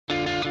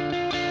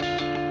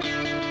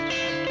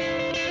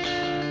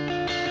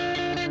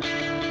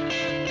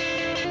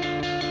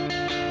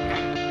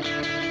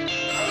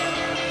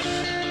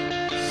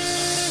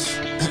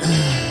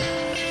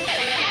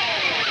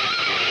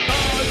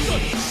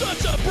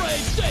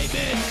brave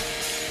statement.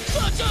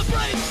 Such a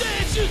brave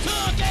stance you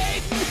took,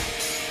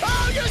 Aiden.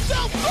 Oh, you're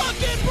so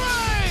fucking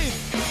brave.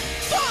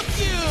 Fuck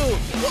you.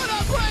 What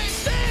a brave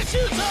stance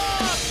you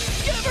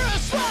took. Give her a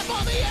slap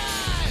on the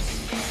ass.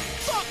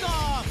 Fuck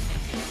off.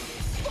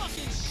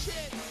 Fucking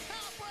shit.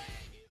 How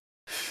brave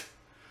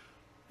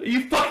you. Are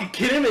you fucking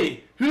kidding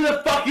me? Who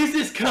the fuck is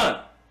this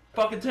cunt?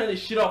 Fucking turn this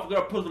shit off. We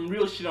gotta put some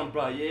real shit on,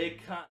 bro. Yeah,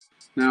 cunt.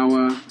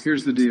 Now,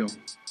 here's the deal.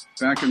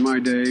 Back in my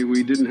day,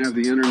 we didn't have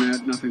the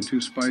internet, nothing too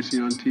spicy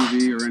on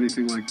TV or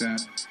anything like that.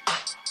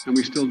 And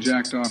we still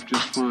jacked off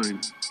just fine.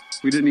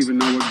 We didn't even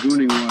know what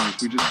gooning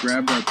was. We just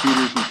grabbed our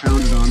Peters and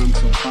pounded on them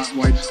till hot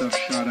white stuff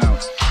shot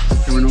out.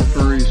 There were no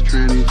furries,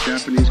 trannies,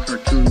 Japanese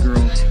cartoon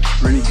girls,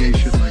 or any gay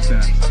shit like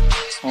that.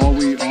 All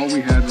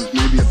we had was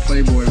maybe a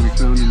Playboy we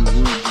found in the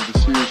woods or the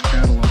Sears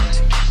catalog.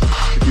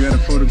 If you had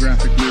a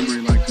photographic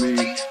memory like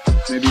me,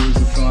 maybe it was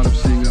the thought of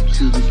seeing up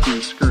Susie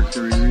Q's skirt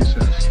during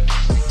recess.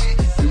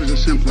 It was a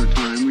simpler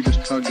time. We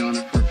just tugged on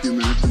it for a few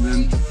minutes and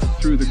then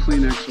threw the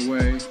Kleenex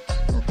away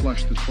or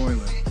flushed the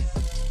toilet.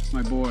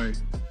 My boy,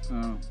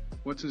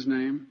 what's his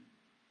name?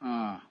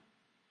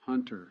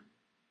 Hunter.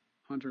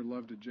 Hunter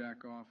loved to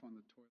jack off on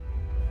the toilet.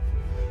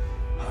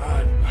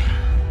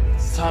 Alright,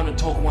 it's time to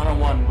talk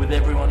one-on-one with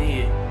everyone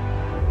here.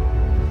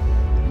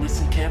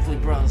 Listen carefully,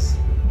 bros.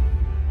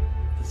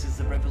 This is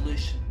the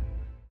revolution.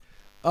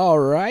 All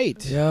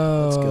right.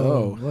 Yo, let's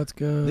go. Let's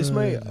go. This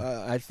might,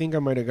 I think I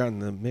might have gotten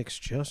the mix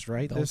just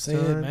right Don't this say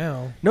time. it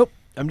now. Nope.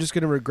 I'm just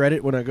going to regret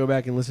it when I go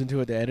back and listen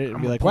to it to edit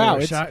and be like, wow, wow,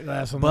 it's shot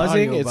glass on buzzing.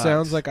 the audio It box.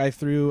 sounds like I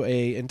threw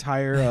a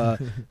entire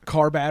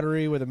car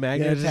battery with a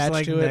magnet just, attached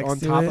like, to it next on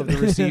to top it. of the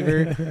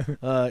receiver.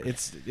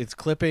 It's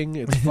clipping.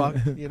 It's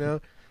fucked, you know.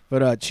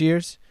 But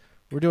cheers.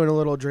 We're doing a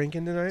little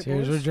drinking tonight.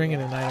 Cheers. boys. We're drinking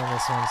tonight on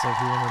this one, so if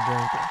you want to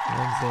drink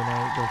Wednesday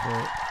night, go for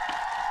it.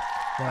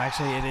 Well,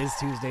 actually, it is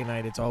Tuesday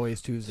night. It's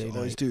always Tuesday night.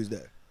 Always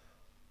Tuesday.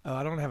 Oh,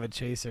 I don't have a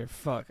chaser.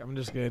 Fuck. I'm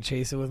just going to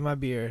chase it with my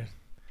beer.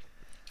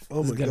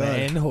 Oh This my is going to god.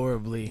 end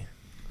horribly.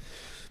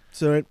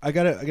 So I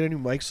got a new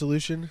mic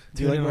solution.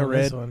 Do you Tune like in my on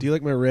this red? one. Do you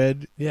like my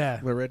red? Yeah.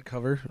 My red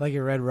cover. Like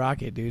your red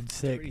rocket, dude.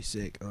 Sick. Pretty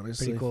sick,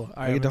 honestly. Pretty cool.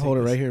 All right, I get to I'm hold it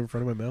gonna take right this. here in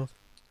front of my mouth.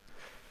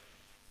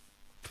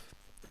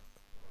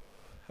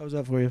 How's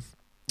that for you?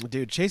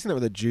 Dude, chasing that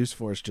with a juice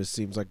force just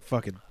seems like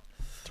fucking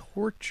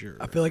torture.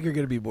 I feel like you're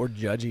going to be more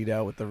judgy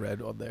now with the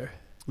red on there.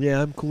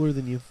 Yeah, I'm cooler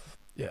than you.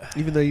 Yeah.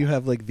 Even though you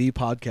have like the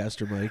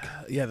podcaster mic.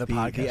 Yeah, the The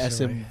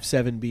podcaster.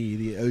 SM7B,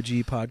 the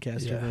OG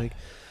podcaster Yeah. mic.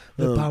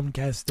 The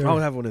podcaster. I'll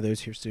have one of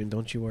those here soon,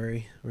 don't you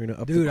worry. We're going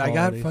to up Dude, the I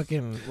got quality.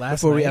 fucking last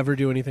Before we night- ever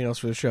do anything else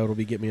for the show, it'll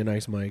be get me a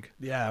nice mic.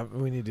 Yeah,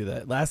 we need to do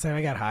that. Last night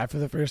I got high for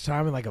the first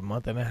time in like a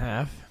month and a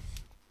half.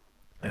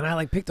 And I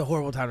like picked a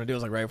horrible time to do it. It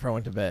was like right before I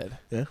went to bed.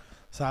 Yeah.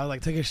 So I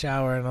like took a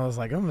shower and I was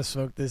like, I'm gonna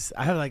smoke this.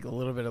 I had like a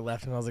little bit of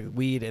left and I was like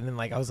weed, and then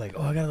like I was like,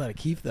 oh, I gotta let it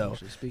keef though.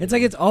 Actually, speaking It's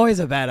like of- it's always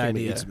a bad I'm gonna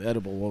idea. eat some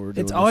edible while we're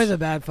doing It's always this. a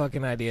bad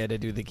fucking idea to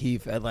do the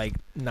keef at like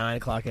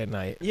 9:00 at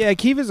night. Yeah,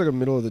 Keef is like a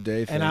middle of the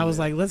day thing. And I was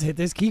man. like, let's hit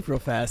this keef real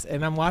fast.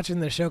 And I'm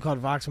watching this show called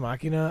Vox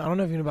Machina. I don't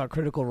know if you know about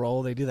Critical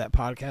Role. They do that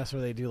podcast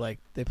where they do like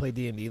they play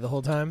D&D the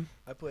whole time.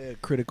 I play a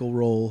critical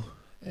role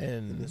in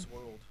And this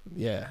world.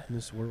 yeah, In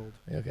this world.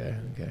 okay,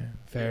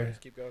 fair. Anyways,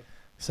 keep going.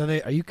 So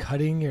are you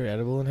cutting your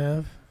edible in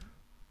half?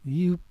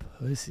 You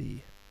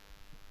pussy.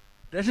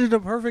 This is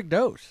the perfect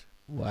dose.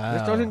 Wow.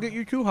 This doesn't get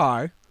you too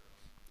high.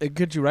 It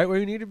gets you right where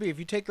you need to be. If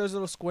you take those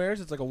little squares,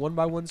 it's like a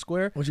 1x1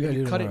 square. What you gotta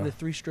and do cut it tomorrow? into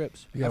 3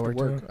 strips. You got have work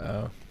to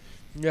tomorrow? Oh.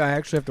 Yeah, I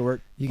actually have to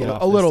work. You get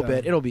off a this little time.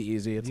 bit. It'll be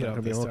easy. It's You not get gonna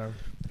off be this long. time.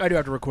 I do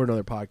have to record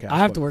another podcast. I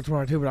have but- to work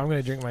tomorrow too, but I'm going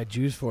to drink my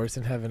juice force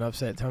and have an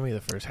upset tummy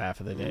the first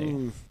half of the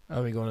day.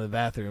 I'll be going to the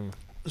bathroom.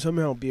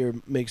 Somehow beer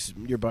makes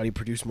your body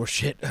produce more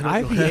shit.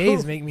 I don't know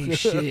IPAs how. make me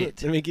shit.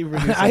 They make you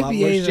produce a lot more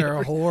IPAs shit.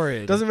 are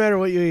horrid. Doesn't matter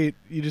what you eat.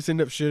 You just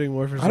end up shitting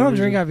more for some I don't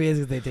reason. drink IPAs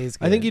because they taste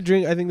good. I think you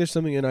drink. I think there's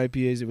something in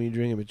IPAs that when you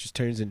drink them, it just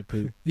turns into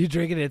poo. You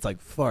drink it, it's like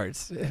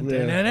farts.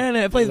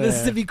 Yeah. It plays Yeah.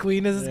 Mississippi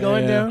Queen as it's Yeah,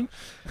 going yeah.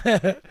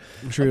 down.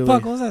 Truly.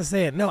 Fuck, what was I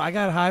saying? No, I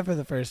got high for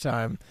the first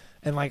time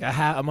in like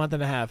a month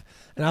and a half,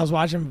 and I was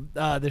watching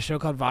this show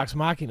called Vox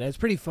Machina. It's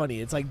pretty funny.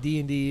 It's like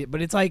D&D,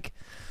 but it's like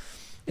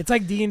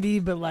D&D,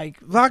 but like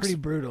Vox- pretty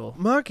brutal.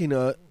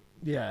 Machina.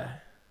 Yeah.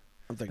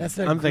 I'm thinking. That's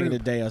their I'm thinking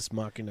group. of Deus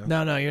Machina.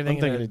 No, you're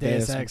thinking thinking of of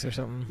Deus Deus. Ex or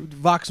something.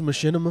 Vox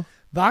Machinima.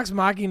 Vox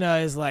Machina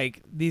is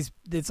like these.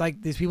 It's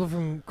like these people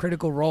from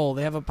Critical Role.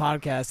 They have a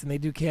podcast and they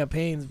do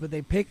campaigns, but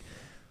they pick.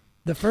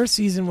 The first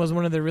season was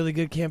one of the really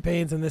good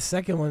campaigns, and this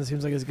second one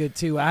seems like it's good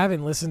too. I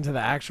haven't listened to the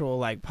actual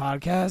like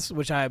podcast,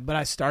 but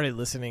I started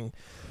listening.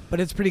 But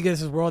it's pretty good.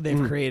 This world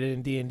they've created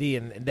in D&D,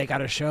 and they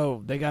got a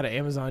show. They got an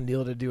Amazon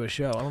deal to do a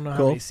show. I don't know how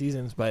Cool. many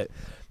seasons, but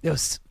it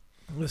was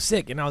was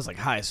sick, and I was like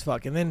high as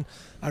fuck. And then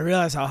I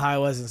realized how high I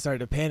was and started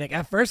to panic.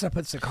 At first, I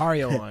put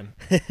Sicario on.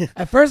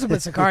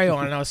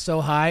 And I was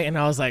so high, and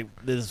I was like,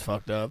 "This is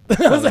fucked up."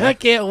 I was like, "I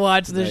can't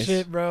watch this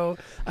shit, bro.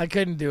 I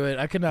couldn't do it.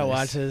 I could not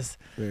watch this."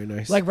 Very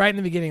nice. Like right in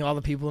the beginning, all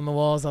the people in the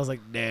walls. I was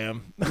like,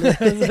 "Damn." I was like,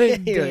 You're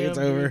like, "Damn, it's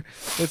over. dude."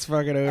 It's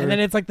fucking over. And then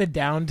it's like the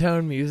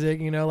downtone music,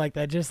 like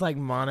that, just like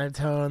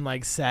monotone,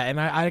 like sad. And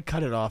I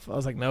cut it off. I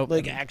was like, "Nope."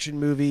 like action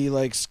movie,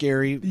 like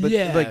scary, but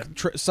Yeah. like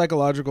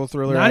psychological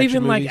thriller. Not action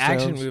even like movie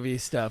action sounds. movie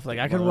stuff. Like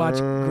I could watch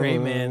Gray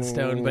Man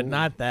Stone, but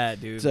not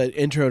that, dude. It's an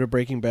intro to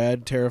Breaking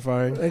Bad,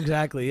 terrifying.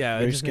 Exactly, yeah.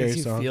 Very It just scary makes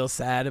you song. feel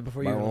sad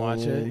before you even watch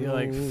it. You're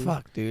like,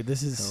 fuck, dude,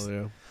 this is... Hell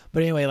yeah.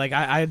 But anyway, like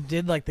I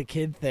did like the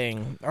kid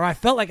thing, or I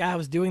felt like I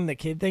was doing the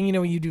kid thing.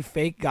 When you do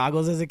fake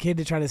goggles as a kid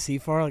to try to see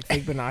far, like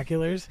fake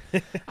binoculars.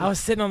 I was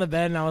sitting on the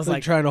bed and I was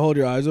like trying to hold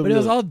your eyes open. but it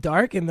was all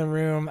dark in the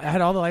room. I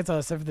had all the lights on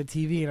except for the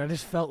TV, and I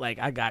just felt like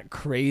I got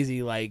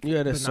crazy like you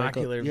had a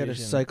binocular you had a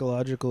vision.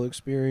 psychological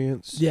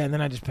experience. Yeah, and then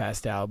I just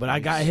passed out. But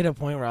I hit a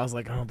point where I was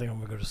like, I don't think I'm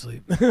gonna go to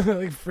sleep, like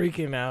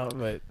freaking out.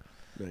 But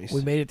Nice.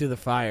 we made it through the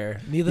fire.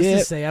 Needless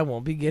to say, I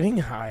won't be getting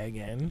high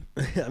again.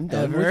 I'm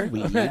done Ever. with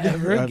weed.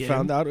 Ever I again.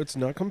 found out it's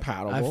not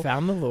compatible. I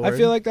found the Lord. I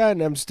feel like that,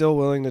 and I'm still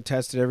willing to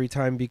test it every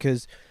time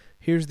because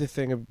here's the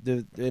thing.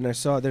 And I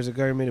saw there's a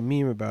guy who made a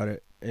meme about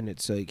it, and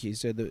it's like he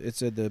said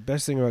the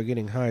best thing about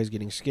getting high is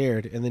getting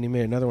scared, and then he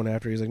made another one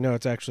after. He's like, no,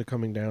 it's actually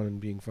coming down and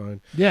being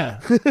fine. Yeah,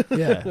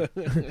 yeah.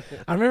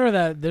 I remember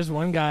that there's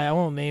one guy, I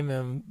won't name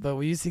him, but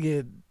we used to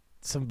get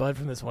some bud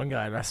from this one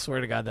guy, and I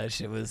swear to God that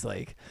shit was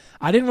like,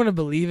 I didn't want to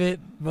believe it,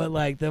 but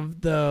like the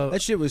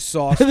That shit was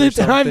sauce. the or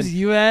something. times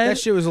you had, That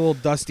shit was a little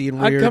dusty and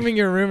I weird. come in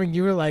your room and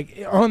you were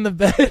like on the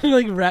bed,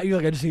 like you're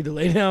like, I just need to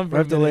lay down. For I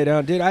have a to minute. lay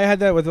down, dude. I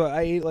had that with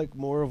I ate like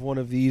more of one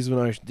of these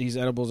these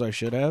edibles. I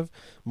should have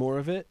more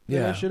of it.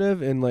 Than I Yeah. should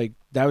have, and like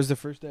that was the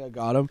first day I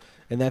got them,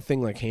 and that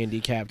thing like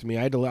handicapped me.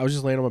 I was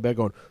just laying on my bed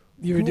going.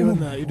 You were doing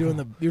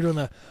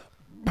the.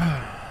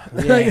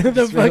 Yeah, like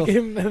the it's real-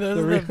 fucking those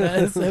are the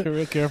best.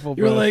 real careful.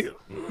 You were breath.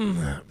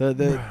 like,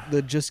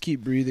 the just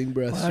keep breathing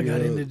breaths. well, I got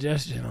yeah.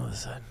 indigestion all of a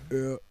sudden.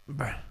 Yeah.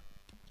 Bruh.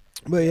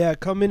 But yeah,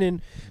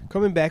 coming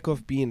back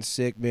off being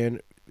sick,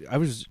 man.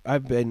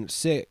 I've been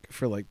sick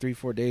for like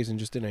 3-4 days and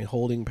just in a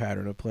holding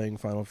pattern of playing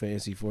Final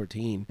Fantasy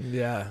 14,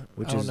 Yeah,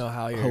 which I don't is know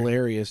how you're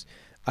hilarious.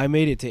 I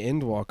made it to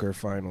Endwalker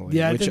finally.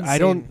 Yeah, which it's I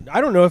don't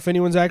insane. know if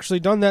anyone's actually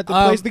done that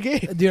that plays the game.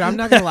 Dude, I'm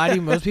not gonna lie to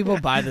you. Most people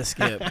buy the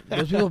skip.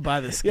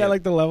 Yeah,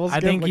 like the levels. I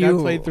skip. think like you-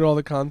 I played through all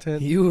the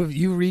content.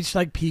 You reached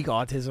like peak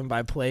autism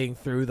by playing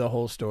through the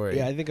whole story.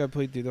 Yeah, I think I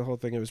played through the whole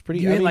thing. It was pretty.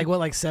 You I hit mean,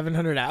 like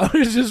 700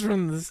 hours just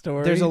from the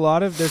story.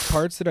 there's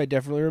parts that I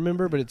definitely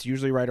remember, but it's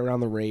usually right around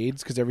the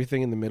raids because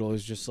everything in the middle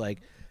is just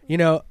like,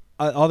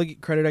 all the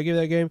credit I give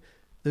that game,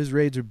 those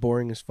raids are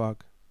boring as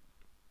fuck.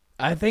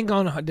 I think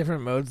on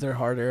different modes they're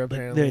harder.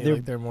 Apparently,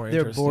 they're more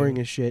They're interesting. boring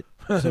as shit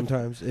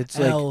sometimes. It's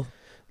L.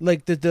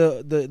 like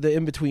the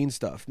in between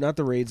stuff, not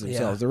the raids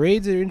themselves. Yeah. The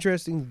raids are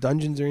interesting,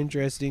 dungeons are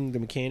interesting, the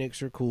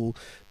mechanics are cool.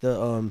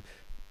 The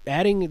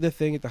adding the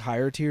thing at the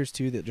higher tiers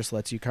too that just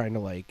lets you kind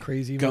of like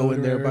Crazy go mode in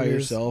or there by whatever it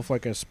is. yourself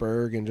like a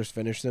spurg and just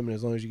finish them, and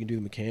as long as you can do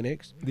the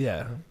mechanics,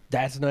 Yeah.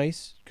 that's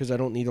nice because I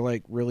don't need to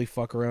like really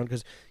fuck around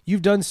because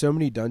you've done so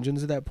many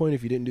dungeons at that point.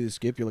 If you didn't do the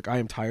skip, you're like, I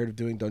am tired of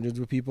doing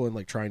dungeons with people and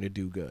like trying to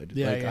do good.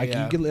 Yeah, like, yeah, it I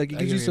gives get you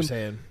what you're some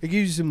saying. it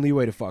gives you some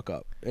leeway to fuck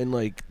up, and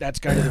like that's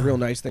kind of the real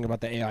nice thing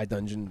about the AI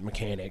dungeon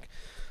mechanic.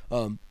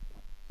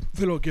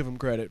 They don't give them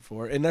credit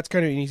for, and that's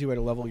kind of an easy way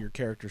to level your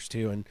characters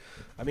too. And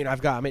I mean,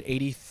 I'm at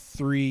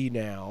 83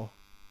 now.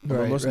 I'm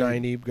Right, almost right.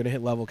 90. I'm gonna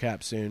hit level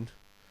cap soon,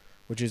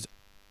 which is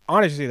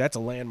honestly that's a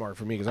landmark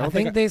for me because I I don't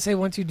think they say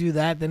once you do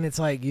that, then it's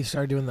like you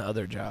start doing the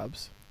other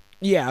jobs.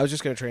 Yeah, I was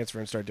just gonna transfer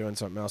and start doing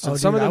something else. Oh, And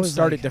some dude, of I them was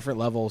start like- at different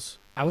levels.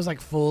 I was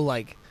like full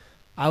like,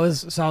 I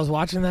was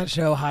watching that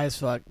show high as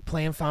fuck,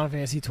 playing Final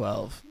Fantasy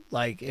 12.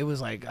 Like it was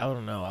like I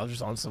don't know, I was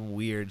just on some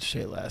weird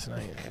shit last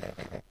night.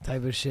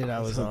 Type of shit I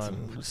was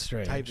on was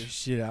strange. Type of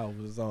shit I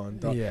was on.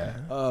 dog.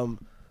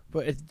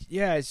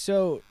 Yeah.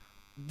 So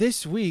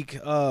this week, we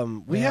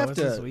Yeah, have what's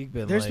to. this week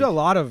been There's like? been a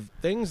lot of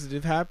things that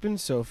have happened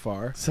so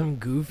far. Some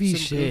goofy Some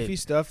shit. goofy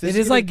stuff. It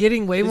is like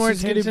getting way this more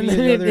is gonna attention be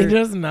than another- it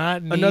does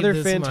not need another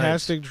this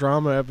fantastic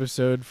drama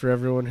episode for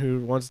everyone who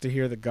wants to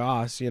hear the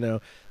goss.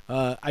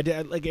 I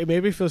did like it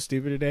made me feel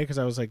stupid today because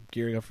I was like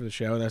gearing up for the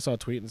show and I saw a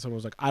tweet and someone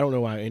was like, I don't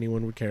know why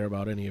anyone would care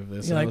about any of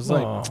this. You're and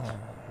like, I was like,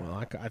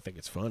 well, I think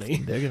it's funny.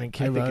 they're gonna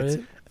care I think about it's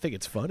it. I think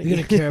it's funny. You're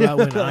gonna care about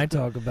when I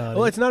talk about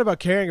Well, it. it's not about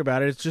caring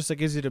about it. It's just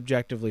like, is it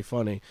objectively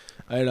funny?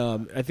 And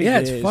I think Yeah,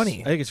 it it's is.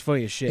 funny. I think it's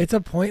funny as shit. It's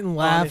a point and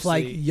laugh.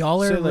 Like Honestly.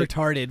 y'all are So, like-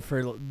 retarded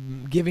for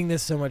giving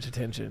this so much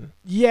attention.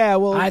 yeah,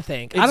 well, I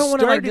think it I don't want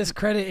to like started-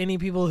 discredit any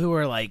people who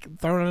are like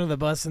thrown under the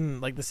bus in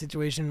like the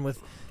situation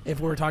with if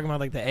we're talking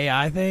about like the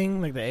AI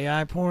thing, like the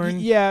AI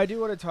porn. Yeah, I do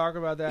want to talk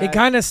about that. It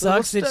kinda But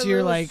sucks that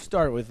you're, let's like-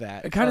 start with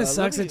that. it kinda Let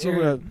sucks me- that I'm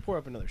you're- gonna pour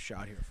up another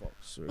shot here,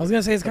 folks. I was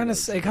gonna say it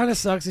kind of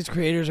sucks that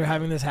creators are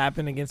having this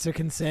happen against their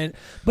consent,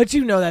 but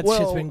that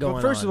shit's been going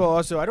on. First of all,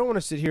 also I don't want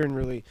to sit here and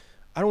really.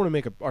 I don't want to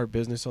make our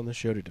business on the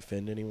show to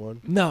defend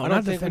anyone. No, I not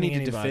don't think we defending need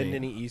to anybody. defend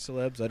any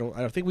e-celebs. I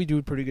don't think we do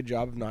a pretty good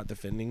job of not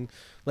defending.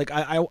 Like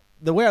I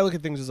the way I look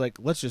at things is like,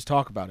 let's just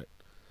talk about it.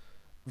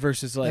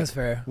 Versus like, That's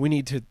fair. we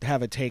need to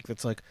have a take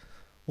that's like,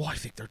 well, I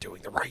think they're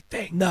doing the right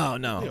thing.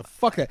 No.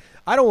 Fuck that.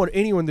 I don't want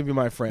anyone to be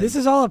my friend. This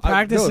is all a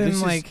practice in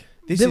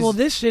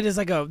this shit is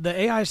like the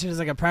AI shit is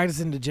like a practice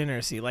in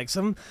degeneracy. Like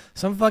some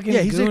fucking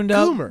he's a gooned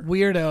up Coomer.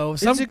 weirdo.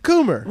 It's a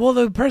Coomer. Well,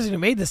 the person who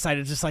made the site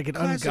is just like an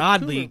Classic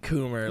ungodly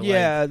Coomer.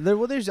 Yeah,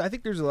 I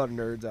think there's a lot of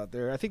nerds out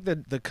there. I think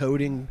that the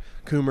coding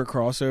Coomer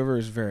crossover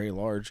is very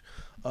large.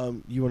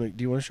 Do you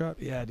want a shot?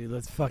 Yeah, dude,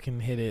 let's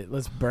fucking hit it.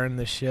 Let's burn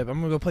the ship. I'm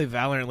gonna go play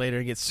Valorant later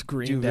and get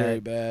screamed Do at. very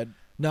bad.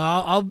 No,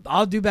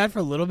 I'll do bad for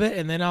a little bit,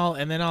 and then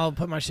I'll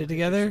put my shit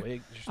together.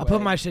 I'll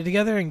put my shit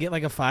together and get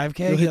like a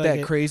 5K. You'll hit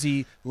that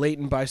crazy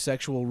latent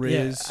bisexual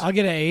Riz. Yeah, I'll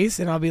get an ace,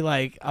 and I'll be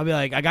like,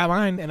 I got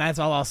mine, and that's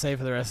all I'll say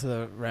for the rest of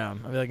the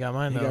round. I'll be like, got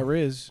mine. You though. got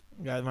Riz.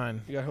 Got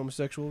mine. You got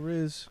homosexual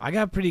Riz. I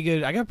got pretty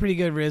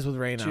good Riz with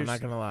Reyna. Cheers. I'm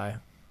not gonna lie.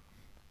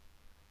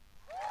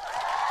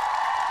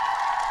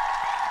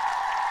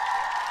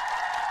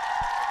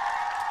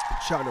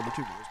 Shot number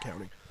 2 was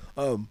counting.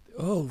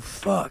 Oh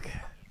fuck.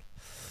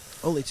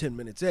 Only 10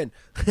 minutes in.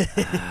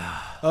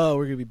 Oh,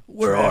 we're gonna be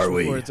Where trashed are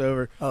we? before it's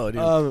over. Oh,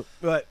 dude.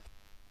 But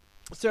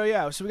so we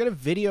got a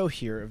video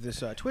here of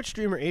this Twitch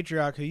streamer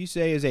Atrioc, who you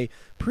say is a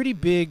pretty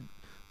big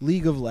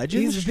League of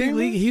Legends. He's a big streamer?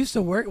 league. He used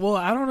to work. Well,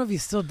 I don't know if he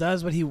still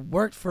does, but he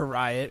worked for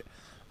Riot.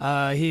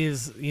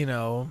 He's he's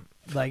an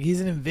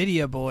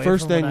Nvidia boy.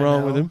 First from thing what I wrong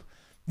know. with him.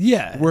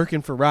 Yeah.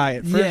 Working for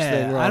Riot. First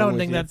thing wrong I don't with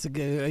think you. that's a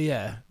good.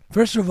 Yeah.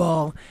 First of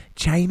all,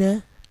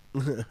 China.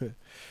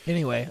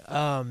 Anyway,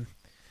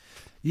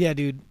 yeah,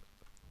 dude.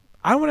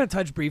 I want to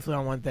touch briefly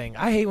on one thing.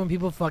 I hate when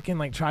people fucking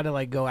like try to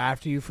like go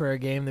after you for a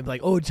game. They're like,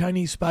 "Oh,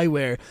 Chinese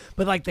spyware,"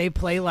 but like they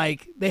play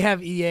like they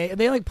have EA.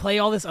 They like play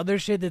all this other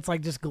shit that's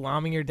like just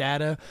glomming your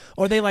data,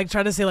 or they like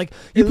try to say like,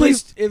 At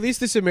least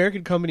this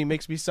American company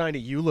makes me sign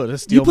a EULA to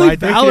steal you play my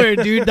data.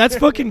 Valorant, dude. That's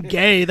fucking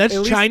gay. That's At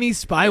least-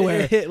 Chinese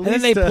spyware. at And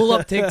then they least, pull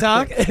up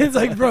TikTok. And it's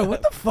like, bro,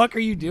 what the fuck are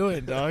you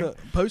doing, dog?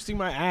 Posting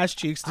my ass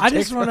cheeks. To I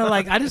just TikTok.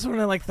 want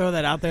to throw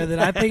that out there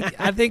that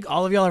I think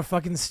all of y'all are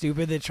fucking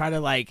stupid that try to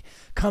like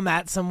come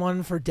at someone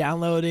for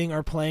downloading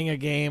or playing a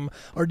game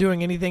or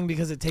doing anything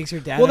because it takes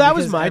your data. Well, that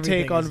was because my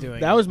everything take on is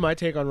doing that it. was my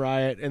take on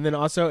Riot, and then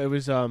also it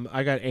was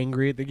I got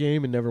angry at the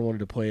game and never wanted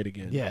to play it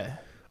again. Yeah.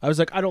 I was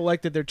like, I don't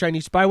like that they're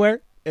Chinese spyware,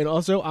 and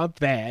also I'm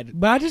bad.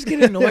 But I just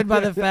get annoyed by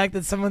the fact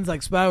that someone's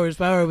like spyware.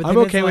 But I'm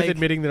then okay it's with like,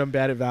 admitting that I'm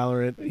bad at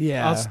Valorant.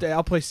 Yeah.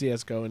 I'll play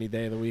CS:GO any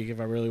day of the week if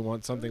I really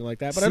want something like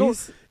that. But I don't.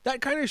 Cs- That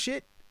kind of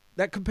shit,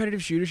 that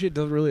competitive shooter shit,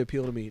 doesn't really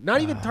appeal to me.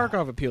 Not even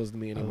Tarkov appeals to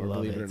me anymore. love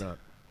Believe it it. or not.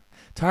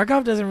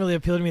 Tarkov doesn't really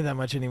appeal to me that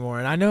much anymore,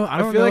 and I don't I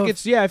feel know like if-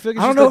 it's I feel like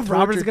it's I don't just know a if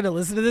Robert's torture- gonna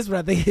listen to this, but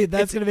I think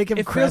that's gonna make him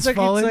It feels like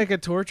crestfallen. it's like a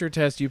torture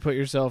test you put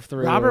yourself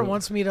through. Robert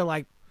wants me to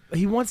like.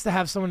 He wants to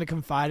have someone to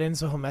confide in,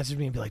 so he'll message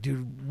me and be like,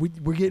 "Dude,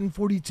 we're getting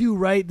 42,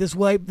 right? This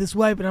wipe,"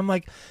 and I'm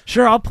like,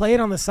 "Sure, I'll play it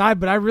on the side."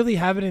 But I really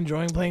have been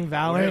enjoying playing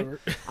Valorant. Whatever.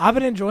 I've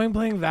been enjoying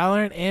playing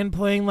Valorant and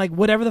playing like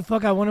whatever the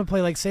fuck I want to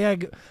play. Like, say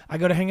I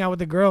go to hang out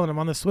with a girl and I'm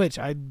on the Switch,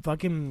 I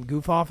fucking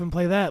goof off and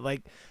play that.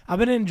 Like, I've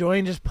been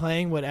enjoying just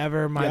playing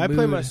whatever my I mood,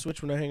 play my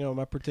Switch when I hang out with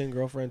my pretend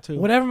girlfriend too.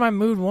 whatever my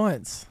mood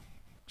wants.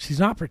 She's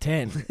not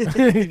pretend.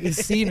 You've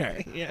seen her.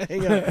 Yeah,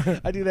 hang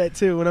on. I do that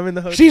too when I'm in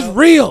the hotel. She's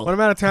real. When I'm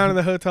out of town in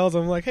the hotels,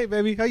 I'm like, "Hey,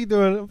 baby, how you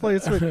doing? I'm playing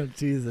Switch."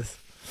 Jesus.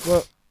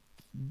 Well,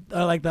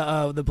 Like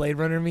the Blade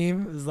Runner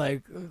meme is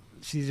like,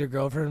 she's your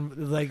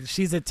girlfriend. Like,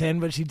 she's a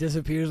 10, but she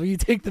disappears when you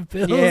take the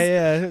pills.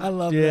 yeah. I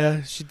love Yeah,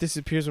 that. she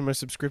disappears when my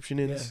subscription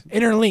ends.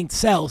 Interlinked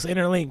cells,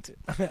 interlinked.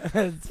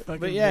 It's fucking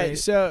But yeah, great.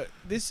 so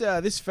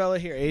this fella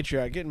here,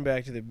 Atrioc, getting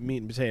back to the meat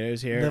and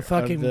potatoes here, The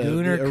fucking of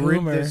Gooner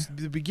Coomer.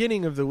 the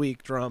beginning of the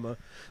week drama.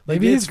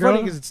 Maybe it's his funny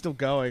girl- because it's still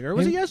going, or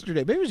was it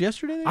yesterday? Maybe it was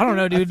yesterday. I don't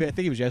know, dude. I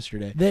think it was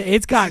yesterday.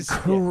 It's got This is-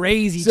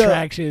 crazy So-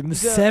 traction.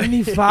 so-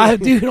 75,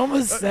 dude,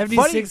 almost Funny-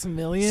 76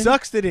 million.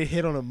 Sucks that it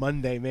hit on a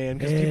Monday, man,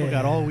 because people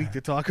got all week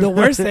to talk The about.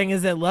 worst thing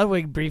is that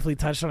Ludwig briefly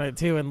touched on it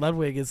too, and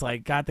Ludwig is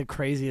like got the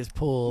craziest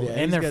pull, Yeah,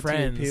 and he's their got too many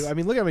friends. people. I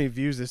mean, look how many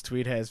views this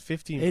tweet has: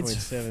 15.7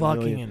 It's million.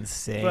 fucking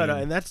insane. But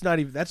and that's not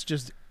even. That's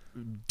just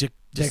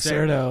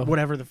Dexerto.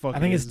 whatever the fuck. I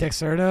think it it's is.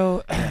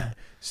 Dexerto.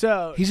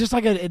 So He's just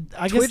like I Twitch guess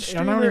I don't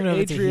streamer even know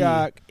if it's a he.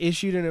 Atrioc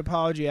issued an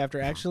apology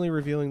after accidentally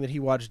revealing that he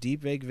watched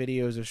deepfake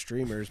videos of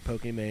streamers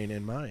Pokimane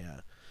and Maya.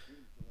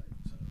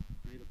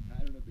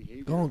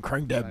 Go and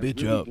crank that I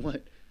bitch really up.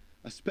 want,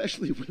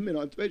 especially women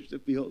on Twitch, to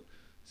feel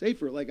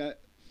safer. Like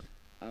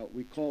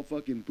we call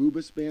fucking booba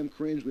spam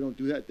cringe. We don't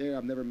do that there.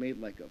 I've never made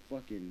like a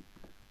fucking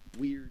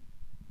weird.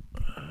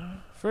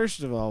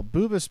 First of all,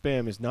 booba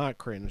spam is not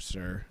cringe,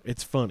 sir.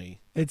 It's funny.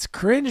 It's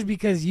cringe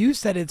because you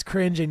said it's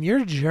cringe and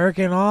you're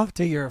jerking off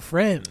to your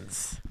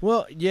friends.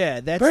 Well, yeah,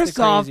 that's First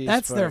the off, craziest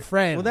that's part. their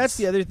friends. Well, that's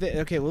the other thing.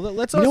 Okay, well,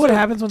 let's You also know what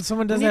happens when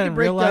someone does we need that to in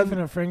break real life down-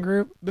 in a friend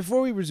group?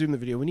 Before we resume the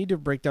video, we need to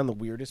break down the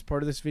weirdest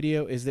part of this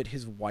video is that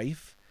his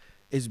wife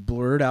is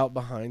blurred out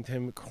behind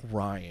him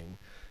crying,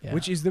 Yeah.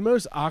 which is the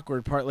most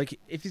awkward part. Like,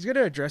 if he's going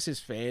to address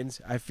his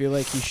fans, I feel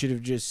like he should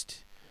have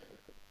just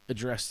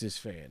addressed his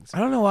fans. I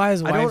don't know why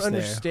his wife's I don't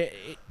there. understand.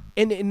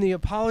 And the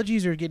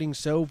apologies are getting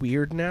so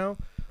weird now.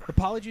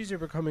 Apologies are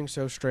becoming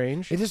so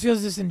strange. It just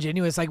feels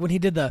disingenuous. Like when he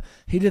did the.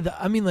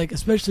 I mean, like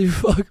especially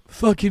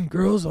fucking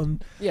girls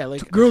on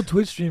girl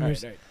Twitch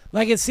streamers. Right.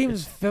 Like it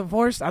seems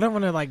forced. I don't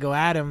want to like go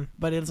at him,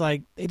 but it's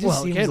like it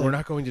just seems. Again, like, we're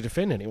not going to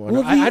defend anyone.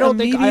 Well, I don't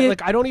think.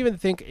 I don't even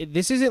think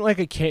this isn't like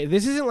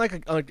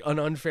an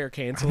unfair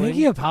canceling. I think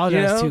he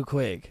apologized you know? too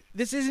quick.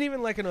 This isn't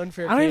even like an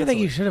unfair. I don't even think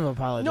he canceling. should have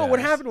apologized. No, what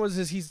happened was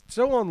he's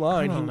so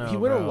online. I don't know, he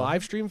went on bro.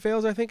 live stream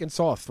fails, I think, and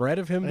saw a thread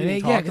of him being Yeah,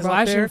 talked because about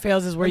live there. stream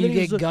fails is where And you then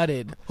he's get like,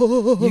 gutted.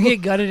 You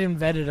get gutted and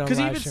vetted on live Because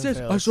he even stream says,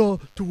 fails. I saw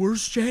the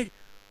worst chat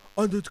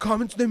on the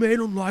comments they made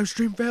on live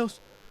stream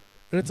fails.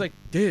 And it's like,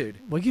 dude,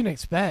 What can you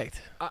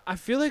expect? I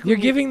feel like You're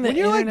giving the when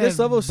you're like internet this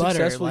level of butter,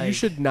 successful, you like-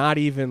 should not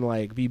even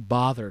like be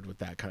bothered with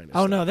that kind of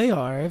stuff. Oh no, they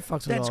are. It fucks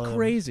with That's all of them.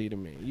 crazy to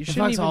me. You It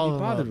shouldn't fucks even all be of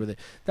them bothered up. with it.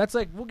 That's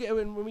like we'll get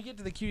when we get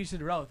to the Cutie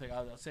Cinderella thing.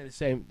 I'll say the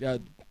same.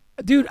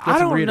 Dude, I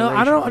some don't know. I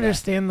reiteration don't for that.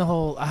 understand the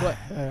whole. What?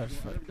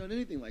 I've never done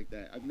anything like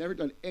that. I've never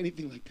done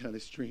anything like that on the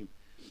stream.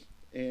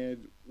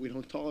 And we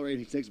don't tolerate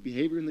any sex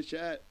behavior in the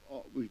chat.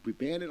 We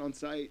ban it on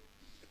site.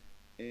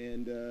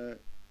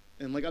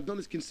 And like I've done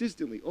this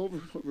consistently over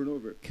and over and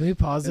over. Can we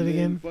pause it And then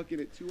again? fucking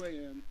at 2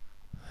 a.m.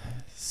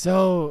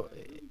 So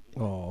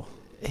Oh,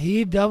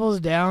 he doubles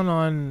down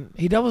on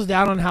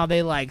how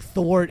they like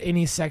thwart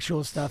any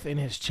sexual stuff in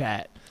his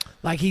chat.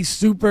 Like he's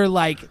super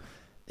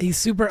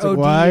OD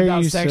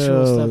about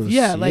sexual stuff.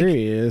 Yeah, like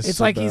it's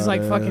like he's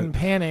like fucking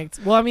panicked.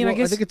 Well, I mean, I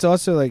guess think it's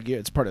also like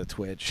it's part of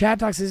Twitch. chat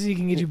toxicity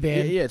can get you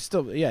banned. Yeah, it's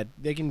still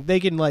they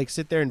can like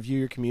sit there and view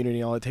your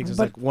community. All it takes is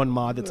But- like one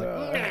mod that's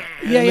like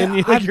Yeah,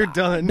 then you're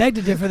done. Beg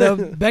to differ though,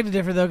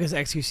 because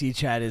XQC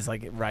chat is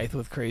like rife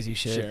with crazy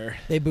shit. Sure.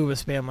 They booba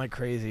spam like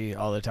crazy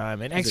all the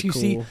time, and Is it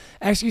XQC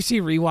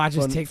cool?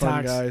 rewatches Fun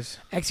TikToks. guys.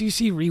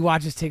 XQC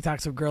rewatches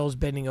TikToks of girls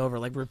bending over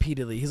like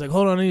repeatedly. He's like,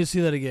 hold on, I need to see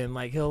that again.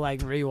 Like he'll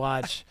like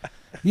rewatch.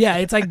 Yeah,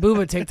 it's like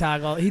booba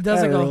TikTok. He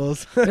does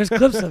like there's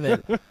clips of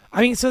it.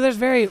 I mean, so there's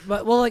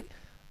like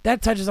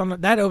that touches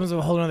on that opens up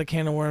a whole other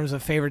can of worms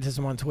of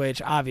favoritism on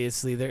Twitch.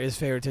 Obviously, there is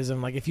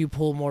favoritism. Like if you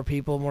pull more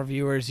people, more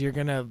viewers,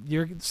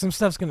 some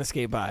stuff's gonna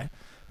skate by.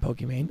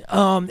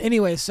 Pokemon.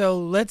 Anyway, so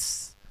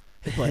let's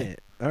hit play.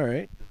 All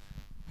right.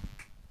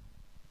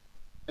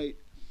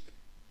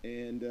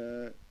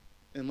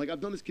 And like I've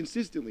done this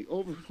consistently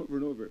over and over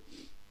and over.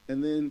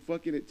 And then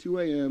fucking at 2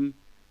 a.m.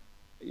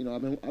 You know,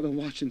 I've been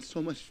watching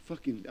so much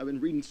fucking. I've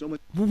been reading so much.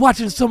 We're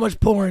watching so much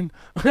porn.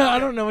 I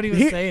don't know what he was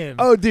saying.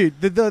 Oh, dude,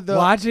 the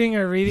Watching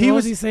or reading? What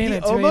was he saying? He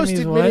at 2 a.m. almost He's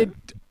admitted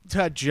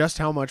to just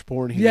how much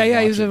porn he Yeah, was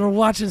he was watching. been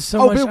watching so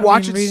Oh, much. been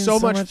watching reading so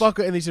much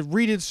fucking, and he said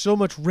reading so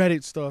much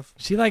Reddit stuff.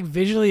 She like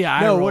visually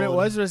eye No, what it rolled.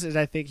 was is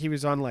I think he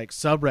was on like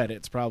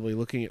subreddits, probably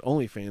looking at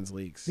OnlyFans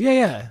leaks.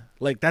 Yeah.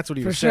 Like that's what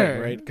he For was saying,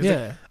 sure. right? 'Cause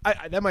Yeah.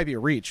 I that might be a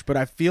reach, but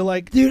I feel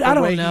like Dude, the I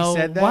way don't know.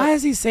 He said that, Why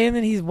is he saying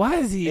that he's? Why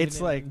is he? It's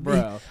even- like,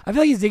 bro. I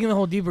feel like he's digging the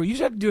hole deeper. You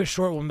should have to do a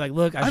short one. Like,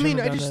 look, I mean, shouldn't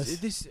I have done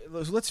just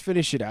let's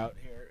finish it out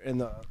here in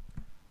the.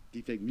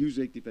 Deepfake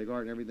music, deepfake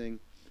art, and everything.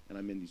 And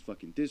I'm in these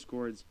fucking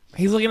discords.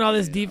 He's looking at all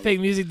this Yeah, deepfake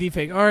music,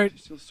 deepfake art. It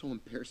just feels so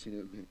embarrassing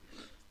of me.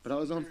 But I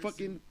was on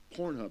fucking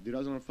Pornhub, dude. I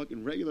was on a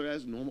fucking regular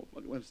ass normal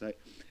fucking website,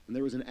 and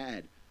there was an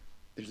ad.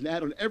 There's an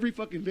ad on every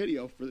fucking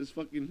video for this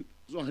fucking.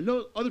 So I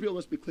know other people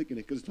must be clicking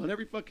it because it's on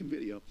every fucking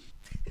video.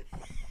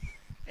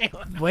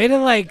 Way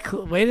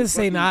to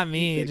say not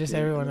me, just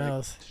everyone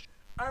else.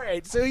 All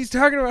right, so he's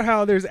talking about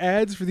how there's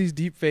ads for these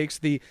deepfakes.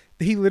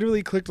 He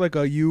literally clicked like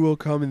a "you will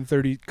come in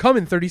 30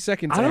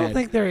 seconds." I don't ad.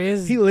 think there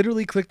is. He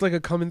literally clicked like a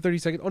 "come in 30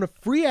 seconds" on a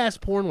free ass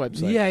porn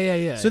website.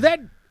 Yeah. So that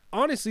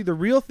honestly, the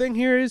real thing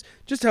here is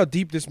just how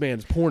deep this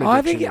man's porn I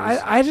addiction think is.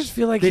 I just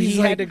feel like that he's he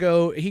like, had to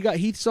go.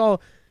 He saw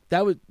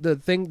that was the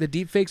thing. The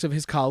deepfakes of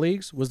his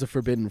colleagues was the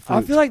forbidden fruit.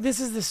 I feel like this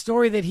is the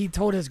story that he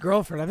told his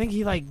girlfirlriend. I think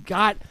he like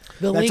got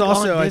the That's link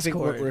also, on I Discord. think,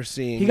 what we're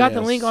seeing. He got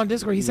the yes. link on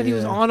Discord. He said he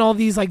was Yeah. on all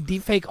these like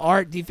deepfake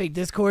art, deepfake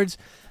Discords.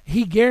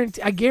 I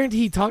guarantee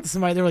he talked to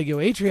somebody. They were like, "Yo,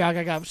 Atriarch,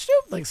 I got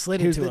like slid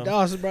Here's into the him."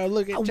 Dawson, bro.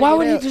 Look at. Why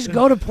would he just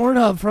go to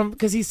Pornhub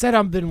because he said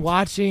I've been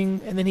watching,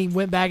 and then he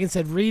went back and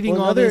said reading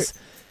Well, all another- this.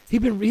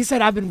 He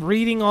said I've been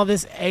reading all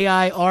this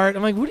AI art.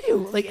 I'm like, what do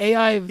you like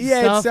AI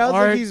Yeah, stuff? it sounds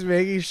art? like he's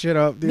making shit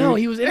up, dude. No,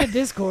 he was in a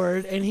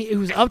Discord and he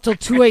was up till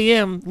 2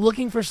 a.m.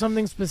 looking for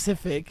something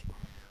specific.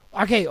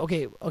 Okay.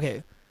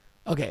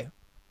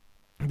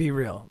 Be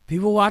real.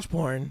 People watch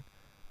porn.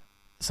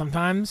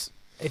 Sometimes,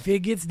 if it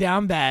gets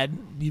down bad,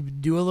 you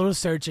do a little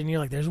search and you're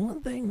like, there's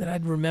one thing that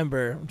I'd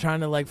remember. I'm trying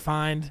to like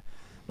find,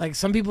 like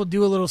some people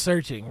do a little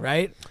searching,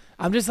 right?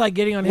 I'm just like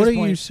getting on his What are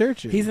point. you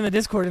searching? He's in the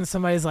Discord and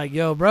somebody's like,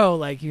 yo, bro,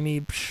 like you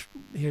need,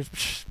 here's,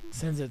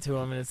 sends it to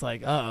him and it's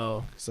like,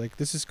 uh-oh. It's like,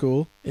 this is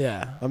cool.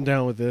 Yeah. I'm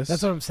down with this.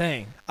 That's what I'm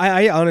saying.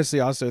 I honestly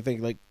also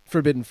think like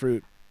forbidden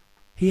fruit.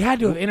 He had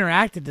to have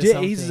interacted to Yeah,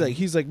 something.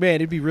 he's like, man,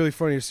 it'd be really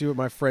funny to see what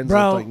my friends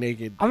Bro, look like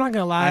naked. I'm not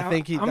gonna lie. I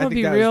think I'm I gonna think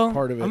be that real. was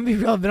part of it. I'm gonna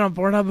be real. I've been on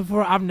Pornhub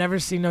before. I've never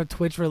seen no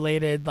Twitch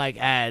related like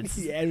ads.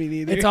 Yeah, me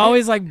neither. It's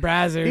always like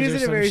Brazzers He's or in a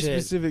some very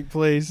shit. specific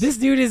place. This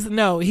dude is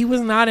he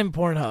was not in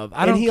Pornhub.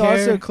 I don't and he care.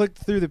 also clicked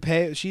through the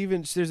pay.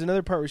 There's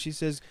another part where she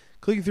says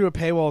clicking through a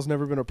paywall has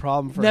never been a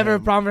problem for Never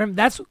him. a problem for him.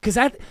 That's because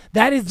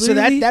that is So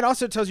literally that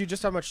also tells you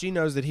just how much she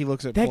knows that he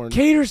looks at that porn.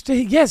 caters to.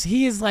 Yes,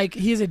 he is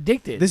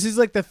addicted. This is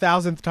like the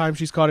 1,000th time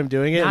she's caught him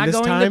doing it. Not and this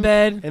going time, to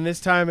bed. And this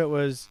time it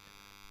was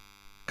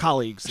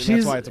colleagues. And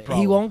that's why it's a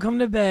problem. He won't come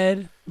to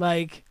bed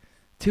like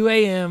 2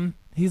 a.m.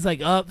 He's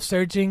like up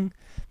searching.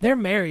 They're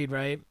married,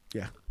 right?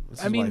 Yeah.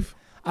 This I is mean, life.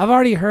 I've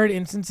already heard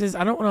instances.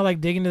 I don't want to like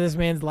dig into this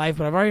man's life,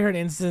 but I've already heard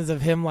instances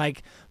of him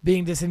like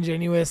being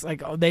disingenuous.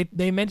 Like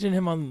they mentioned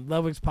him on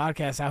Ludwig's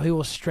podcast how he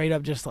will straight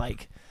up just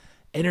like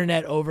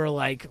internet over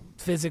like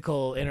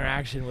physical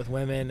interaction with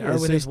women or Yeah,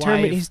 with so his he's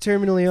wife. he's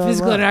terminally online.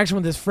 Physical interaction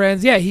with his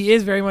friends. Yeah, he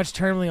is very much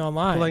terminally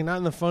online. But like not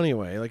in the funny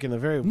way, like in the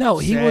very no,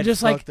 he will sad,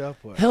 just like fucked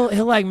up way.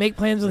 he'll like make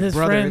plans with Like, his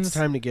brother, friends. it's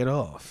time to get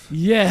off.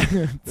 Yeah,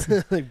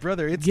 Like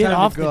brother, it's get time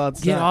off to go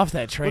outside. get off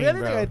that train, Well, the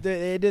bro. other thing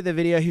they did the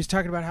video. He was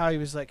talking about how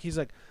he's like,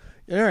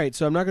 all right,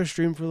 so I'm not going to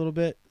stream for a little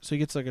bit. So he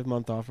gets like a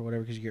month off or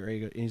whatever because you get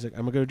ready to go. And he's like, I'm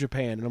going to go to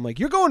Japan. And I'm like,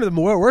 you're going to the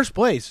worst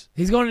place.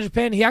 He's going to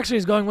Japan. He actually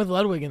is going with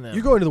Ludwig in them.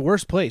 You're going to the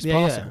worst place yeah,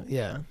 possible.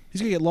 yeah.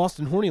 He's going to get lost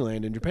in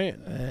Hornyland in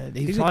Japan.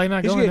 He's probably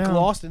not he's going gonna get now.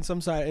 lost in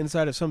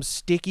inside of some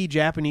sticky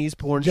Japanese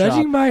porn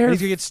Judging shop. by her and he's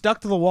going to get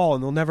stuck to the wall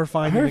and they'll never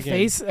find him Her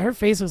again. her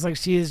face looks like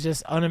she is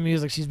just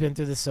unamused, like she's been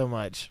through this so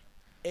much.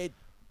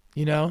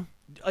 You know?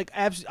 Like,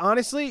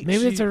 honestly,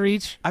 Maybe it's a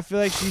reach. I feel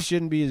like she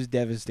shouldn't be as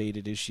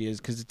devastated as she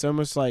is because it's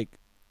almost like.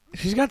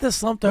 She's got this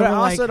slumped But over.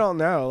 I also like, don't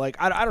know. Like,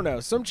 I don't know.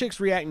 Some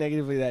chicks react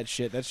negatively to that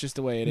shit. That's just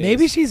the way it is.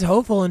 maybe she's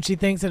hopeful and she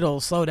thinks it'll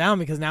slow down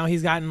because now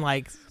he's gotten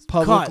like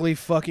publicly caught.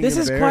 fucking This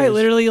is embarrassed. quite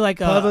literally like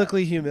a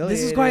publicly humiliated.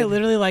 This is quite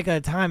literally like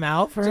a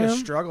timeout for It's him. a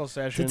struggle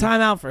session. It's a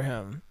timeout for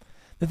him.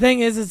 The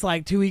thing is, it's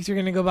like 2 weeks are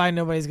gonna go by and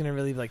nobody's gonna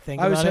really like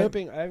think I about was it.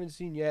 hoping. I haven't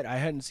seen yet. I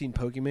hadn't seen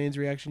Pokemon's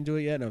reaction to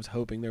it yet, and I was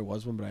hoping there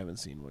was one, but I haven't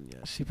seen one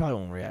yet. She probably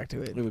won't react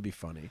to it. It would be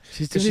funny.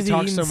 She's too Because busy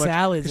eating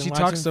salads. She and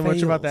talks so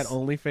much about that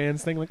watching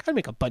OnlyFans thing. Like, I'd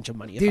make a bunch of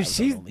money if I Dude, was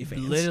she on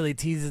OnlyFans. literally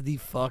teases the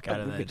fuck out I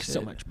of would that make shit.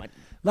 so much money.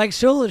 Like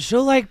she'll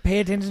like pay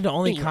attention to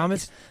only Anyways.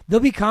 comments.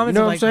 There'll be comments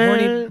You know of like what I'm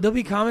horny. saying? There'll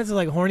be comments of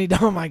like horny.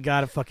 Oh my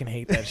god, I fucking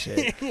hate that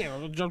shit.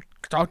 Yeah, just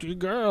talk to your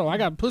girl. I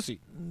got pussy.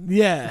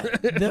 Yeah,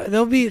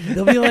 there'll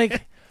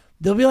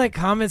be like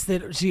comments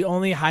that she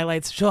only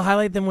highlights. She'll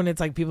highlight them when it's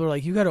like people are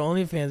like, "You got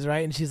OnlyFans,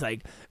 right?" And she's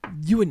like,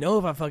 "You would know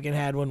if I fucking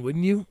had one,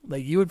 wouldn't you?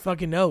 Like you would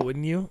fucking know,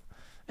 wouldn't you?"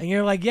 And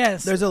you're like,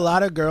 "Yes." There's a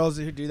lot of girls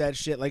who do that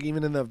shit. Like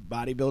even in the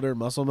bodybuilder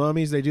muscle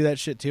mummies, they do that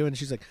shit too. And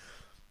she's like,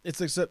 it's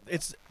like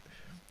it's.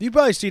 You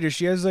probably seen her.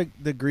 She has like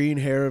the green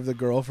hair of the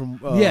girl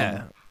from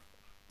yeah.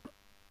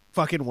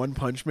 fucking One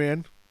Punch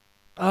Man.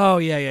 Oh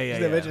yeah.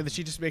 And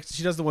she just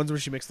she does the ones where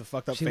she makes the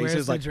fucked up She faces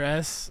wears the like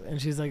dress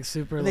and she's like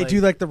super. and they like,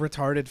 do like the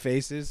retarded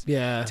faces.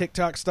 yeah.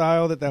 TikTok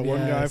style that one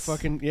guy Yes.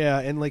 fucking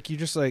and like you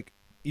just like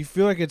you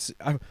feel like it's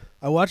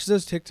I watch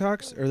those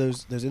TikToks or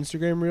those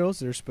Instagram reels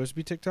that are supposed to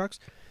be TikToks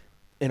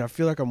and I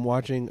feel like I'm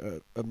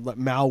watching a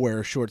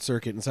malware short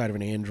circuit inside of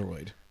an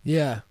Android.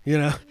 Yeah, You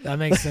know? that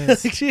makes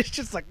sense. It's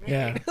just like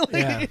Yeah, like,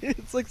 yeah.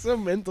 it's like so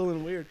mental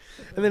and weird.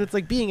 And then it's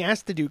like being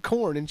asked to do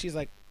corn and she's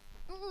like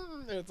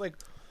and it's like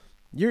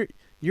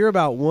you're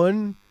about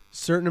one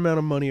certain amount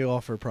of money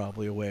offer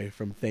probably away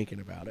from thinking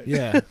about it.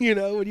 Yeah. You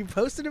know, when you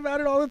posted about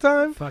it all the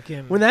time.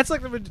 Fucking. When that's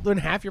like when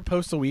half your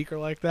posts a week are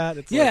like that,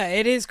 it's Yeah,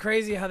 it is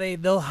crazy how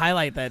they'll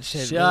highlight that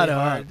shit. Shut really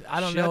up. hard. I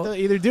don't know.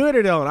 Either do it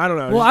or don't. I don't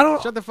know. Well, I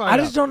don't. Shut the fuck I up.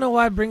 just don't know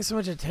why it brings so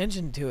much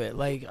attention to it,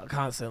 like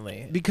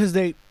constantly. Because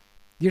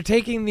You're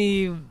taking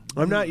the.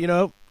 I'm not. You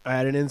know, I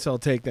had an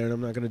incel take there, and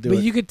I'm not going to do But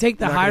it. you could take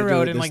the I'm not high gonna do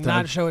road it and this like time.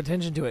 not show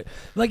attention to it.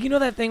 Like you know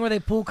that thing where they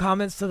pull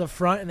comments to the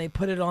front and they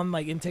put it on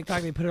like in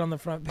TikTok they put it on the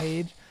front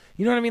page.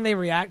 You know what I mean? They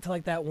react to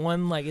like that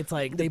one like it's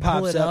like they pull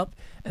pops it up. up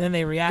and then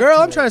they react. Girl,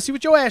 to I'm it. trying to see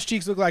what your ass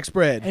cheeks look like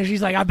spread. And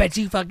she's like, I bet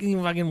you fucking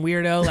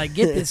weirdo. Like,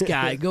 get this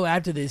guy. Go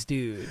after this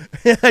dude.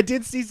 I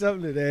did see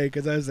something today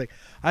because I was like,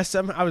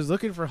 I was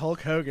looking for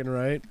Hulk Hogan,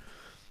 right?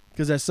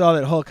 Because I saw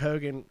that Hulk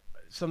Hogan,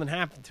 something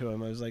happened to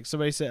him. I was like,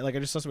 somebody said, like, I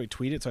just saw somebody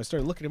tweet it, so I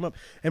started looking him up,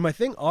 and my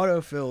thing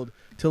autofilled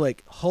to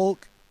like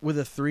Hulk with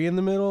a 3 in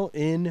the middle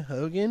in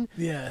Hogan,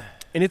 Yeah.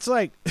 and it's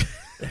like.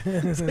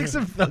 It's like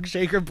some thug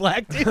shaker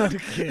black dude.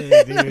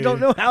 Okay, And I dude. don't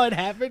know how it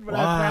happened, but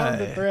I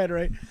found the Why? thread,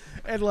 right?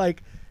 And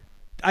like,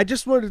 I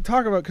just wanted to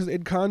talk about because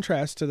in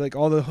contrast to like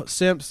all the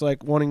simps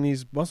like wanting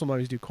these muscle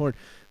mommies do corn,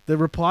 the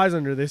replies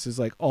under this is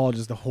like all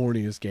just the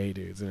horniest gay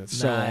dudes, and it's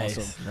so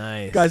awesome.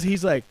 Nice. Guys,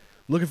 he's like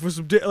looking for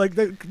some dick. Like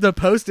the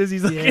post is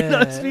he's like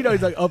Yeah.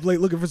 he's like up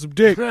late looking for some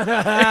dick.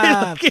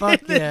 Fuck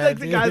Like, yeah,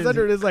 the guys dude.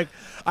 under it is like,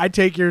 I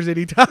take yours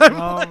anytime.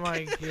 Oh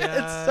my god.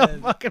 It's so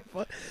fucking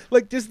fun.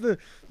 Like just the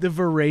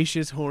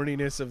voracious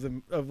horniness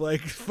of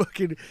like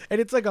fucking, and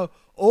it's like a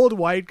old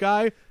white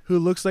guy who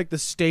looks like the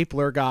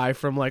stapler guy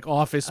from like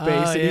Office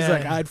Space, and he's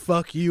like, "I'd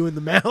fuck you in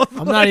the mouth."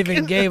 I'm not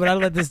even gay, but I'd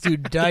let this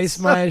dude dice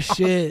my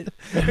shit.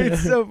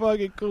 It's so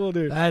fucking cool,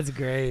 dude. That's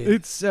great.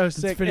 It's so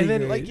sick. pretty And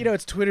then great. like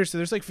it's Twitter, so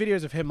there's like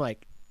videos of him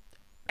like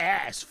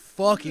ass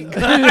fucking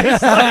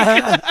guys.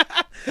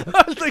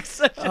 Like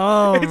such a,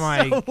 Oh it's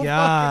my so fucking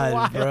god,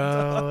 wild, bro!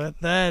 dog.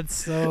 That's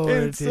so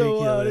It's so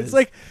wild. ridiculous. It's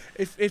like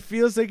it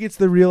feels like it's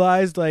the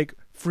realized like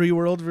free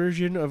world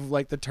version of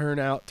like the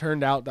turned out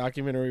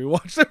documentary we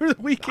watched over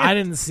the weekend. I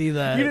didn't see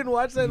that. You didn't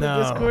watch that in no,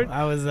 the Discord?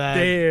 I was at.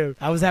 Damn.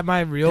 I was at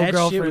my real That shit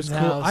was girlfriend's cool.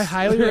 house. I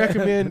highly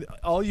recommend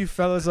all you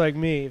fellas like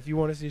me, if you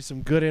want to see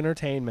some good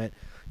entertainment,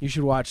 you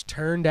should watch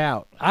Turned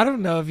Out. I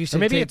don't know if you Or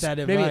should take that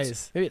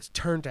advice. Maybe it's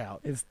Turned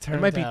Out. It's turned.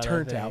 It might be out, I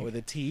Turned Out think. with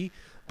a T.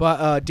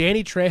 But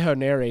Danny Trejo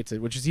narrates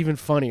it, which is even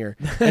funnier.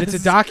 And it's a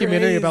That's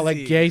documentary about like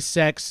crazy. gay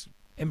sex,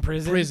 In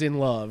prison. prison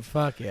love.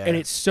 Fuck yeah. And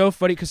it's so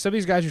funny because some of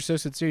these guys are so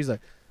sincere. He's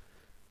like,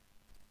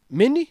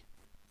 Mindy,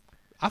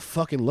 I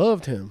fucking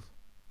loved him.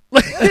 He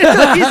says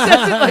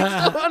it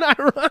like so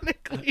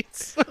unironically.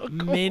 It's so cool.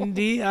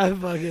 Mindy, I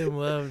fucking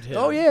loved him.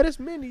 Oh yeah, that's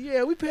Mindy.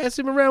 Yeah, we passed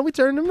him around. We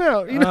turned him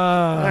out. You know?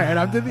 All right,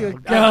 I'm the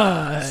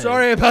God.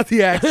 sorry about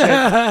the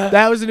accent.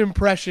 That was an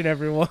impression,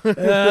 everyone.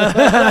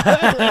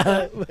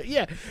 But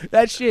yeah,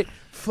 that shit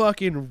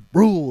fucking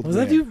ruled. Was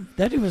man. that dude?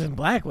 That dude wasn't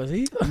black, was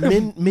he?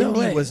 Mindy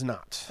way. was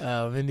not.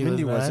 Oh, Mindy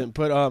Mindy was wasn't.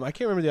 But I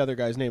can't remember the other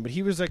guy's name. But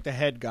he was like the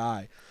head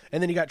guy.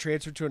 And then he got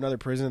transferred to another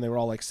prison, and they were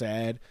all like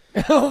sad.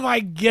 Oh my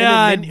And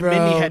god, then bro!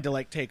 Mindy had to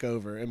like take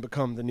over and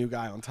become the new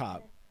guy on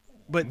top.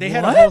 But they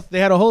had What? they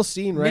had a whole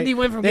scene, right? Mindy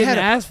went from They getting had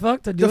a- ass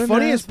fucked to doing The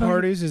funniest ass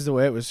part is the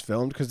way it was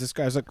filmed, because this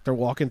guy's like, they're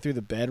walking through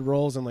the bed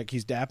rolls and like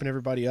he's dapping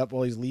everybody up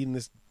while he's leading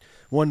this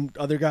one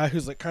other guy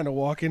who's like kind of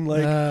walking,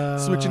 like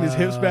switching his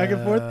hips back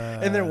and forth,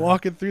 and they're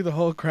walking through the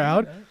whole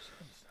crowd.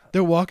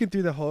 They're walking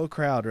through the whole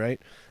crowd, right?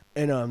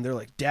 And they're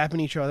like dapping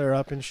each other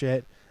up and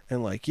shit.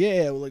 And like,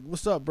 yeah, like,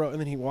 what's up, bro? And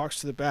then he walks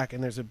to the back,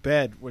 and there's a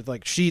bed with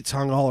like sheets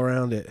hung all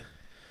around it.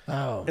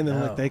 Oh, And then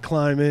no. like they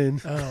climb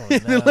in, Oh,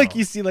 and then no. like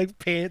you see like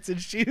pants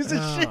and shoes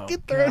and shit Oh,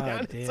 get thrown God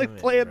out. It's damn like it,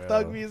 playing bro.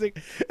 thug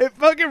music. It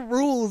fucking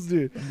rules,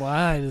 dude.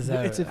 Why does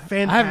that? It's a I have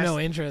fantastic- no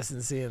interest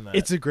in seeing that.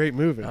 It's a great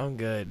movie. I'm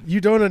good. You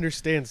don't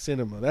understand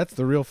cinema. That's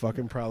the real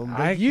fucking problem.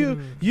 But I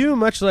you,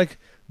 much like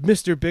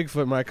Mr.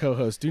 Bigfoot, my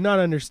co-host, do not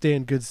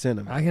understand good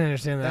cinema. I can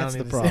understand that. That's I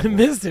the don't problem.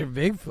 need to say Mr.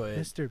 Bigfoot.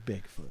 Mr.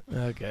 Bigfoot.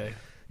 Okay,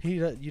 You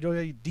don't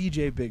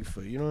DJ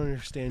Bigfoot. You don't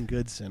understand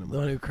good the cinema.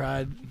 one who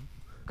cried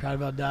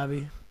about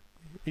Dobby.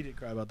 He did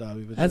cry about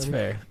Dobby, but That's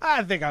fair.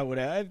 I think I would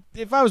have.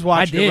 If I was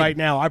watching did. it right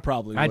now, I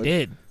probably would. I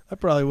did. I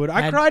probably would.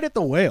 I I cried at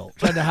The Whale.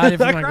 Tried to hide it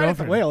from I my cried at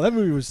The girlfriend. Whale. That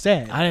movie was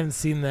sad. I haven't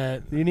seen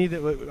that. You need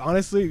to.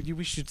 Honestly,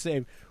 we should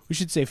say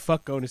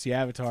fuck going to see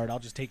Avatar, and I'll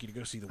just take you to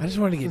go see The Whale. I just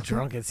want to get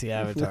drunk and see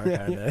Avatar,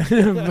 kind of.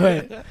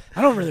 But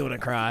I don't really want to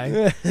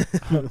cry.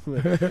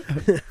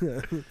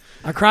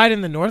 I cried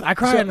in the North. I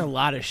cried in a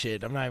lot of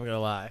shit. I'm not even gonna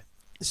lie.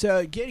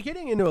 So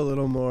getting into a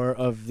little more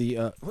of the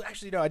well,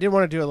 actually no, I did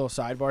want to do a little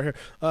sidebar here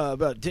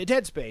about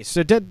Dead Space.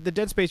 So the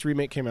Dead Space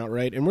remake came out,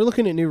 right? And we're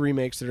looking at new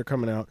remakes that are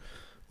coming out.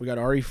 We got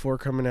RE4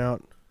 coming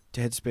out,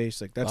 Dead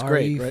Space, like that's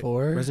great, right?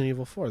 RE4? Resident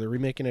Evil 4. They're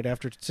remaking it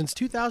since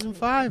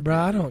 2005. Bro,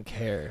 I don't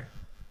care.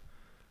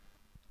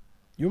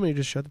 You want me to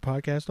just shut the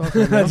podcast off?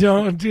 Right I now?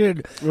 don't,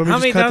 dude. You want me How to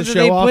many just cut times the did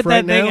they show off put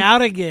right that thing now?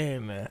 out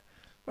again?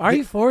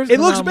 RE4 It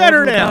looks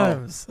better now.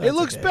 Times. It That's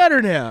looks okay.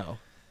 better now.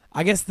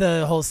 I guess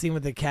the whole scene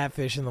with the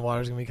catfish in the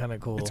water is gonna be kind of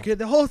cool. It's good.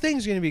 The whole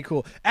thing's gonna be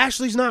cool.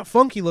 Ashley's not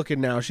funky looking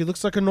now. She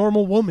looks like a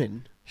normal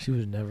woman. She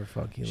was never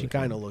funky. She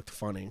kind of looked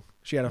funny.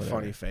 She had a Whatever.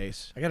 funny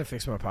face. I gotta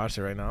fix my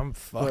posture right now. I'm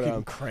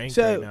fucking cranked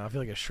so- right now. I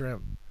feel like a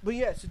shrimp. But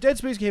yeah, so Dead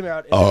Space came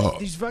out. And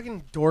these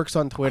fucking dorks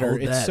on Twitter.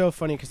 Hold It's that. so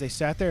funny because they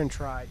sat there and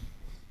tried.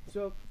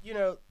 So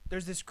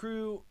there's this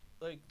crew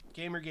like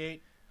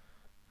Gamergate-esque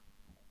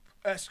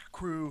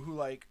crew who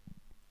like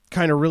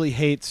kind of really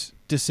hates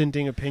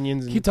dissenting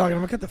opinions. And, Keep talking. I'm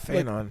gonna cut the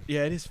fan like, on.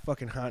 Yeah, it is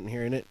fucking hot in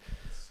here, isn't it?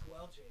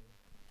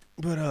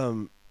 But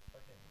oh,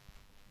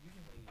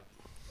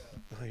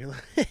 you're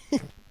like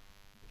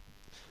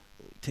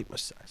take my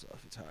socks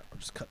off. It's hot. I'll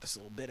just cut this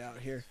little bit out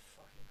here.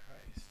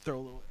 Throw a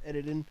little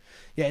edit in.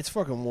 Yeah, it's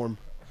fucking warm.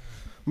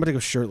 I'm gonna go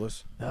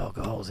shirtless. I'll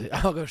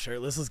go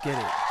shirtless. Let's get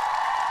it.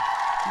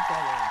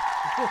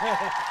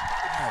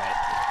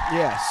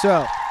 Yeah,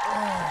 so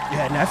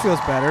yeah, and that feels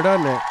better,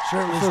 doesn't it?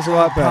 Shirtless feels a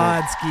lot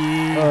better.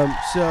 Podski.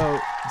 So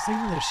Let's take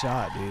another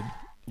shot, dude.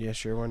 yeah,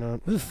 sure, why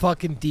not? Let's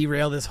fucking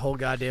derail this whole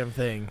goddamn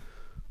thing.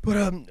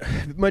 But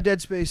my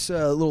Dead Space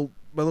my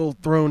little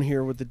throne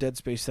here with the Dead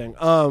Space thing.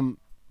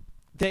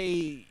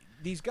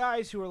 These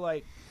guys who are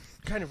like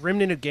kind of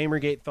remnant of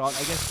Gamergate thought, I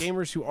guess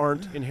gamers who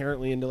aren't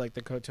inherently into like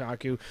the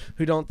Kotaku,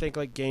 who don't think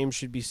like games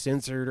should be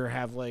censored or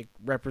have like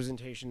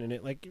representation in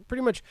it, like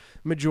pretty much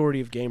majority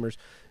of gamers.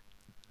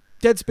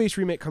 Dead Space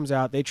remake comes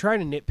out, they try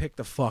to nitpick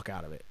the fuck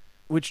out of it,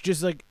 which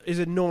just like is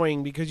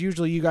annoying because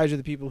usually you guys are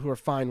the people who are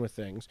fine with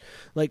things.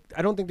 Like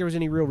I don't think there was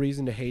any real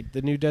reason to hate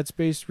the new Dead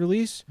Space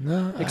release,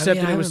 No, except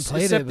I that it was haven't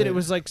played except that it but-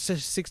 was like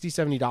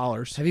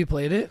 $60-$70. Have you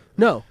played it?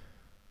 No.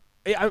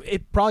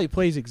 It probably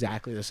plays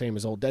exactly the same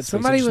as old Dead Space.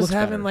 Somebody It just was looks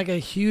having better. like a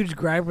huge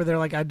gripe where they're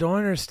like, I don't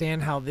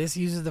understand how this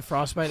uses the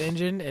Frostbite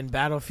engine and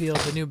Battlefield,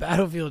 the new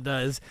Battlefield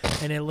does,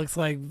 and it looks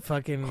like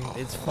fucking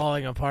it's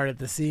falling apart at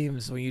the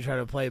seams when you try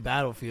to play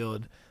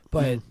Battlefield.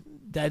 But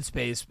Dead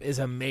Space is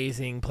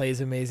amazing, plays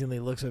amazingly,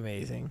 looks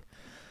amazing.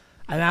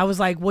 And I was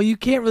like, well, you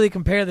can't really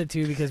compare the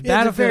two because Yeah, it's a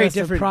Battlefield very has to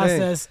different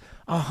process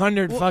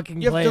 100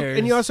 fucking You have to- players.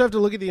 and you also have to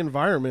look at the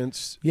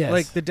environments. Yes.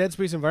 Like the Dead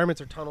Space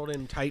environments are tunneled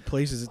in tight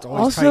places. It's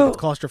always Also, tight. It's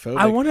claustrophobic.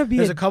 I wanna be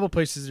There's a- a couple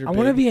places that are I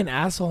want to big. be an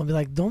asshole and be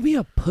like, don't be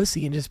a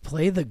pussy and just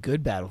play the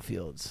good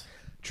Battlefields.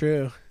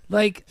 True.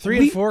 Like 3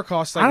 and 4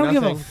 cost like I don't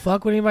nothing. give a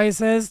fuck what anybody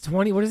says.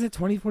 20. What is it?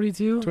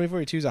 2042.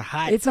 2042 is a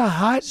hot. It's a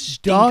hot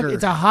dog. stinker.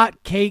 It's a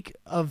hot cake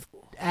of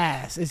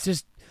ass. It's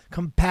just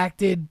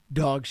compacted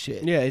dog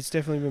shit. Yeah, it's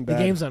definitely been The bad.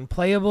 game's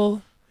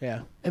unplayable.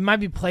 Yeah. It might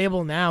be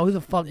playable now. Who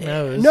the fuck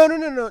knows?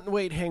 No.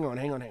 Wait, hang on.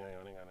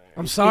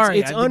 I'm sorry.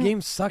 It's the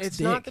game sucks It's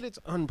dick. not that it's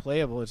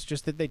unplayable. It's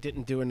just that they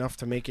didn't do enough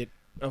to make it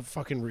a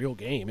fucking real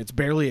game. It's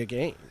barely a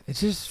game.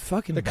 It's just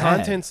fucking The bad.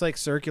 content's like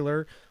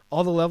circular.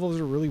 All the levels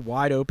are really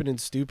wide open and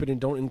stupid and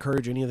don't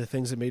encourage any of the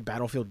things that made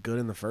Battlefield good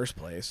in the first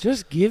place.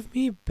 Just give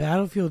me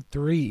Battlefield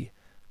 3.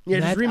 Yeah,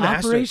 just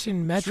remaster.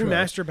 Operation Metro.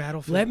 Just remaster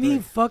Battlefield. Let me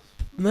 3.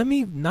 Let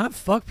me not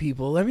fuck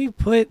people. Let me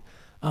put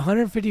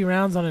 150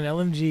 rounds on an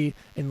LMG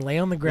and lay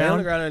on the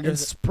ground, and and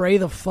just- spray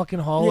the fucking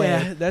hallway.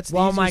 Yeah, that's the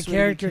while my easiest way to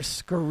character get-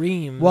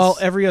 screams. While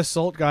every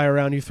assault guy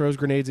around you throws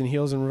grenades and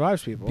heals and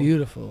revives people.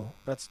 beautiful.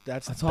 That's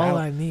All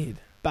I need.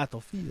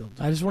 Battlefield.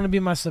 I just want to be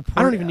my support.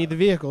 I don't even need the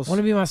vehicles. I want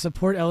to be my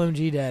support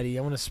LMG daddy.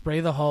 I want to spray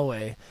the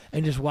hallway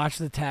and just watch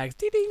the tags.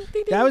 Ding, ding,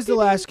 ding, That was the ding,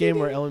 last ding, game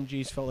ding. where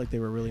LMGs felt like they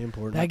were really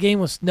important. That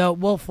game was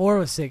 4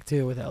 was sick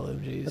too with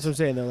LMGs. That's what I'm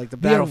saying though. Like the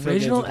The Battlefield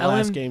original games are the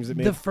last games that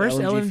made the first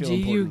LMG feel LMG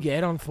you important.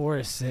 get on 4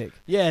 is sick.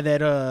 Yeah,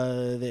 that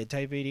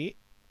Type 88.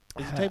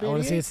 Is it Type 88? I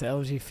want to say it's the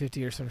LG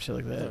 50 or some shit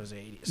like That that. was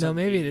 80. No,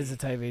 maybe it is the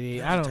Type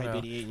 80. I don't Type know.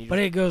 88 and you But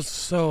just it goes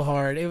so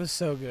hard. It was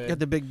so good. got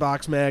the big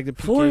box mag. The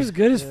PK. 4 is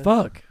good as Yeah.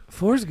 fuck.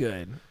 4's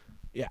good.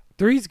 Yeah.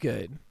 3's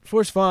good.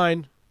 4's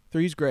fine.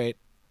 3's great.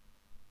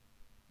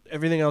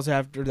 Everything else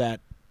after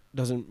that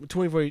doesn't.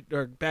 24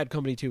 or Bad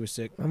Company 2 was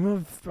sick.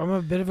 I'm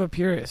a bit of a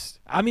purist.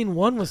 I mean,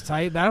 1 was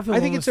tight. Battlefield I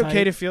think 1 it's was okay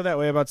tight. to feel that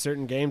way about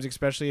certain games,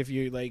 especially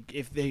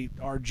if they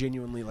are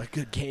genuinely like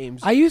good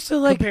games. I used to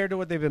like. compared to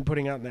what they've been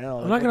putting out now.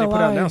 I'm not What gonna they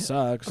put out lie. now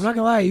sucks. I'm not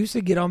gonna lie. I used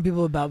to get on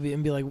people about me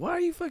and be like, "Why are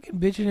you fucking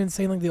bitching and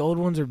saying like the old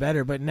ones are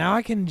better?" But now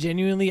I can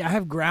genuinely, I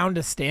have ground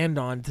to stand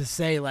on to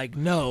say like,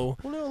 no,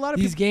 Well, no, a lot of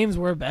these people. games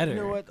were better.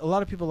 You know what? A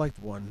lot of people liked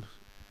 1.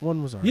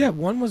 1 was alright. Yeah,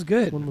 1 was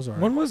good. 1 was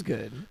alright. 1 was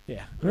good.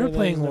 Yeah. We were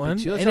playing 1,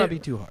 Let's and not it- be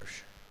too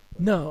harsh.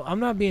 No, I'm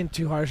not being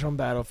too harsh on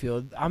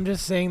Battlefield. I'm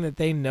just saying that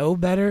they know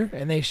better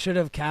and they should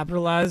have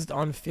capitalized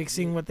on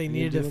fixing what they You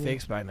needed to doing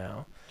fix by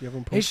now. Do you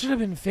have It should have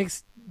been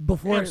fixed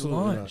before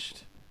Absolutely it not.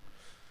 launched.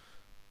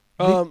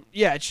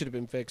 Yeah, it should have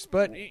been fixed.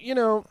 But, you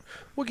know,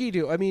 what can you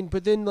do? I mean,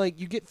 but then, like,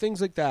 you get things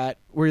like that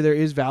where there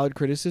is valid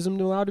criticism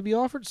allowed to be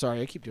offered.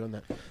 Sorry, I keep doing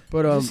that.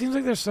 But It just seems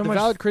like there's so the much.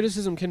 valid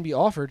criticism can be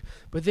offered,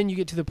 but then you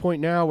get to the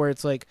point now where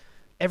it's like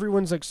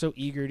everyone's like so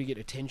eager to get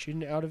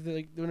attention out of the,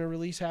 like when a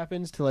release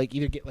happens to like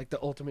either get like the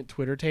ultimate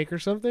Twitter take or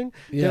something.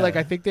 Yeah. They're like,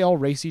 I think they all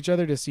race each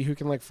other to see who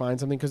can like find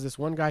something, because this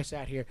one guy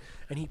sat here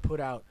and he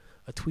put out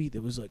a tweet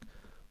that was like,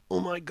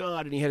 "Oh my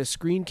god!" and he had a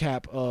screen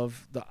cap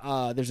of the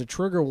there's a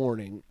trigger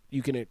warning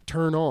you can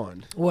turn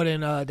on What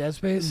in Dead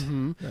Space?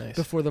 Nice.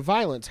 before the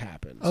violence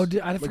happens. Oh,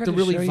 I like forgot the to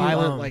really show you,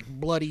 violent, like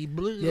bloody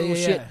yeah,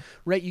 shit. yeah.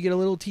 Right, you get a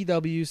little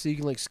TW so you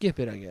can like skip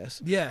it, I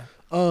guess. Yeah.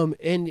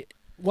 And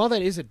while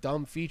that is a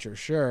dumb feature,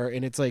 sure,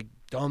 and it's like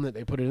dumb that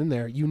they put it in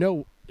there, you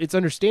know, it's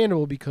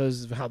understandable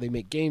because of how they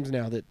make games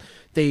now, that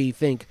they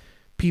think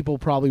people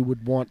probably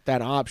would want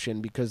that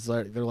option because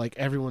they're like,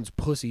 everyone's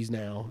pussies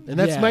now, and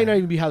that Yeah. might not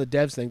even be how the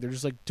devs think. They're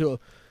just like, to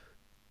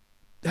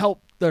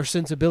help their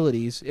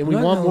sensibilities, and I'm we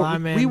not want gonna more. lie,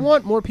 man. We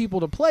want more people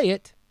to play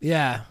it.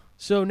 Yeah.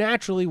 So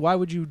naturally, why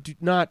would you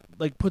not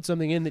like put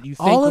something in that you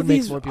think All would of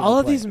make these, more people all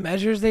of play? these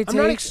measures they I'm take.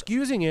 not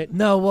excusing it,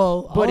 no,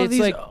 well, but all of it's these,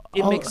 like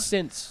it all- makes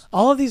sense.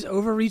 all of these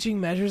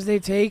overreaching measures they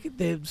take,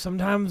 they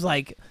sometimes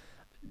like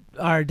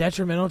are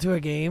detrimental to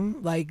a game.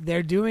 Like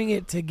they're doing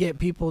it to get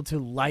people to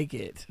like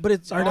it, But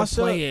it's or to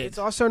also play it. it's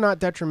also not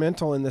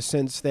detrimental in the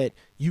sense that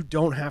you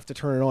don't have to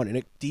turn it on, and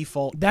it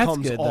default That's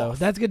comes good, off.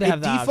 though. That's good to It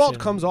have the default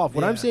option. comes off.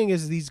 What I'm Yeah. saying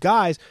is these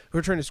guys who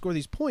are trying to score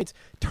these points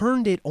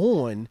turned it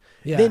on,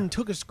 Yeah. then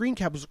took a screen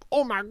cap, was like,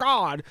 "Oh my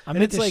god!" I and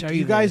meant it's to like, show you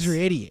you guys this. are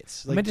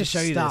idiots. I Like, meant to just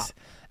show you stop. this.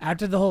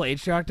 After the whole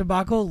H-Rock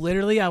debacle,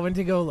 literally, I went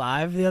to go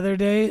live the other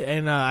day,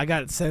 and I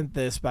got sent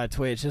this by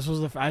Twitch. This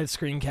was I had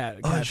screen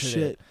captured Oh it.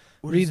 shit!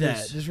 What Read is that.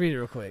 this? Just read it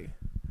real quick.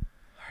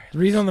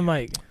 Read on the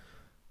mic.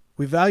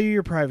 We value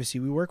your privacy.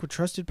 We work with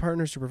trusted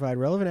partners to provide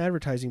relevant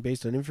advertising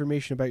based on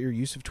information about your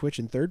use of Twitch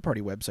and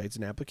third-party websites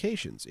and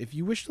applications. If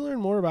you wish to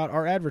learn more about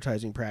our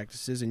advertising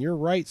practices and your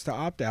rights to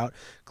opt out,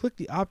 click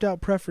the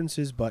opt-out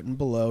preferences button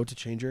below to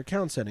change your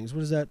account settings. What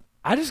does that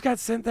I just got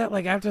sent that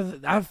like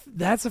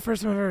that's the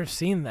first time I've ever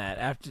seen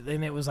that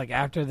and it was like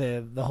after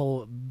the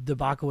whole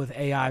debacle with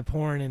AI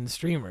porn and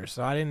streamers.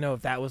 So I didn't know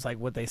if that was like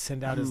what they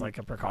sent out as like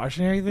a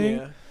precautionary thing.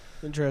 Yeah,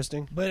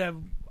 interesting. But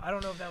I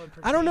don't know if that would.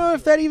 I don't know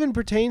if that even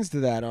pertains to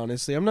that.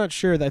 Honestly, I'm not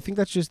sure. I think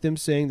that's just them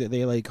saying that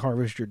they like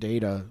harvest your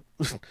data.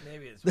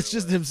 Maybe it's. That's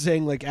just them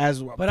saying like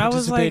as but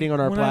participating I was, like, on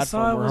our when I saw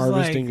platform, it we're was,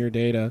 harvesting like, your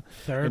data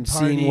third and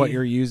party. seeing what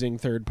you're using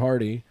third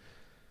party.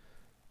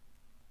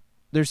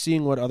 They're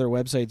seeing what other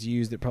websites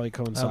use that probably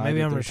coincide. Maybe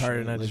with I'm their retarded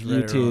and I like just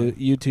read it wrong.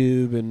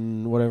 YouTube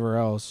and whatever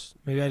else.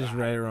 Maybe I just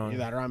read it wrong. Either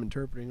that or I'm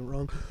interpreting it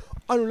wrong.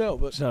 I don't know,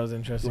 but So that was you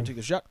interesting. want to take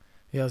a shot?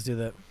 Yeah, let's do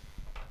that.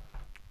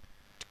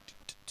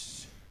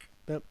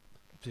 Yep.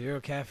 0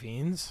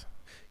 caffeines.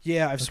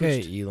 Yeah, I've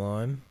Okay, switched.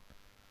 Elon.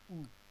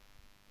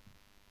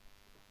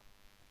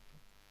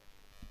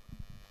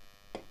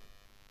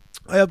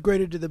 I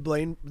upgraded to the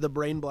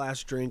Brain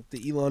Blast drink,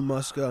 the Elon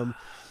Musk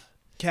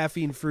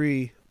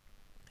caffeine-free,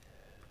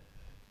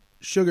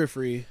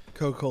 sugar-free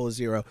Coca-Cola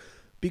Zero,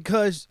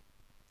 because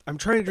I'm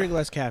trying to drink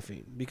less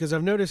caffeine. Because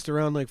I've noticed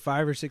around like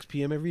 5 or 6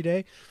 p.m. every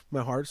day,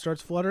 my heart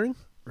starts fluttering.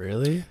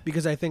 Really?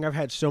 Because I think I've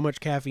had so much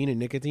caffeine and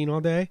nicotine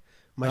all day.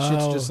 My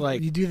shit's just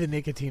like... You do the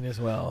nicotine as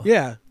well.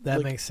 Yeah. That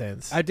like, makes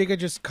sense. I think I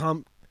just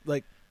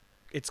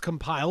it's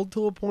compiled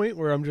to a point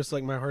where I'm just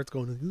like my heart's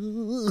going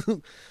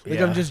like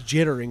Yeah. I'm just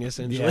jittering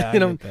essentially, Yeah, I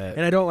and get that.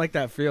 and I don't like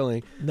that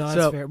feeling. No, that's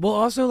So- fair. Well,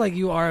 also, like,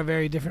 you are a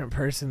very different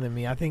person than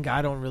me. I think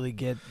I don't really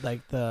get,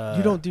 like, the...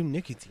 You don't do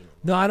nicotine.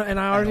 No, I don't, and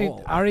I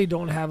all. already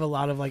don't have a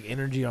lot of, like,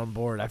 energy on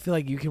board. I feel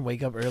like you can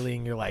wake up early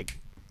and you're like,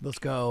 let's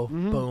go.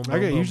 Boom, boom, I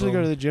boom, usually boom.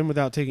 go to the gym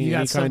without taking You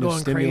any got stuff kind of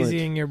going stimulant.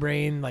 crazy in your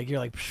brain. Like, you're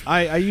like... Psh.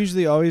 I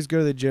usually always go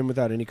to the gym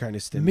without any kind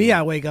of stimulant. Me,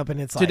 I wake up and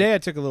it's like... Today I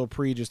took a little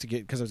pre just to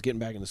get because I was getting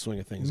back in the swing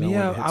of things. Me, wanted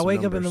to hit I some wake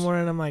up in the numbers.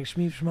 morning and I'm like,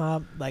 shmeep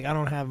shmop. Like, I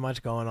don't have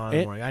much going on in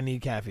the It- morning. I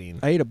need caffeine.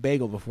 I ate a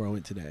bagel before I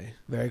went today.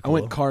 Very I cool.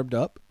 went carbed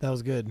up. That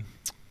was good.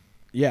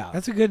 Yeah,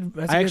 That's a good...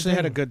 That's I a actually good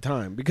had a thing. good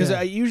time because Yeah.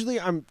 I usually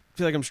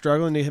feel like I'm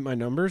struggling to hit my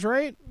numbers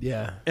right,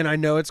 Yeah. and I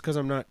know it's because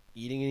I'm not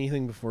eating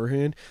anything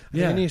beforehand. I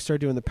think Yeah. I need to start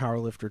doing the power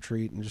lifter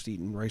treat and just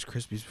eating Rice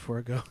Krispies before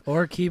I go.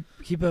 Or keep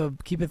a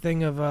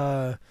thing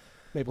of...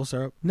 Maple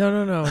syrup,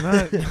 No,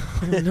 not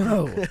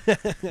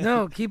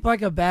no. Keep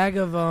like a bag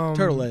of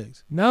turtle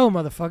eggs. No,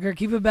 motherfucker.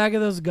 Keep a bag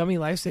of those gummy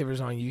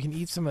lifesavers on you. You can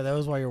eat some of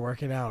those while you're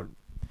working out.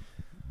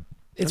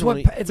 It's I don't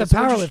it's a that's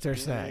what you powerlifter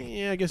snack.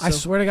 Yeah, I guess. I so.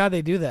 swear to God,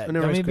 they do that. I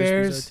know Gummy Rice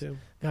Krispies are, too.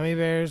 gummy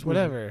bears,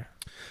 whatever.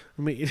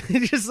 I mean,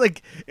 just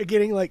like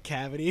getting like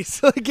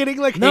cavities, like getting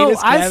like No,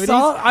 heinous I cavities.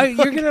 saw.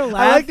 You're gonna laugh.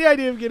 I like the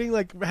idea of getting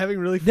like having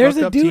really. There's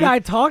fucked a up dude teeth. I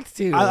talked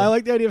to. I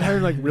like the idea of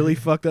having like really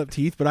fucked up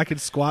teeth, but I could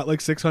squat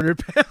like 600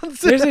 pounds.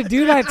 There's a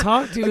dude I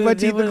talked to. like my that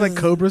teeth look like was-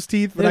 Cobra's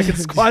teeth, but I could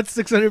there's- squat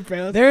 600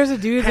 pounds. There's a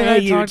dude that Hey, I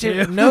you talked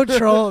to. two. No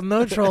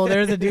troll.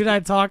 There's a dude I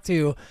talked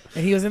to,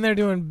 and he was in there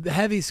doing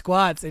heavy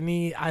squats,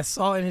 and I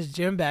saw in his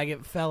gym bag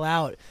it fell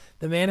out.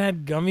 The man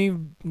had gummy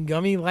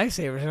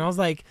lifesavers, and I was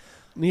like,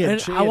 Yeah,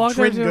 and he I had walked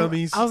trim up to him,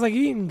 gummies. I was like,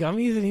 you eating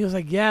gummies? And he was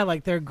like, yeah,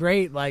 like they're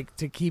great, like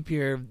to keep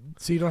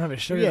so you don't have a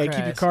sugar Yeah, crash.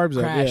 keep your carbs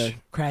up, crash, yeah.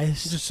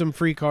 Crash. Just some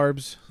free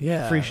carbs,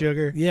 Yeah. free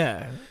sugar.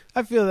 Yeah.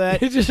 I feel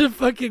that. You just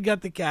fucking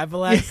got the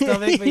Cadillac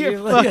stomach, but You're you're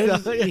like,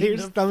 fucked up. eating Your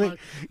the stomach,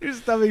 fuck- your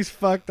stomach's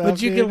fucked up.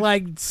 But you dude. can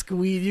like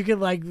squeeze, you can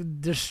like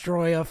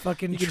destroy a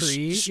fucking You can tree.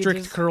 You strict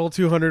just- curl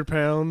 200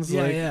 pounds.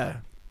 Yeah, like, yeah.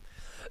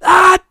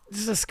 Ah!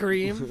 Just a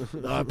scream.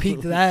 Oh, I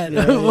peaked that.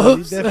 Yeah, you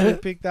Whoops. definitely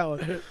picked that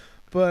one.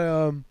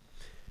 But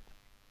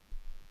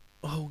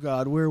oh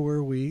god, where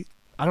were we?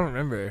 I don't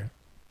remember.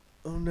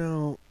 Oh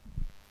no,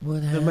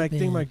 What the happened? mic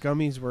thing, my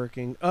gummy's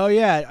working. Oh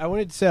yeah, I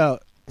wanted to sell.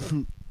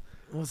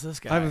 What's this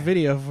guy? I have a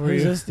video for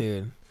Who's you. this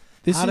dude?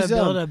 This How to is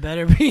build a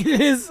better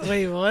penis.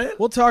 Wait, what?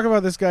 We'll talk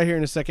about this guy here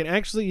in a second.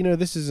 Actually,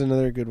 this is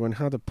another good one.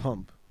 How to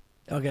pump.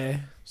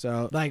 Okay.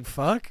 So Like,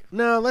 fuck?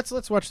 no, let's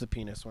watch the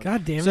penis one.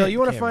 God damn it. So you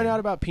want to Cameron. find out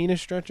about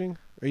penis stretching?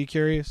 Are you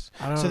curious?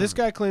 I don't So this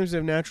guy claims to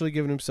have naturally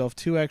given himself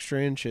 2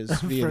 extra inches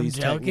via From these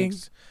jelking?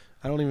 techniques.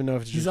 I don't even know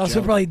if it's He's just also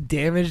jelking. probably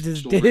damaged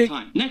his over dick.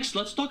 time. Next,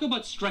 let's talk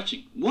about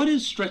stretching. What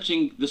is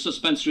stretching the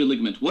suspensory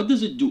ligament? What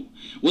does it do?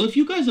 Well, if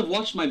you guys have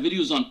watched my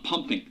videos on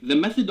pumping, the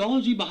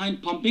methodology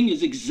behind pumping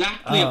is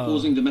exactly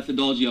opposing the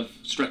methodology of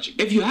stretching.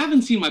 If you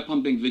haven't seen my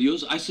pumping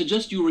videos, I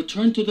suggest you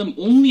return to them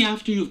only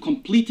after you've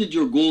completed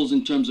your goals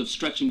in terms of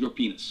stretching your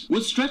penis.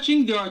 With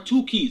stretching, there are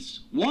 2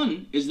 keys.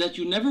 One is that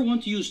you never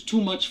want to use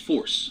too much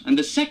force. And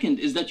the second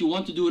is that you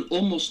want to do it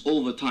almost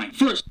all the time.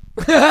 First,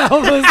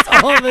 Almost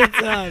all the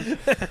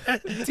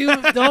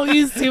time. Don't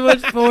use too much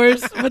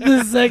force, but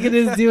the second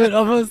is do it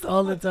almost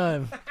all the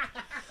time.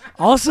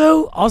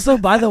 Also,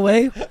 by the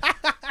way,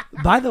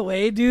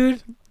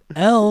 dude,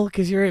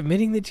 because you're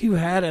admitting that you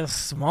had a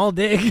small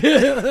dick.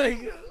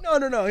 Like,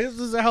 No. His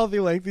was a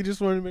healthy length. He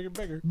just wanted to make it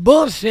bigger.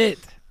 bullshit.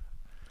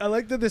 I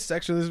like that this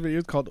section of this video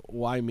is called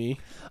 "Why Me."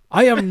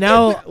 I am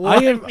now.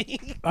 Why me?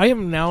 I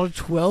am now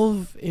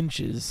 12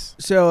 inches.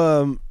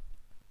 So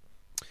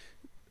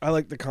I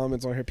like the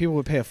comments on here. People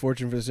would pay a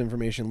fortune for this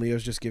information.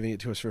 Leo's just giving it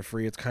to us for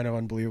free. It's kind of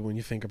unbelievable when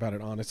you think about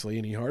it honestly,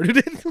 and he hearted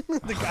it.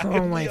 The guy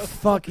Oh my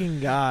fucking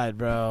God,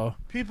 bro.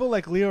 People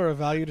like Leo are a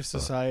value to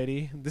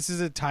society. This is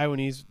a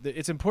Taiwanese.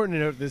 It's important to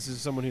note this is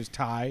someone who's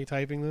Thai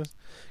typing this,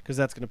 because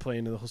that's going to play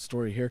into the whole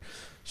story here.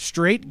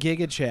 Straight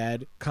Giga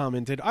Chad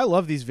commented, I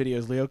love these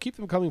videos, Leo. Keep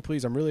them coming,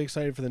 please. I'm really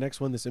excited for the next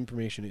one. This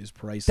information is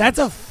priceless. That's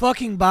a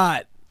fucking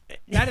bot.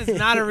 That is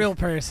not a real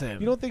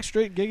person. You don't think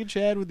Straight Giga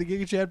Chad with the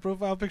Giga Chad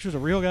profile picture is a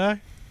real guy?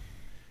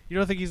 You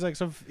don't think he's like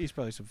some? He's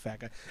probably some fat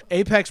guy.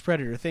 Apex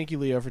Predator. Thank you,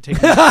 Leo, for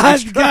taking.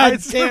 God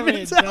damn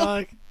it,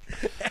 dog.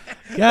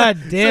 God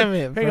damn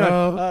it, Hang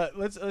bro. on.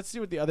 Let's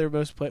see what the other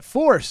most play.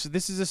 Force.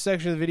 This is a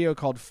section of the video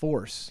called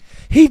Force.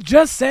 He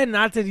just said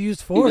not to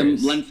use force.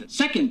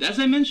 Second, as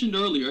I mentioned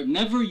earlier,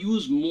 never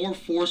use more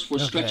force for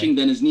stretching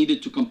than is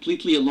needed to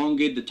completely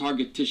elongate the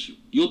target tissue.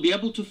 You'll be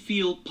able to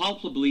feel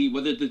palpably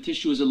whether the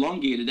tissue is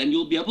elongated, and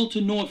you'll be able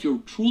to know if you're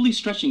truly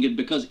stretching it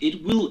because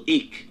it will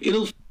ache.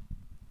 It'll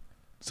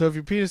So if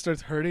your penis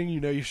starts hurting, you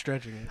know you're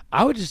stretching it.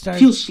 I would just start.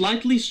 feel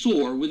slightly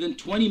sore within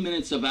 20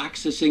 minutes of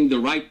accessing the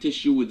right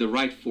tissue with the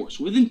right force.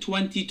 Within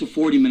 20 to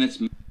 40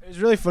 minutes. It's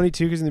really funny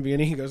too, because in the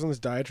beginning he goes on this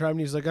diatribe and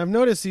he's like, I've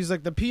noticed he's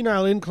like the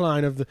penile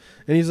incline of the,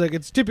 and he's like,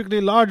 it's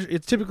typically large.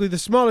 It's typically the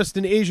smallest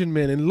in Asian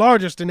men and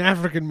largest in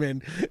African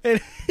men.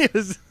 And it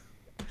was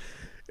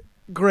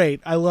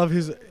great. I love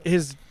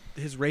his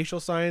racial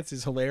science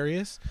is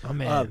hilarious. Oh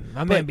man,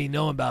 my man be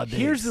knowing about this.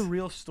 Here's the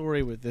real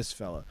story with this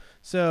fella.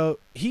 So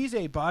he's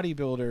a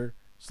bodybuilder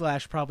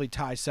 / probably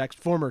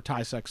former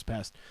Thai sex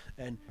pest,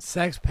 and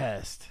sex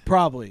pest.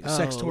 probably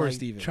sex tourist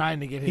like even. trying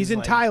to get his, He's in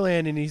like,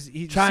 Thailand and he's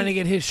trying to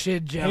get his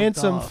shit jumped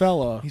handsome off.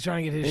 fella. He's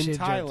trying to get his in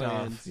shit jumped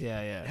Thailand. off.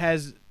 Yeah.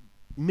 Has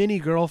many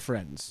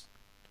girlfriends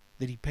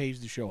that he pays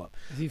to show up.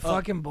 Is he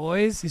fucking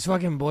boys? He's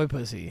fucking boy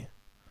pussy.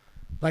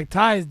 Like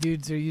Thai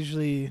dudes are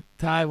usually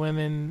Thai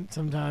women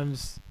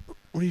sometimes.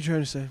 What are you trying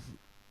to say?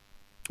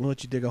 I'll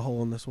let you dig a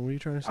hole in this one. What are you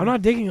trying to say? I'm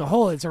not digging a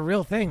hole. It's a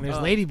real thing. There's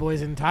lady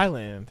boys in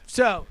Thailand.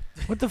 So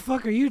What the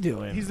fuck are you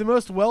doing? he's the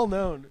most well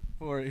known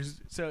for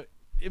his. So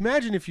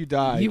imagine if you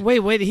died.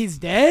 Wait, he's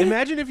dead?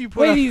 Imagine if you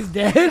put. He's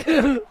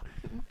dead?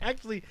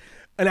 Actually,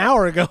 an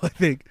hour ago, I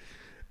think.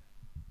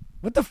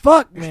 What the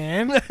fuck,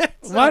 man?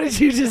 Why did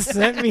you just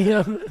send me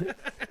him?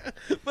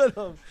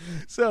 But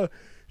so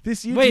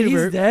this YouTuber. Wait,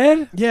 he's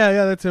dead?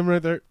 Yeah, that's him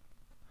right there.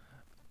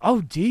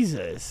 Oh,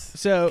 Jesus.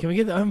 So Can we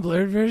get the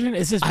unblurred version?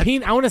 It's his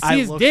penis. I want to see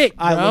his looked- dick,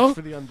 bro. I looked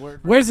for the unblurred.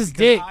 Where's his because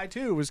dick? I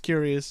too was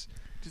curious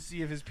to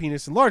see if his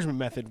penis enlargement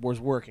method was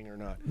working or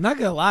not. I'm not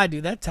gonna lie,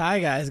 dude. That Thai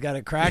guy's got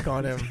a crack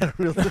on him.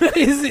 Really?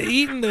 He's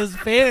eating those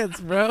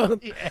pants, bro.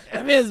 I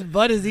mean, his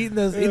butt is eating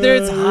those. Either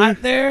it's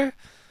hot there.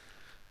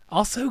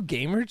 Also,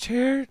 gamer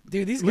chair,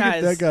 dude. These Look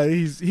guys. at that guy.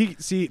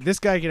 This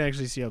guy can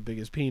actually see how big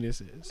his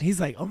penis is. He's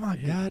like, oh my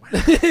god.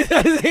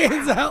 His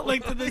hands out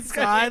like to the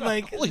side,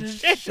 like Holy just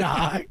shit.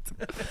 shocked.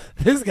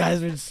 This guy's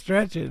been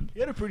stretching.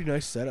 He had a pretty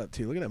nice setup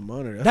too. Look at that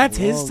monitor. That's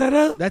his long.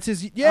 setup? That's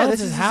his. Yeah, Oh, this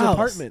that's is his his house.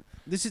 apartment.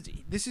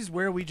 This is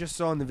where we just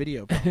saw in the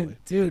video. Probably.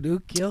 Dude, who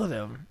killed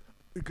him?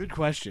 Good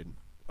question.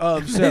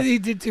 So He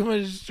did too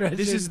much stretching.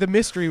 this is the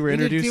mystery we're He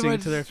did too introducing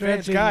much to their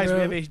fans, stretching, guys.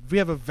 bro. We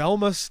have a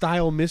Velma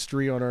style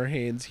mystery on our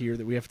hands here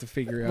that we have to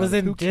figure out. was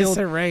in who killed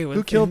disarray with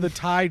who killed him. the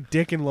Thai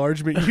dick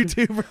enlargement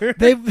YouTuber.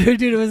 Dude,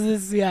 it was the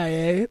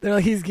CIA. They're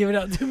like, he's giving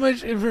out too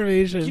much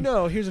information. You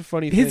know, here's a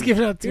funny thing. He's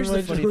giving out too Here's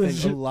much the funny thing. A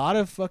information. lot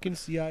of fucking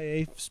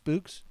CIA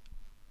spooks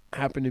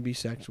happen to be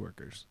sex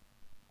workers.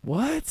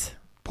 What?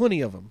 Plenty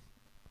of them.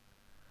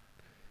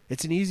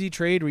 It's an easy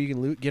trade where you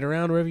can get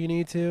around wherever you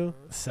need to.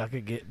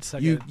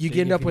 You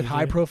end up with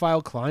high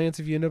profile clients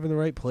if you end up in the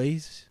right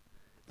place.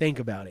 Think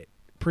about it.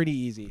 Pretty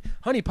easy.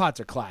 Honeypots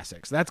are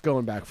classics. That's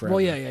going back forever.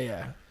 Well,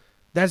 yeah.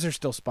 Those are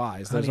still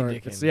spies. Those Honey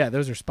aren't. dickin'.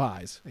 Those are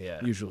spies. Yeah.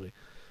 Usually,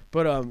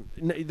 but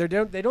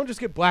they don't just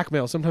get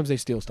blackmail. Sometimes they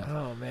steal stuff.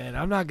 Oh man,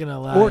 I'm not gonna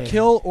lie.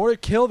 Or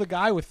kill the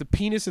guy with the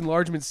penis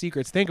enlargement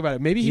secrets. Think about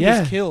it. Maybe he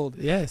was killed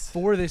Yes.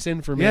 for this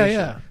information.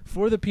 Yeah.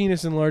 For the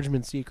penis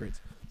enlargement secrets.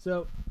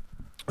 So,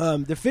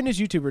 the fitness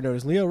YouTuber known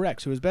as Leo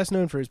Rex, who is best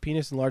known for his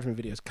penis enlargement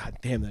videos. God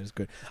damn, that is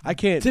good. I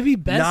can't To be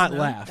best not known,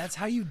 laugh. That's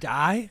how you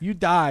die. You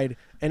died,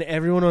 and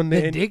everyone on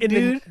The dick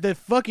dude? the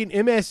fucking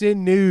MSN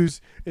News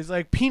is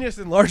like penis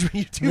enlargement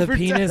YouTuber. The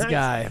penis dies.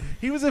 guy.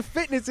 He was a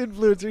fitness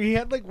influencer. He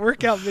had like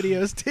workout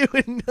videos too,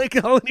 and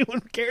like all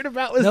anyone cared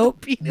about was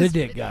Nope, the penis. the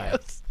dick guy.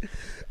 videos.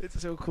 It's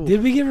so cool.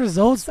 Did we get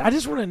results? I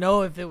just want to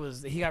know if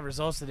he got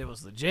results that it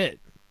was legit.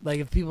 Like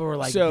if people were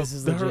like, "This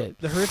is legit."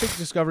 The horrific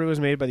discovery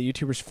was made by the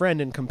YouTuber's friend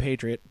and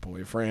compatriot,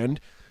 boyfriend,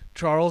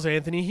 Charles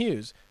Anthony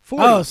Hughes.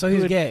 40, Oh, so he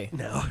who was had- gay.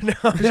 No,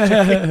 I'm just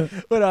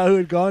joking. But who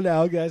had gone to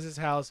Al Gaz's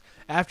house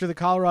after the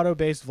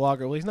Colorado-based vlogger.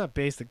 Well, he's not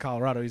based in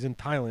Colorado. He's in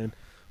Thailand.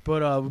 But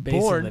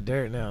Based in the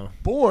dirt now.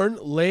 born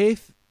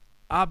Laith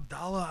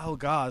Abdallah Al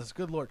Gaz.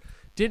 Good lord.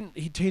 Didn't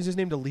he change his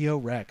name to Leo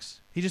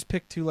Rex? He just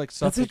picked two like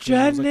That's a suffixes. Chad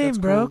I was like, name, that's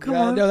bro. cool. Come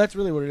Yeah, on. No, that's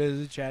really what it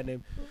is. It's a Chad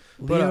name.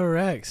 But, Leo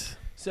Rex.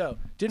 So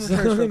didn't So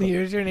return from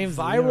here's your name.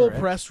 Viral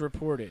Press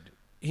reported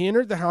He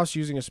entered the house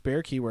using a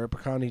spare key where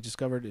Pakani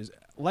discovered his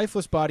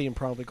lifeless body and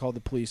promptly called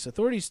the police.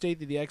 Authorities state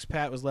that the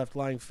expat was left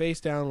lying face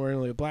down wearing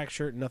only a black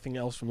shirt and nothing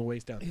else from the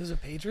waist down. He was a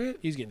patriot?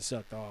 He was getting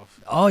sucked off.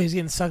 Oh, he was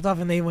getting sucked off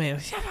and they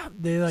went, shut up.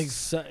 They like,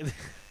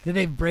 did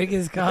they break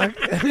his cock?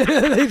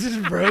 They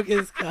just broke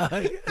his cock.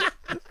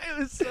 It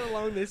was so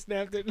long they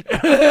snapped it.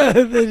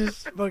 They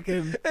just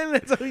fucking. And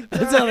that's how he died.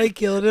 That's how they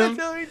killed him. That's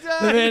how he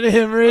died. The man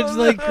hemorrhaged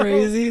like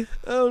crazy.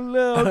 Oh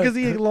no, because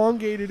he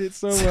elongated it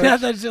so much.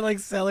 Snapped that shit like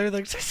celery.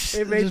 Like,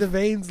 It made the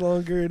veins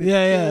longer. And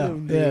Yeah, killed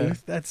him, yeah. dude.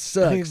 That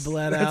sucks. He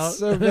bled That's out.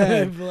 so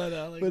bad. Bled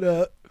out. Like,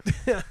 But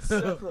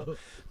so,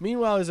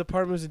 meanwhile, his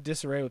apartment was in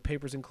disarray with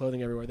papers and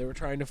clothing everywhere. They were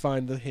trying to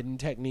find the hidden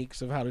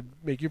techniques of how to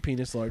make your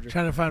penis larger.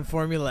 trying to find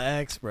Formula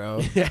X,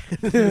 bro. Yeah,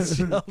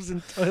 shelves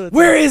and toilets.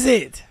 Where is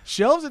it?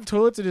 Shelves and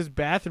toilets in his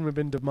bathroom have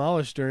been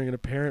demolished during an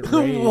apparent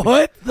raid.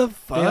 What the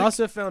fuck? They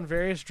also found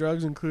various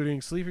drugs,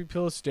 including sleeping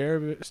pills,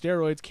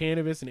 steroids,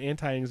 cannabis, and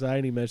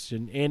anti-anxiety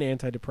medicine and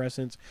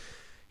antidepressants.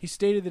 He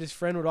stated that his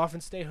friend would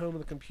often stay home on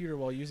the computer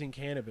while using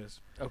cannabis.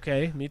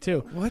 Okay, me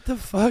too. What the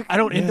fuck? I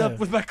don't end up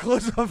with my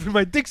clothes off and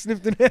my dick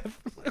snipped in half.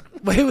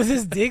 Wait, was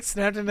his dick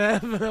snapped in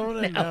half? I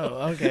want to know.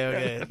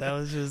 Okay. That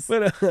was just.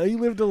 But he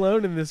lived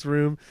alone in this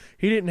room.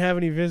 He didn't have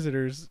any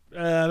visitors.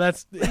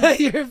 That's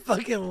You're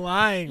fucking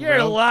lying, you're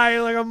bro.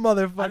 lying like a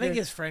motherfucker. I think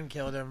his friend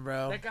killed him,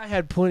 bro. that guy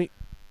had plenty.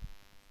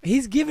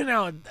 He's giving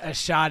out a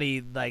shoddy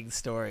like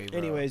story, bro.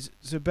 Anyways,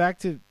 so back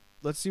to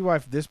let's see why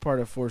this part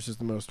of Force is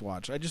the most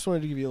watched. I just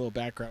wanted to give you a little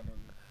background on that.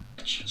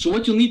 So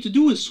what you'll need to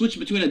do is switch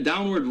between a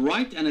downward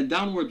right and a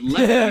downward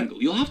left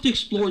angle. You'll have to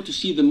explore to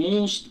see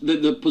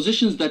the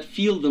positions that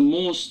feel the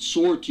most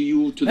sore to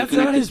you, to That's the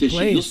not connective his tissue.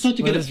 place. You'll start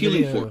to get a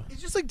feeling for it.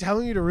 It's just like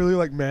telling you to really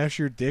like mash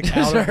your dick Just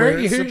out of where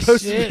hurt it's your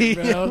supposed shit, to be.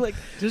 bro. Like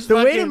Just the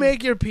way to fucking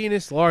make your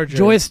penis larger.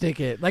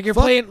 joystick it like you're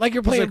Fuck- playing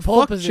it's like,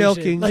 pole fuck position.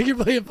 choking. Like you're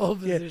playing pole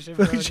Yeah, position.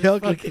 bro. fucking Just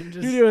choking. fucking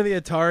just- You're doing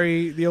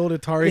the old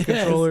Atari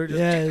controller. Just,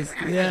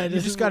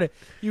 Yes.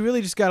 you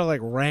really just gotta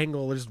like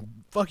wrangle, just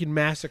fucking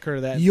massacre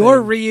that. Your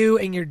thing. Ryu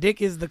and your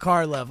dick is the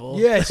car level.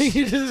 Yes.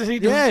 You just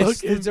need to Yes,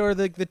 fucking it's, or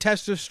the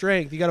test of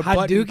strength. You got to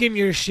button. Hadouken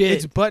your shit.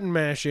 It's button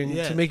mashing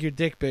Yes. to make your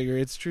dick bigger.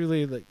 It's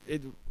truly like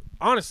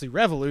honestly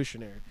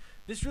revolutionary.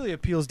 This really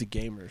appeals to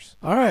gamers.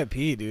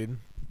 R.I.P. dude.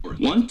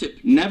 One tip,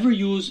 never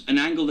use an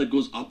angle that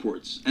goes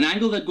upwards. An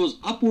angle that goes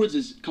upwards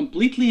is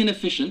completely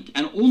inefficient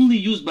and only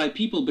used by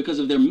people because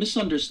of their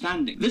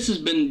misunderstanding. This has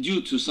been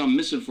due to some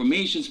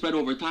misinformation spread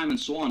over time and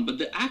so on, but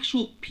the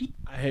actual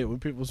I hate when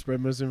people spread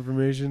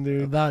misinformation,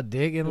 dude. About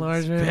dick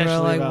enlargement, Especially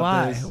bro. Like, about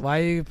why? this. Why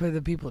you put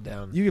the people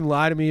down? You can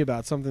lie to me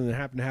about something that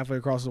happened halfway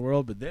across the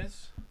world, but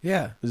this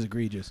Yeah. is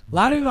egregious. A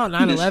lot of about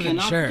penis 9/11,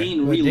 cannot sure.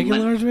 gain But real dick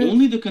length. enlargement?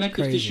 Only the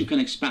connective Crazy. tissue can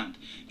expand.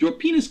 Your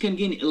penis can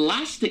gain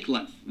elastic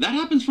length. That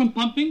happens from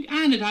pumping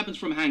and it happens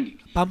from hanging.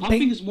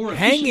 Pumping? is more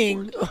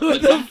Hanging? efficient for it,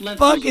 What but that the length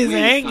fuck goes is away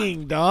with time.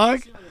 hanging,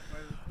 dog?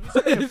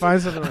 Find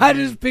something. I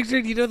just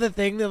pictured, you know, the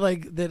thing that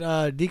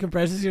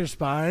decompresses your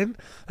spine.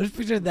 I just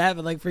pictured that,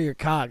 but like for your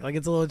cock, like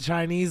it's a little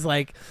Chinese.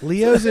 Like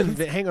Leo's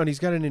hang on, he's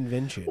got an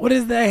invention. what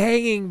is the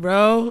hanging,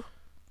 bro?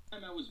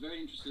 I was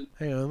very interested.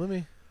 Hang on, let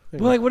me.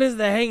 Well, like what is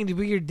the hanging? Do you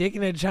put your dick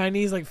in a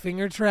Chinese like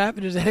finger trap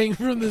and just hang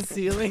from the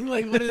ceiling?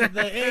 Like what is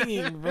the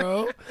hanging,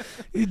 bro?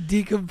 You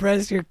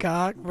decompress your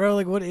cock, bro.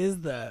 Like what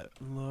is that?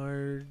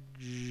 Large.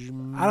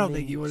 I don't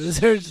think you would have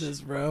searched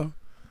this, bro.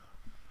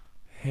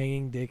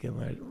 Hanging dick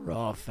and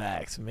raw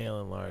facts,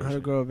 male enlargement. How to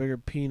grow a bigger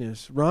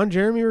penis. Ron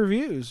Jeremy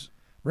reviews.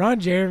 Ron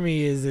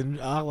Jeremy is in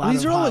a lot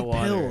These of are all hot like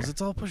water. pills.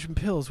 It's all pushing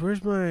pills.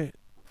 Where's my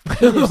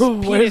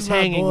Where's penis my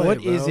hanging? boy,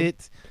 What is bro?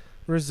 it?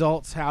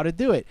 Results. How to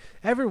do it.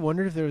 Ever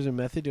wondered if there was a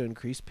method to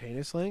increase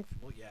penis length?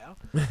 Well,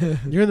 yeah.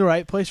 You're in the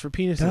right place for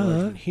penis Duh.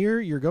 enlargement. Here,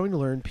 you're going to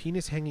learn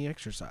penis hanging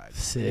exercise.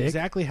 Sick.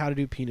 Exactly how to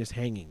do penis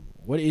hanging.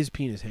 What is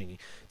penis hanging?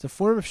 It's a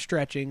form of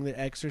stretching that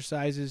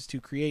exercises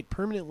to create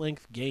permanent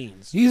length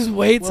gains. Use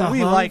weights Well,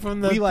 from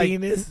the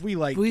penis. We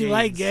like We gains.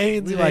 like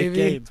gains, We baby. like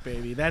gains,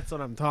 baby. That's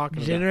what I'm talking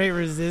about. Generate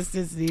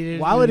resistance needed.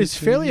 While it is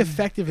fairly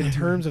effective in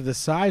terms of the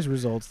size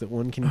results that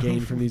one can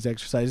gain from these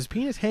exercises,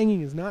 penis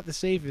hanging is not the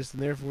safest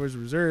and therefore is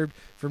reserved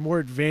for more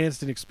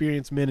advanced and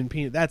experienced men in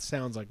penis. That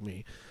sounds like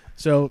me.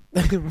 So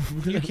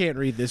you can't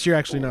read this. You're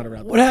actually not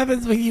around. What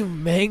happens when you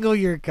mangle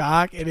your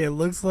cock and it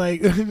looks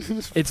like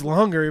It's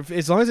longer.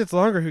 As long as it's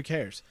longer, who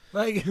cares?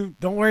 like?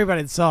 Don't worry about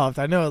it. Soft.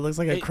 I know it looks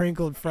like a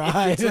crinkled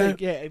fry. It's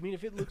like, yeah, I mean,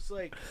 if it looks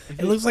like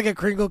it looks like a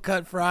crinkle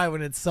cut fry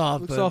when it's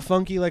soft. looks but all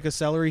funky like a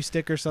celery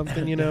stick or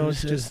something, you know,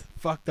 it's just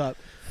fucked up.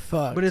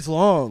 fuck. But it's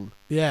long.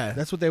 yeah,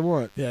 That's what they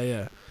want.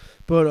 yeah.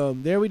 But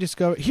we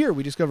discover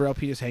how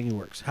penis hanging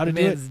works, how to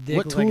do Man's it, dick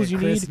what look like tools a you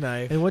crisp need,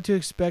 knife. and what to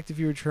expect if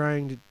you're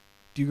going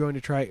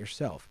to try it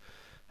yourself.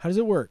 How does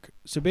it work?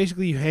 So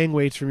basically, you hang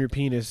weights from your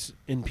penis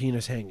in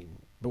penis hanging.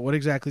 But what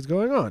exactly is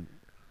going on?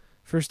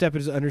 First step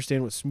is to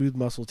understand what smooth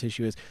muscle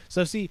tissue is.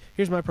 So see,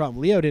 here's my problem.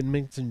 Leo didn't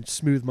mention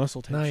smooth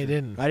muscle tissue. No, he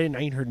didn't. I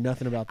ain't heard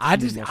nothing about. I'm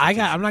tissue. not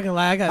gonna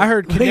lie. I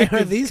heard Wait, connective-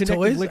 are these connective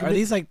toys?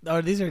 ligament-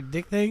 Are these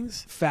dick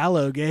things?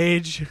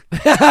 Phallogauge.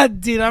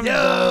 Dude, I'm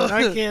done.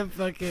 I can't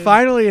fucking.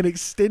 Finally, an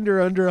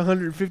extender under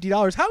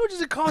 $150. How much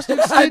does it cost to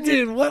extend?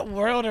 Dude, what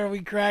world are we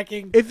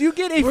cracking? If you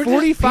get a We're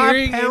just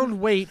peering 45-pound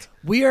weight,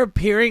 We are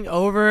peering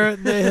over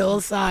the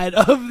hillside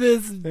of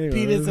this Hang on,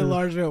 penis this is-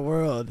 enlargement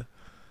world.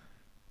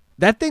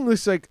 that thing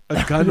looks like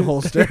a gun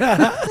holster.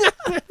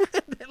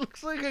 It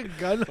looks like a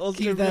gun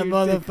holster. Keep that for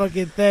your dick.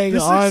 motherfucking thing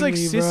This on looks like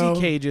me, sissy bro.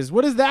 cages.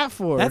 What is that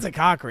for? That's a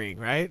cock ring,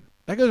 right?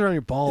 that goes around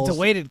your balls. It's a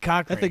weighted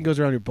cock ring. That thing goes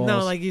around your balls.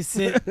 No, like you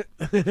sit.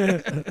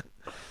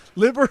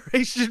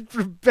 Liberation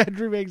from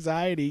bedroom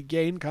anxiety.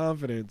 Gain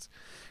confidence.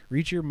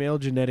 Reach your male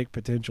genetic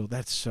potential.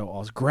 That's so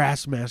awesome.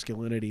 Grasp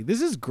masculinity.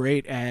 This is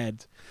great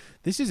ads.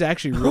 This is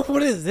actually.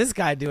 What is this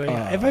guy doing?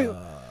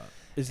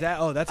 Is that?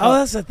 Oh, that's. Oh, how,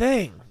 that's the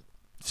thing.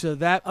 so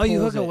that. Oh, you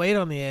pulls hook a it. weight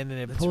on the end and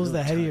it That's pulls really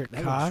the head of your tight.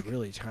 That cock. looks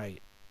really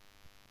tight.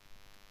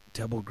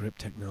 Double grip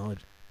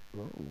technology.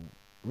 Oh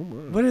my.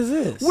 What is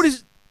this? What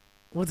is?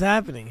 What's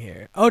happening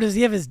here? Oh, does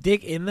he have his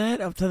dick in that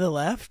up to the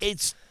left?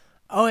 It's.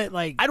 Oh, it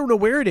like. I don't know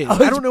where it is. Oh,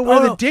 I don't know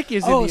where the oh, dick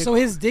is. Oh, in the, so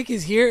his dick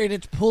is here and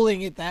it's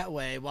pulling it that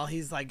way while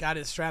he's like got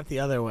it strapped the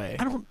other way.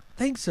 I don't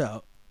think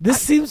so.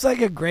 This seems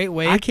like a great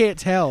way. I can't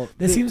tell.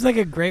 This seems like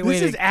a great way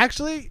This is to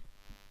actually.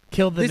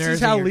 kill the This nerves is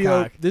how in your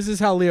Leo. cock. This is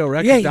how Leo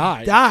Rex Yeah, he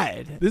died.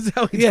 died. This is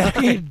how he Yeah,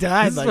 died. he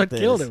died This is like what this.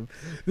 killed him.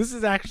 This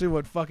is actually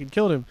what fucking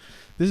killed him.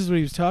 This is what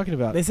he was talking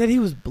about. They said he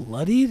was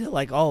bloodied,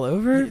 like all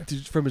over.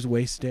 Just from his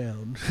waist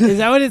down. Is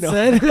that what it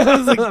said? I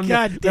was like, I'm-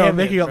 God no, damn I'm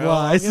making it, up bro.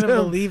 lies. I'm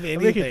gonna believe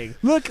I'm making- anything.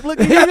 Look, At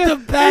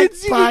the back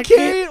it's, you pocket.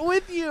 carry it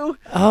with you.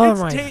 Oh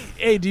It's my!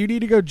 hey, do you need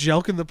to go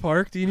jelk in the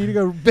park? Do you need to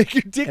go make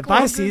your dick? If I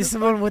longer? see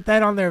someone with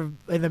that on their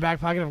in the back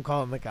pocket, I'm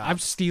calling the cops. I'm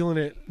stealing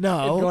it.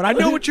 No. And going, I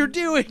know what you're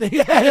doing.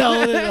 Yeah,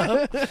 hold it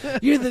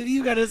up.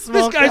 You got a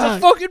small. This guy's cock.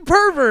 a fucking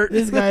pervert.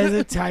 This guy is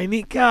a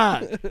tiny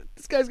cock.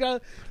 This guy's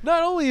got.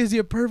 Not only is he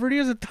a pervert, he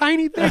has a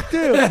tiny dick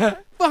too.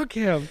 Fuck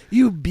him,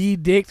 You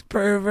B-dicked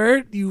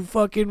pervert. You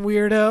fucking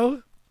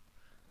weirdo.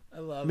 I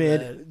love that.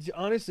 man.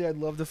 Honestly, I'd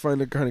love to find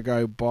the kind of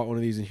guy who bought one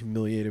of these and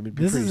humiliate him. It'd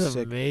be This pretty is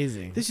sick.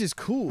 amazing. This is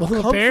cool. Well,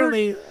 Comfort-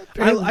 apparently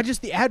I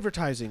just the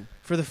advertising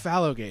for the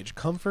Phallogauge,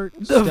 comfort,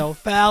 the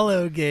stealth,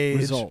 Phallogauge.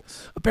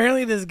 results.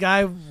 Apparently, this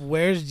guy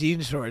wears jean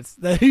shorts.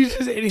 That he's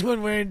just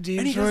anyone wearing jean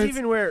And he shorts. doesn't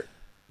even wear.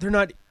 They're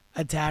not.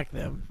 attack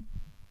them.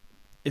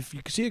 If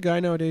you see a guy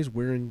nowadays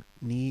wearing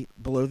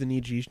below the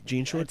knee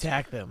jean shorts,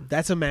 Attack them.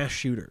 that's a mass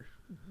shooter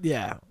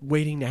Yeah,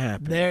 waiting to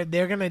happen.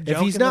 they're gonna. If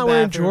Joke he's in the not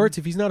wearing bathroom. jorts,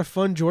 if he's not a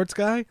fun jorts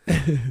guy,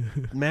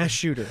 mass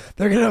shooter.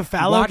 They're gonna Watch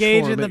Phallogauge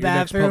for in him the at your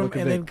next bathroom public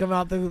and then event. come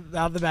out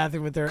the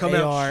bathroom with their Come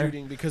AR. out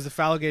shooting because the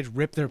Phallogauge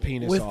ripped their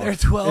penis With off. their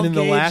 12 and in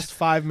the gauge- last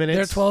 5 Their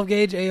minutes, 12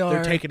 gauge AR.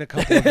 they're taking a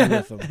couple of them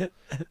with them.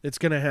 It's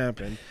gonna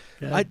happen.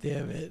 God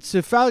damn it!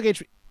 So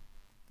Phallogauge,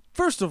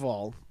 first of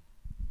all,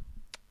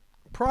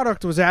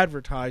 product was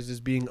advertised as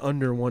being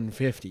under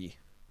 $150,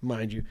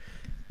 mind you.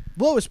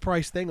 Lowest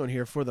price thing on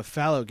here for the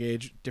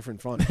Phallogauge, different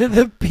font.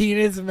 The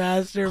Penis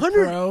Master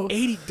Pro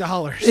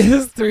 $180.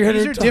 is These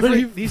are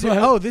different.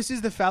 $325. This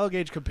is the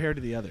Phallogauge compared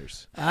to the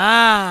others.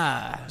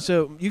 Ah,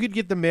 So you could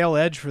get the male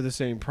edge for the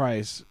same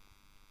price.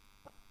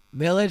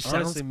 male edge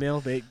sounds.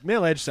 Honestly,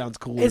 male edge sounds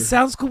cooler. It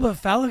sounds cool, but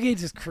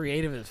Phallogauge is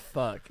creative as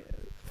fuck.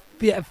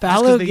 Yeah, Just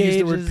 'cause they used Phallogauge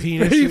the word is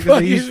penis pretty because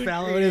they use fucking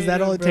phallo. Is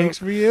that all it creative, takes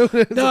for you?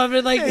 bro. No, I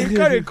mean like Hey, you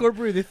kind of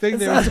incorporate the thing It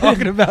they were sounds-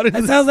 talking about. In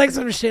That the- sounds like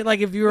some shit. Like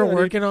if you were Yeah,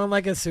 working on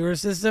like a sewer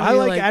system, I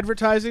you're like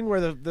advertising where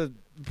the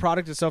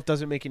product itself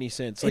doesn't make any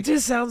sense. It Like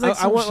just sounds like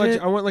I some want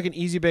shit. I want like an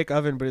easy bake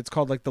oven, but it's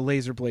called like the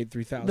Laser Blade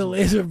 3000. The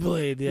laser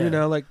blade, yeah. You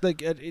know, like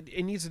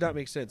it needs to not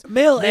make sense.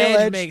 Male Male edge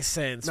edge, makes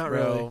sense, not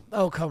bro. really.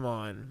 Oh come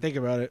on, Think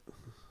about it.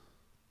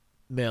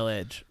 male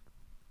edge.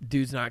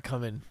 Dude's not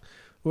coming.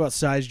 What about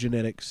size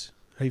genetics?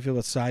 How do you feel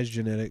about size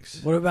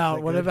genetics? What about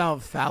that what good? about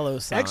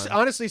Phallosan?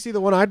 Honestly, see the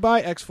one I'd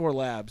buy, X4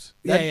 Labs.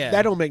 That, Yeah.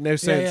 that don't make no yeah,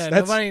 sense. yeah.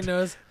 That's Nobody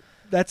knows.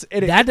 that's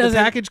it. That the doesn't-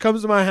 package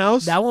comes to my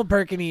house, That won't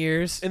perk any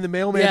ears. and the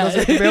mailman Yeah.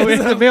 doesn't.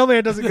 The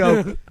mailman doesn't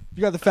go.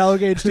 You got the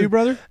Phallogauge too,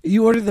 brother.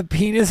 You ordered the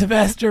Penis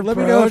Master Let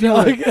Pro. me know if you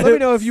want. dog. Let me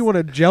know if you want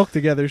to jelk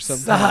together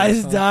sometime.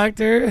 Size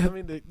doctor. I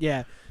mean,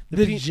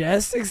 The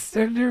Jest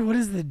extender. What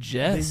is the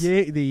Jest?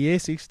 the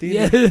yes 16.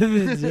 Yeah,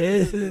 the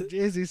Jest.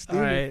 Yes 16.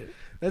 All right.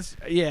 That's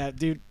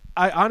dude.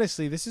 I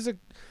honestly, this is a.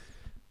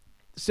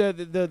 So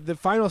the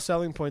final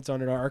selling points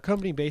on it are our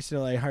company based in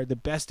LA hired the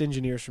best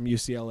engineers from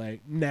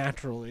UCLA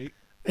naturally,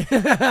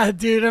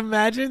 Dude,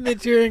 imagine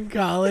that you're in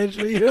college,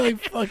 but you're like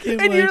fucking.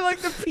 and like, you're like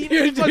the you're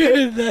penis doing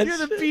fucking, that you're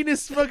the shit.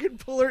 penis fucking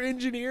puller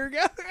engineer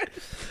guy.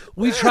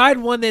 We tried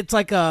one that's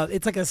like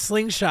a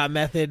slingshot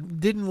method.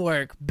 Didn't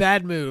work.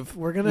 Bad move.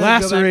 We're gonna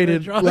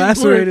lacerated go back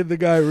to the drawing board. the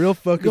guy real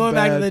fucking Going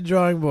bad. back to the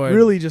drawing board.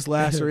 Really just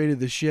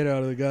lacerated the shit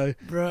out of the guy.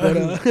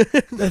 Bro,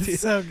 But, that's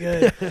so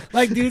good.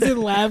 Like dudes in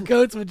lab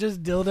coats with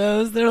just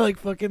dildos. They're like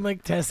fucking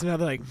like testing out.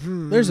 They're like,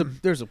 there's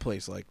a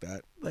place like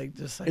that, like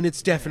just like, and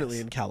it's definitely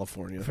in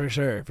California. for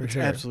sure, for It's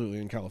sure. absolutely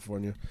in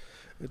California.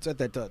 It's at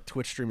that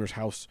Twitch streamer's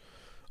house.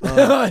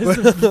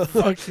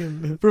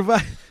 Fucking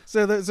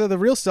So the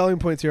real selling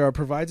points here are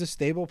provides a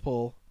stable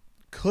pull,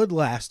 could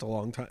last a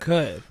long time.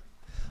 could.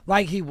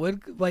 Like he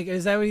would. Like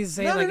is that what he's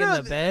saying? In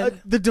the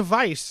bed. The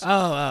device.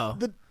 Oh.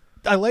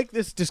 I like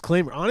this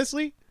disclaimer.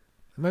 Honestly,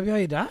 Maybe how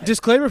you die.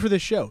 disclaimer for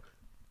this show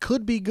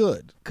could be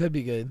good. Could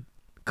be good.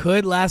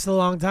 Could last a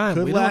long time.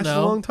 Could we last don't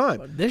know. a long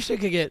time. This shit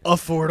could get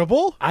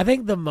Affordable. I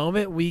think the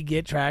moment we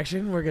get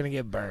traction, we're gonna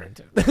get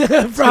burned.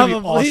 It's Probably.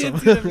 gonna be awesome.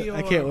 It's gonna be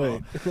I can't wait.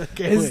 horrible. I can't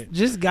It's wait.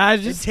 just guys,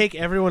 Just just take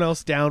everyone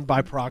else down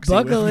by proxy.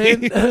 buckle with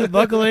me. in,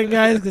 buckle in,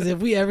 guys. Because if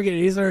we ever get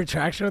any sort of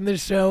traction on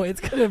this show,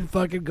 it's gonna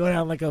fucking go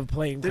down like a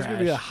plane There's crash.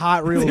 gonna be a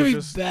hot reel. It's gonna of be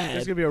just, bad.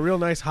 There's gonna be a real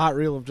nice hot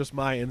reel of just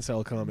my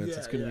incel comments. Yeah,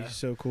 It's gonna yeah. be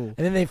so cool. And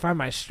then they find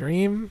my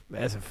stream.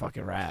 That's a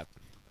fucking rap.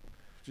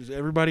 Just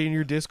everybody in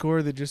your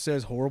Discord that just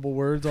says horrible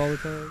words all the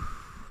time.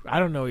 I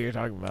don't know what you're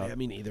talking about. Yeah,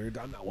 me neither.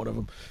 I'm not one of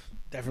them.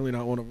 Definitely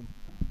not one of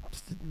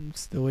them.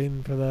 Still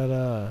waiting for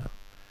that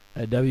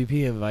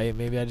WP invite.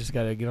 Maybe I just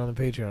gotta get on the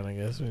Patreon. I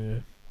guess.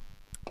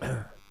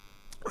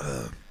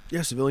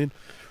 Yeah, civilian.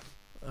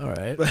 All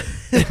right.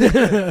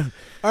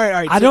 All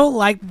right. I don't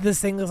like this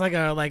thing. Looks like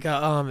a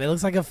It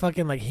looks like a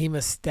fucking like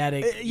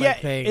hemostatic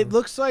thing. it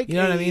looks like You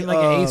know what I mean? Like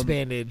an ace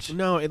bandage.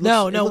 No, it looks,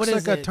 No, it no, looks what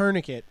like is a it?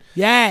 tourniquet.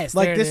 Yes.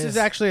 Like there it this is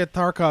actually a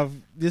Tarkov.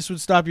 This would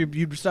stop you.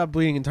 You'd stop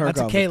bleeding in Tarkov. That's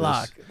a with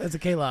K-lock. this. That's a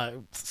K-lock.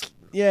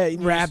 Yeah, you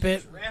Wrap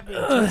just it. Wrap it.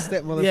 Twist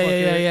that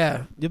motherfucker.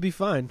 Yeah. You'll be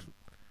fine.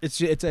 It's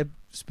a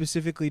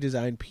specifically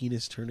designed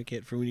penis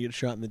tourniquet for when you get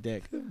shot in the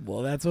dick.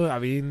 Well, that's what I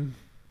mean.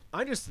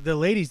 The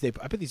ladies. I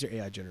bet these are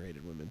AI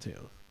generated women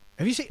too.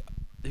 Have you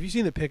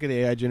seen the pic of the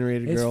AI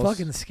generated It's girls?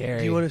 fucking scary.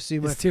 Do you want to see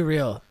my? It's too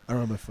real. I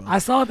don't have my phone. I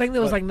saw a thing that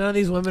was What? like none of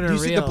these women are Do you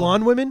real. see the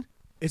blonde women?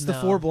 It's the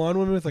No. 4 blonde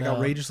women with like No.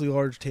 outrageously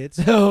large tits.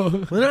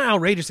 No. Well, not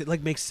outrageous. It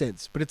like makes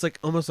sense, but it's like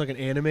almost like an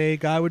anime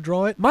guy would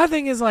draw it. My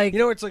thing is like You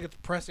know, it's like it's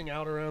pressing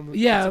out around.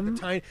 Yeah, it's like the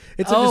tiny.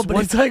 It's like oh, this but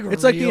one, it's like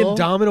it's like the real.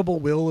 indomitable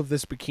will of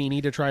this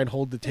bikini to try and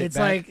hold the tit it's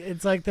back.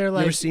 like they're You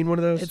like ever seen one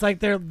of those? it's like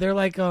they're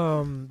like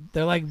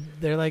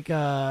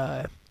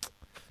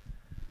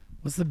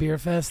what's the beer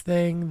fest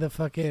thing? The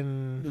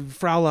fucking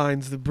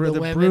Fraulines, the women, they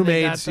got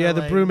brewmaids, the, yeah,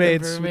 the like,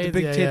 brewmaids with the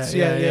big yeah, tits,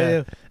 yeah, yeah.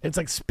 yeah. It's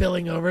like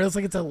spilling over. It's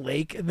like it's a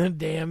lake, and the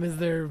dam is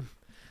there,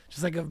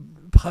 just like a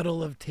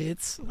puddle of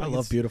tits. I Like,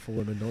 love beautiful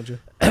women, don't you?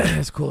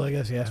 It's cool, I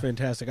guess. Yeah. It's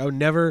fantastic. I would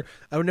never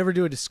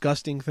do a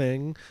disgusting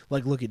thing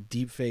like look at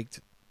deep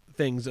faked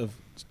things of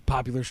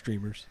popular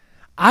streamers.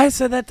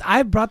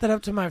 I brought that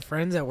up to my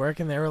friends at work,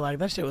 and they were like,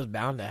 "That shit was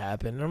bound to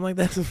happen." And I'm like,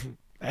 "That's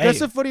That's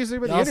the funniest thing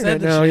about the y'all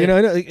said internet the now. shit. You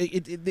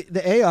know,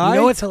 the AI. You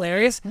know what's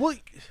hilarious? Well,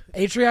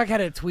 Atrioc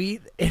had a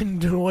tweet in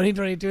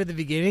 2022 at the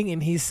beginning,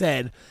 and he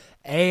said,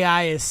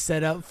 AI is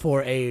set up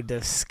for a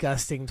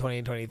disgusting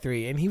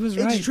 2023. And he was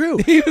right. it's true.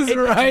 He was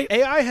right.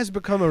 AI has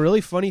become a really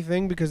funny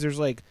thing because there's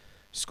like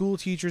school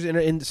teachers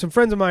and some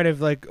friends of mine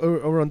have like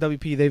over on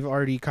WP. They've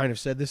already kind of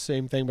said the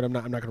same thing, but I'm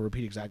not going to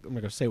repeat exactly. I'm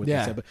not going to say what they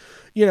said, but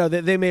you know,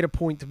 they made a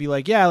point to be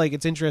like, yeah, like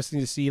it's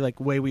interesting to see like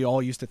way we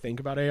all used to think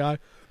about AI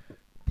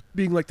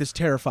being like this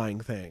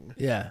terrifying thing.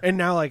 Yeah. And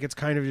now like it's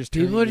kind of just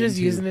People are turning just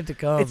into- using it to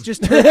come. It's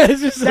just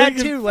It's just that like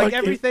a too, like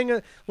fucking-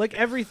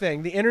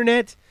 everything. The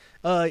internet,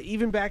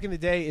 even back in the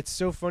day, it's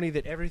so funny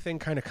that everything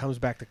kind of comes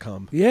back to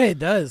come. Yeah, it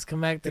does.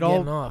 Come back to It all-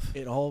 getting off.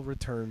 It all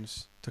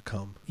returns to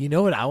come. You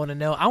know what I want to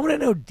know? I want to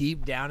know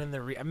deep down in the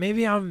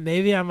maybe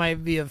I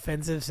might be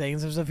offensive saying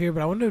some stuff here,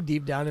 but I want to know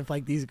deep down if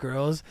like these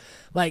girls,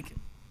 like,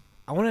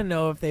 I want to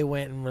know if they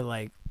went and were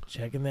like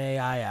checking the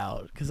AI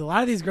out, because a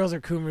lot of these girls are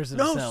Coomers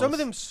themselves. No, some of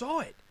them saw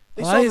it.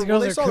 They A lot of these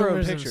girls they are saw their own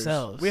Coomers pictures.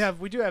 themselves.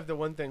 We do have the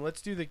one thing.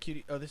 Let's do the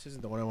cutie. Oh, this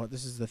isn't the one I want.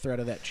 This is the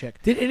thread of that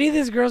chick. Did any of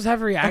these girls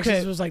have reactions?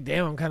 Okay. It was like,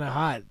 damn, I'm kind of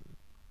hot.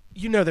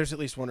 You know, there's at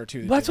least one or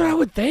two. That's what I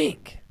would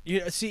think.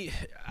 See,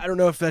 I don't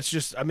know if that's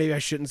just maybe I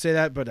shouldn't say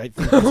that, but I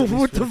think there's at least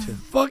What the one or two.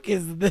 fuck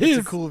is this?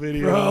 It's a cool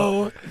video,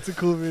 bro. It's a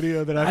cool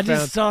video that I found.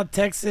 just saw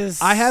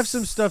Texas. I have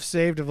some stuff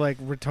saved of like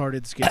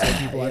retarded skits of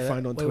people I Yeah,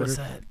 find on wait, Twitter. what's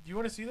that? Do you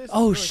want to see this?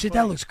 Oh It's really shit,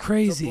 funny. that looks It's a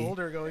crazy.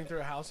 boulder going through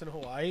a house in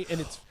Hawaii, and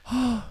it's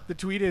the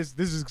tweet is,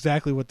 "This is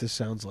exactly what this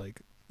sounds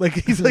like." Like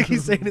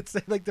he's saying it's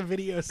like the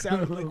video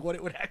sounded like what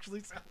it would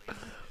actually sound like.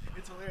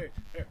 It's hilarious.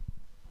 Here.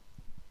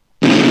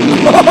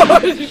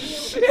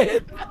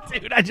 Shit,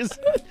 Dude, I just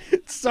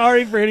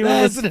sorry for anyone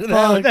that's listening to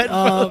that. fucked That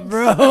up,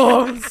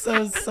 bro. I'm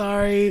so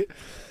sorry.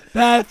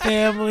 That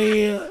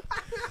family.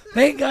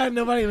 Thank God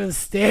nobody was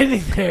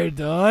standing there,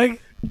 dog.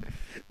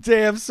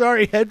 Damn,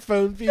 sorry,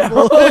 headphone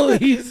people. Holy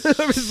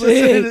Whoever's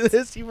listening to shit.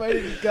 this, you might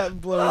have just gotten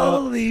blown out.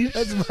 Holy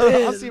That's shit.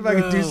 I'll see if I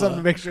can do bro. something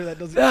to make sure that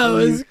doesn't. That kill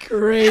was you.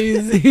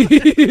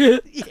 crazy.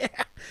 Yeah.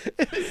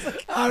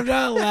 I'm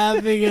not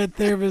laughing at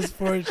their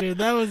misfortune.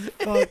 That was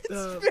fucked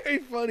up. It's very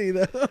funny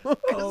though. 'Cause,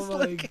 Oh my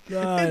like,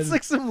 God. It's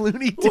like some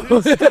Looney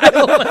Tunes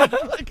style. Like,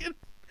 fucking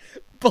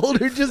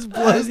boulder just I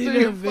blows need through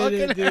a your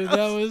minute, fucking dude. house.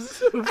 That was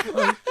so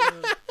fucked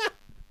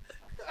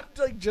up.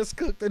 like just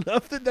cooked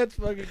enough that's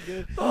fucking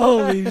good.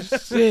 Holy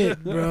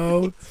shit,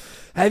 bro.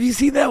 Have you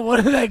seen that one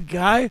of that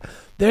guy?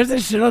 There's a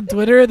shit on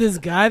Twitter of this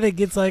guy that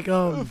gets like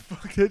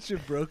Fuck, that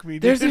shit broke me,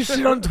 dude. there's this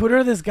shit on Twitter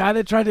of this guy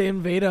that tried to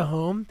invade a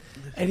home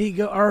and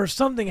or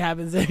something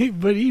happens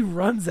but he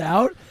runs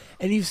out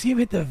and you see him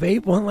hit the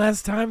vape one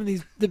last time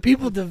and the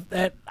people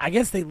that I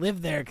guess they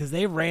live there because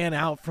they ran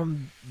out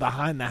from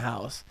behind the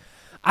house.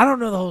 I don't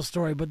know the whole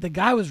story, but the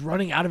guy was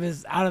running out of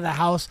the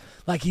house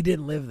like he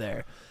didn't live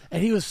there.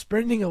 And he was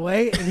sprinting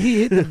away, and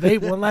he hit the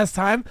vape one last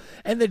time.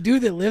 And the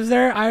dude that lives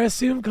there, I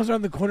assume, comes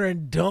around the corner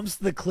and dumps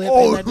the clip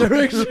in that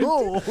direction.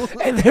 No.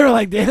 And they were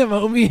like, "Damn,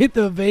 homie, hit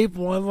the vape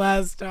one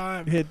last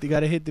time." You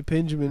gotta hit the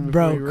Benjamin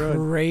before you Bro,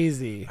 run.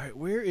 crazy. All right,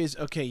 where is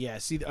okay? Yeah,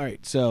 see, all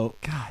right. So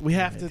God, we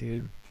damn have it, to.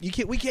 dude.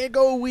 We can't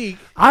go a week.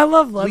 I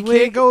love Ludwig. We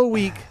can't go a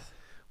week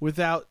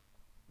without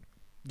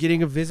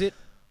getting a visit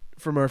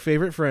from our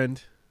favorite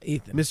friend,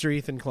 Ethan. Mr.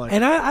 Ethan Klein.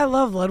 And I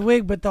love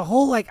Ludwig, but the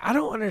whole I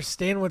don't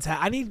understand what's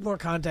happening. I need more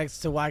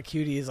context to why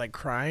Cutie is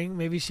crying.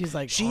 Maybe she's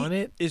on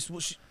it.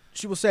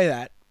 She will say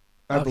that.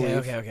 I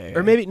believe. Okay.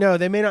 Or maybe no.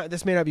 They may not.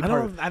 This may not be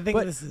part of it. I think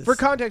but this is for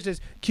context.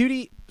 Is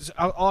Cutie?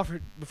 I'll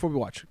offer before we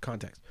watch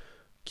context.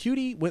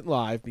 Cutie went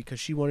live because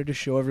she wanted to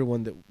show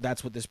everyone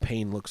that's what this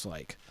pain looks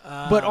like.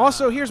 But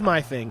also, here's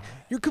my thing: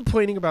 you're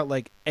complaining about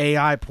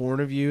AI porn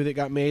of you that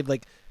got made.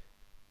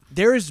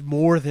 There is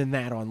more than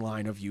that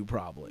online of you,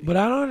 probably. But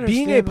I don't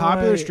understand. Being a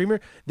popular streamer,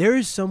 there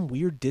is some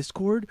weird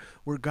Discord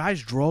where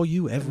guys draw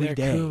you every day.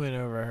 They're cooming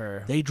over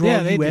her. They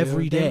draw you do.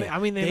 every day.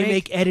 They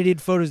make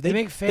edited photos. They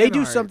make fan They do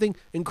art. something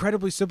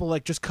incredibly simple,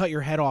 like just cut your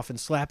head off and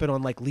slap it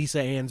on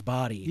Lisa Ann's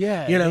body.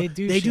 Yeah, they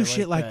do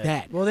shit like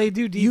that. Well, they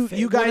do deepfake.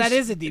 You guys, that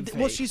is a deepfake.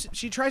 Well,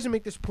 she tries to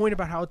make this point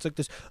about how it's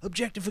this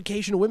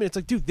objectification of women. It's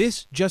dude,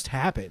 this just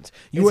happens.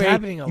 It's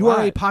happening a You are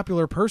a lot.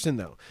 popular person,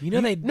 though.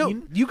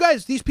 You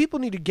guys, these people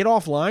need to get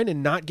offline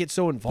and not get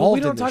so involved. But we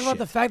don't in talk this about shit.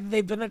 the fact that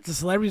they've done that to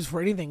celebrities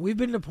for anything. We've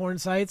been to porn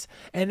sites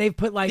and they've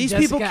put These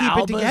Jessica people keep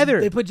Alba's, it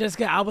together. They put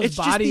Jessica Alba's It's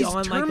body just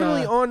these on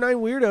terminally online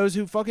weirdos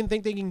who fucking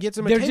think they can get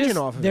some attention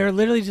off of They're it.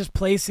 literally just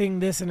placing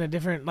this in a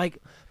different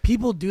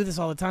people do this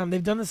all the time.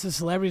 They've done this to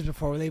celebrities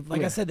before.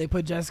 I said, they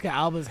put Jessica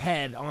Alba's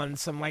head on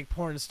some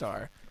porn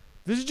star.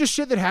 This is just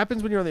shit that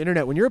happens when you're on the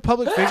internet. When you're a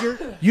public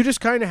figure, you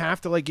just kind of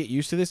have to get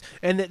used to this.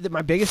 And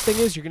my biggest thing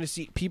is you're going to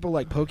see people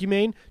like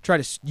Pokimane try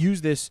to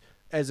use this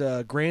as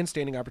a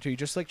grandstanding opportunity,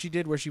 just like she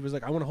did, where she was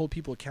I want to hold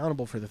people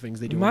accountable for the things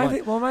they do.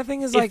 My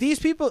thing is if these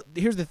people,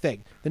 here's the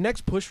thing: the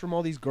next push from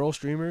all these girl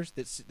streamers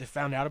that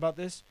found out about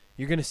this,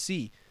 you're going to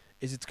see,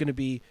 is it's going to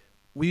be,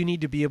 we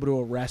need to be able to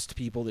arrest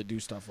people that do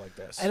stuff like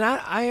this. And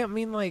I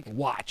mean,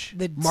 watch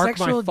the Mark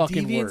sexual my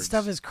fucking deviant words.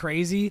 stuff is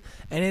crazy,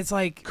 and it's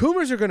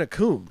Coomers are going to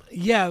coom.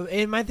 Yeah,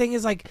 and my thing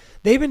is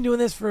they've been doing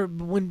this for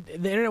when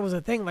the internet was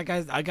a thing.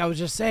 I was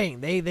just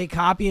saying, they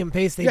copy and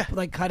paste.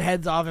 They cut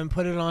heads off and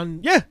put it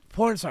on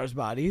porn stars'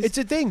 bodies. It's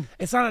a thing.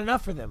 It's not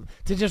enough for them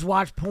to just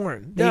watch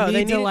porn. They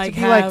need to it to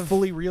have be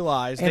fully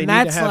realized. and they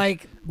that's need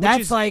to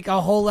have, that's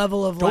a whole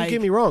level of Don't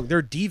get me wrong,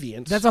 they're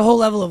deviants. That's a whole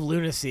level of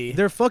lunacy.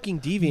 They're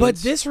fucking deviants. But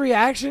this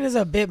reaction is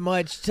a bit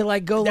much to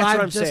go That's live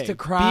what I'm just saying. to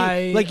cry.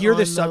 You're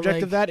the on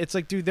subject of that. It's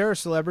dude, there are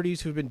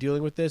celebrities who've been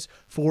dealing with this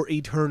for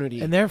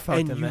eternity, and they're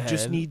fucked and in you the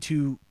just head. need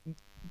to.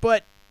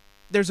 But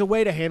there's a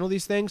way to handle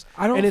these things.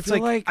 I don't and it's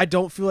feel I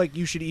don't feel like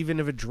you should even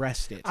have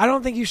addressed it. I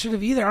don't think you should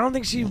have either. I don't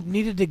think she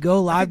needed to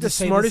go live. I think the to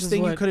say smartest this is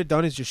thing you what- could have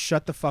done is just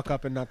shut the fuck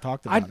up and not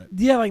talk about it.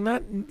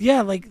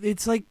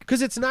 It's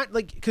Because it's not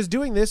because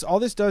doing this, all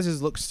this does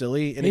is look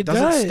silly, and it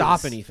doesn't does.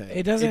 stop anything.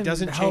 It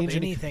doesn't help change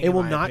anything, It in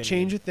will my not opinion.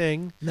 change a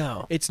thing.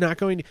 No. It's not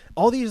going to.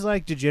 All these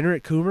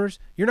degenerate Coomers,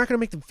 you're not going to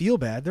make them feel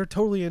bad. They're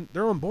totally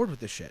they're on board with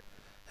this shit.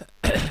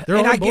 They're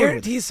and on I board with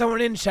guarantee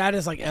someone in chat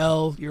is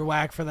L, you're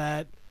whack for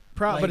that.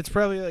 but it's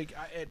probably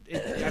I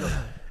don't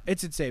know.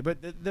 It's insane. But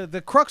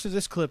the crux of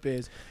this clip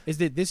is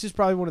that this is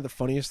probably one of the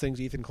funniest things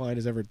Ethan Klein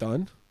has ever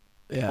done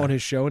on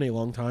his show in a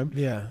long time.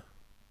 Yeah.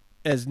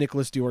 As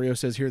Nicholas Diorio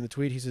says here in the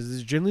tweet, he says this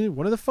is genuinely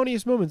one of the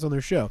funniest moments on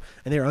their show,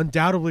 and they're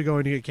undoubtedly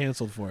going to get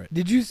canceled for it.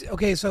 Did you?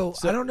 Okay, so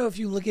I don't know if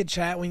you look at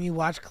chat when you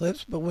watch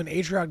clips, but when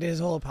Atrioc did his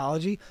whole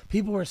apology,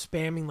 people were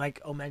spamming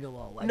Omega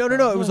Lol. No.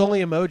 It was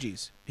only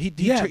emojis. He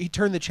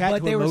turned the chat but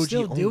to they emoji were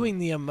still only. doing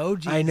the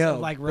emojis. I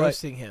know, of,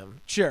 roasting him.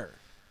 Sure.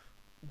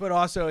 But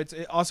also,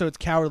 it's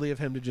cowardly of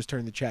him to just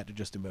turn the chat to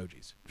just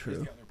emojis. True.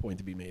 There's another point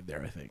to be made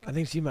there, I think. I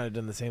think she might have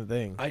done the same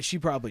thing. She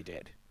probably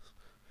did.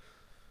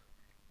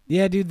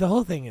 Yeah, dude, the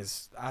whole thing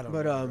is I don't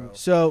know. Bro.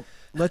 So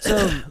let's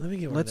Let me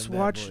get one of them bad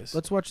watch boys.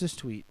 let's watch this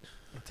tweet.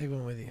 Take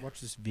one with you. Watch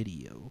this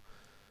video.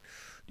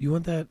 Do you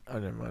want that? Oh,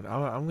 never mind.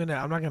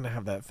 I'm not gonna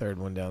have that third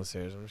one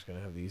downstairs. I'm just gonna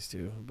have these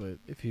two. But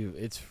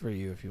it's for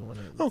you if you want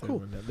it. Oh,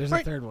 cool. There's a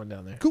third one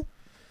down there. Cool.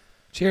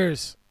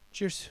 Cheers.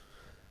 Cheers.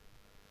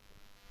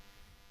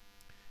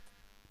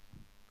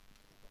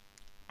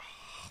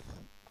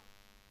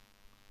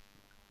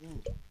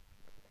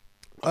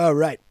 All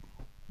right.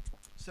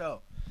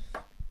 So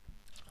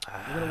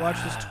we're gonna watch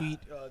this tweet.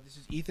 This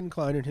is Ethan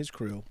Klein and his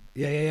crew.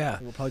 Yeah.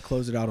 We'll probably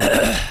close it out on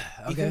that.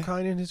 Okay. Ethan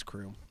Klein and his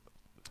crew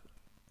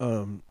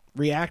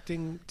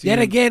reacting to Yet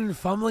again,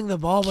 fumbling the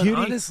ball, but Cutie-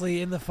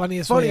 honestly, in the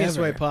funniest way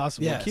ever.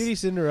 possible. Yes. Cutie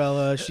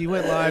Cinderella. She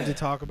went live to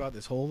talk about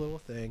this whole little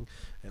thing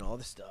and all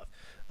this stuff.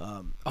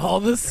 All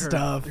this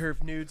stuff. Her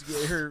nudes,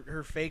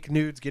 her fake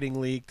nudes getting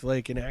leaked,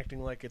 like and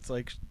acting like it's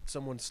like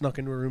someone snuck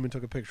into her room and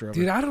took a picture of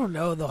her. Dude, I don't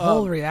know. The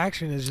whole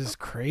reaction is just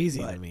crazy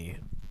to me.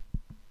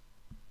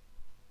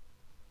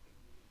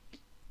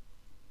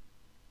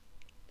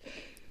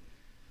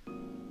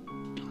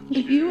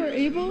 If you are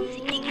able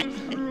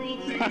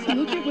to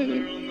look at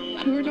women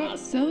who are not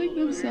selling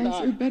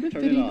themselves or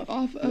benefiting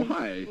off of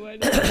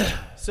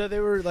So they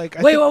were like,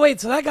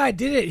 Wait. So that guy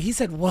did it. He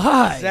said,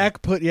 "Why?"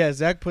 Zach put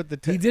the.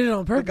 He did it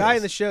on purpose. The guy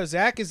in the show,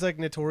 Zach, is like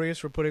notorious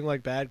for putting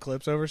like bad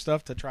clips over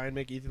stuff to try and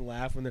make Ethan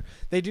laugh when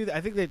they do. I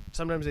think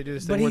sometimes they do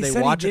this thing but where he they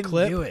said watch he a didn't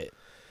clip. do it.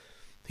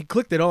 He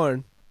clicked it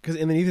on and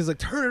then Ethan's like,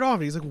 turn it off.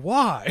 And he's like,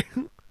 why?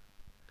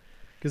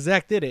 Because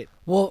Zach did it.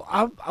 Well,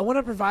 I want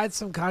to provide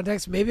some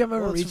context. Maybe I'm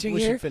overreaching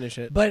we here. should finish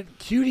it. But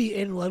Cutie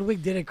and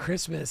Ludwig did a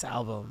Christmas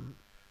album,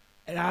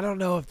 and I don't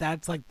know if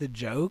that's like the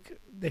joke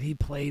that he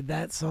played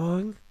that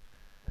song.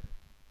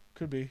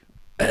 Could be.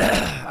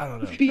 I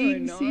don't know.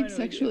 being seen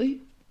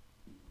sexually.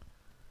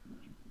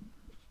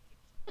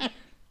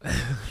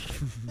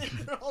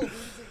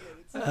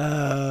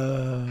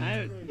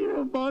 You're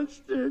a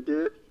monster,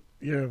 dude.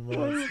 You're a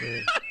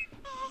monster.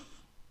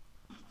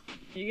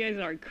 You guys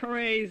are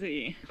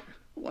crazy.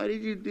 Why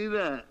did you do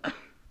that?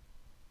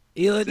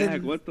 Ela Zach,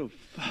 didn't. what the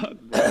fuck,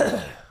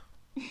 bro?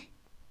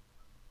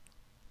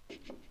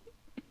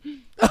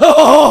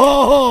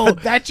 Oh,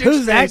 That chick's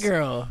who's that face.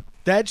 girl?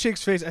 That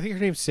chick's face. I think her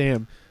name's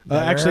Sam.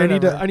 Never Actually,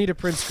 heard of her. I need to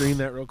print screen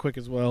that real quick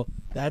as well.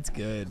 That's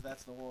good.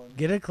 That's the one.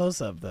 Get a close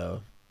up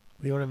though.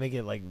 We want to make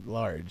it like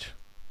large.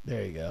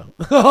 There you go.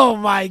 Oh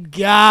my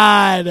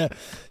god,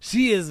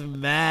 she is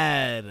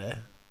mad.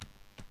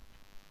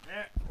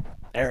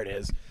 There it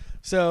is.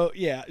 So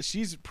yeah,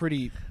 she's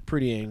pretty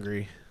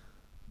angry.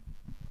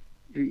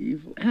 You're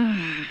evil.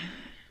 You're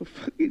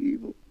fucking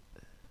evil.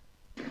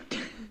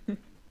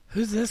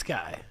 Who's this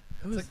guy?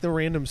 It's like the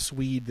random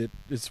Swede that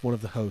is one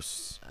of the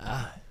hosts.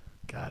 Ah,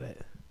 got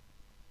it.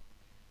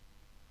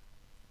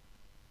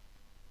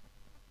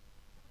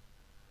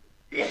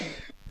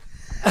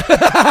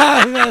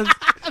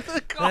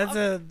 that's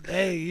a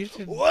hey. You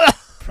should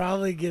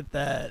probably get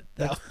that.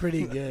 That's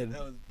pretty good.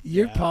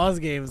 Your pause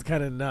game is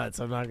kind of nuts.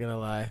 I'm not gonna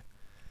lie.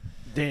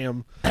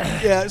 Damn.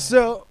 Yeah.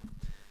 So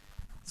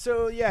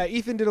yeah,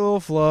 Ethan did a little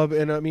flub,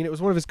 and I mean it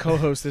was one of his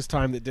co-hosts this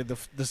time that did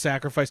the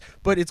sacrifice,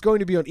 but it's going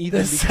to be on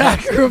Ethan.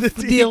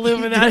 The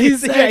Illuminati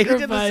Yeah, he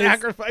did the sacrifice.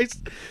 sacrifice,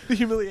 the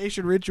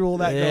humiliation ritual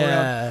that go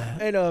Yeah.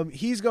 around, and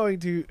he's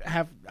going to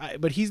have,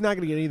 but he's not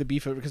going to get any of the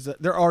beef of it because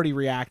they're already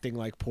reacting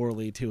like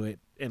poorly to it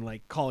and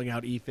like calling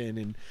out Ethan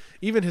and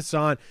even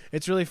Hasan.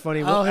 It's really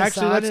funny. Well,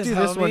 actually, Hassan let's is do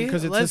this one homie?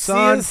 because it's Let's see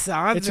Hasan.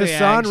 Hassan's It's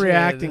Hasan reaction.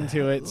 reacting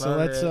to it. So Love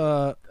let's.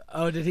 it.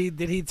 Oh, did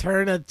he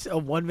turn a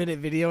 1 minute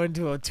video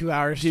into a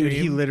 2-hour stream? Dude,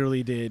 he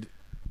literally did.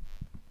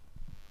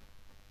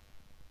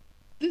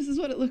 This is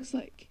what it looks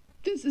like.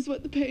 This is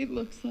what the pain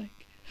looks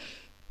like.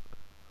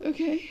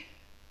 Okay?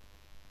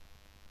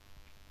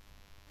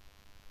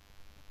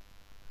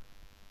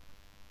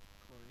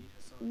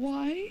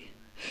 Why?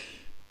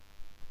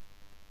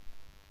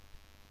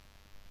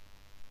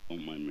 Oh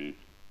my man.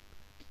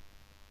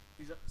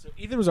 So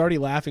Ethan was already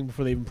laughing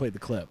before they even played the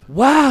clip.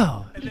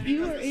 Wow. If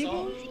you are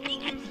able,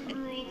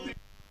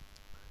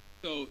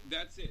 So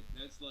that's it.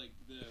 That's like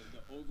the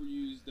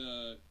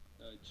overused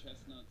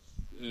chestnuts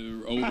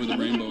over the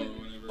rainbow or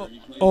whatever. He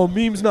plays Oh, it.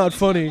 meme's not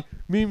funny.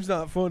 Meme's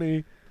not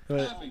funny.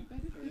 But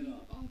benefiting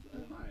off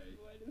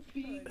of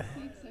being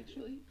seen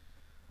sexually.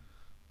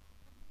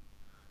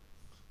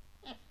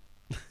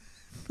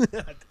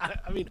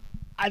 I mean,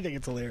 I think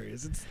it's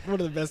hilarious. It's one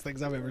of the best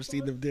things I've ever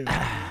seen them do.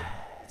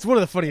 It's one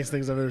of the funniest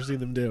things I've ever seen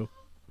them do.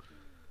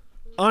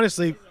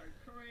 Honestly,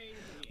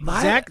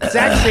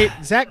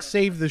 Zach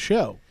saved the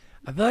show.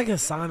 I feel like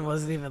Hasan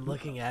wasn't even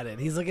looking at it.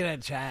 He's looking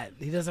at chat.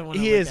 He doesn't want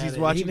to. He look is. At He's it.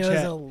 watching he knows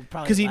chat. he'll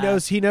probably 'Cause he laugh,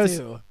 knows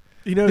too.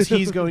 He knows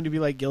he's going to be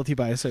like guilty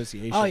by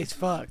association. Oh, he's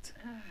fucked.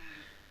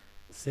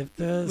 Sip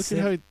the Look sip,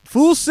 at how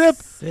full sip.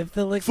 sip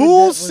the liquid.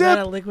 Full Was sip. that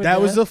a liquid That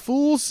was death? a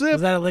full sip.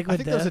 Was that a liquid I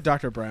think that was death? a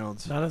Dr.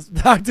 Brown's. Not a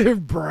Dr.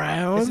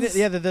 Brown's. Isn't it?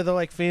 Yeah, the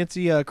like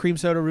fancy cream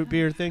soda root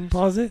beer things.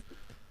 Pause it.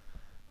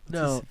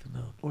 No.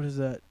 What is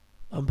that?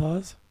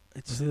 Unpause.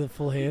 It's See the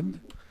full hand.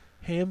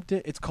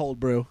 Hampton. It's cold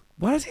brew.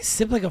 Why does he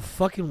sip like a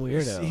fucking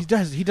weirdo? He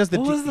does. He does the.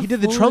 What was the He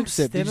did the full Trump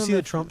sip. Did extent you of see the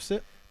the- Trump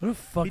sip? What a He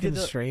fucking did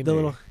the stranger.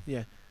 little.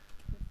 Yeah.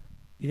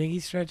 You think he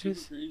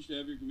stretches? Cringe to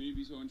have your community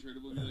be so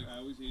uncharitable. Be like, I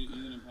always hated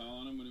Ethan and Pal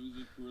on him when it was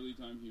just poorly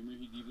timed humor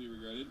he deeply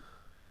regretted.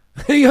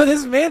 Yo,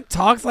 this man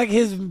talks like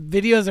his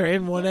videos are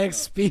in 1x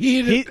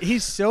speed.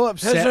 He's so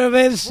upset.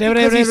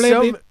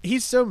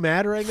 He's so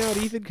mad right now at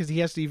Ethan because he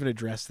has to even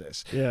address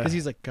this. Yeah. Because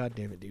he's like, God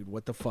damn it, dude,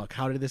 what the fuck?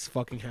 How did this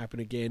fucking happen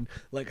again?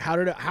 Like, how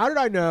did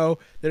I know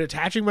that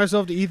attaching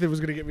myself to Ethan was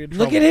gonna get me in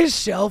trouble? Look at his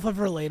shelf of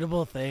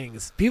relatable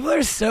things. People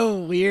are so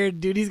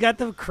weird, dude. He's got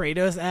the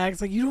Kratos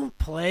axe. Like, you don't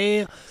play.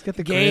 He's got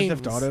the games.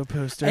 Grand Theft Auto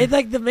poster. And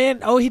like the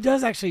man. Oh, he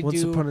does actually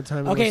Once do. upon a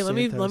time. Okay, in Los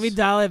let Santos. me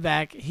dial it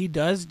back. He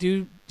does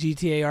do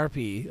GTA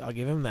RP. I'll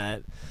give him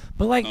that.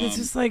 But like it's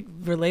just like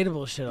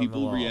relatable shit on the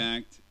wall.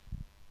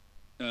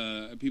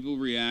 People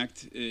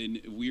react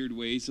in weird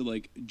ways to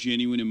like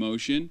genuine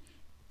emotion.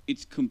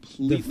 It's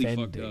completely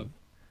fucked up.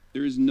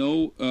 There is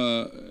no.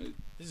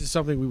 This is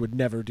something we would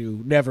never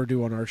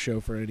do on our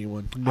show for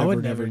anyone. I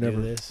would never do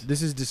this.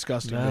 This is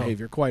disgusting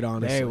behavior, quite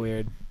honestly. Very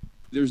weird.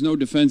 There's no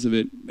defense of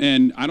it,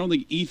 and I don't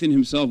think Ethan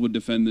himself would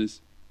defend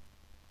this.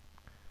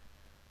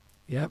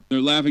 Yep.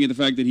 They're laughing at the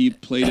fact that he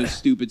played a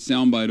stupid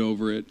soundbite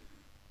over it,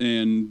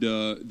 and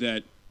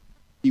that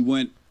he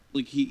went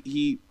like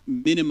he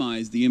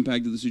minimized the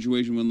impact of the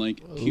situation when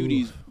like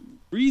Cutie's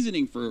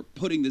reasoning for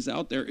putting this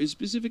out there is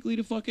specifically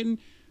to fucking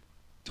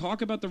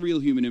talk about the real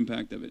human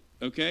impact of it.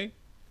 Okay.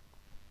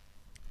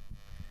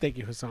 Thank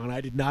you, Hasan. I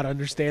did not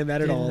understand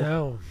that at all.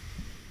 No.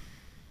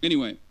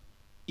 Anyway,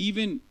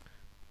 even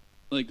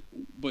like,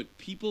 but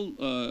people,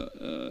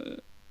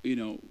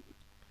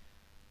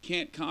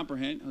 can't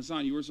comprehend.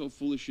 Hasan, you were so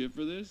full of shit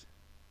for this.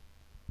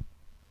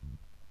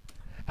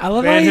 I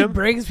love how he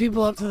brings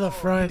people up to the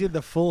front. He did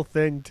the full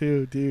thing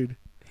too, dude.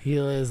 He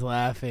is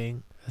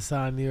laughing.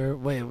 Hasan,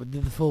 did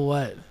the full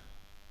what?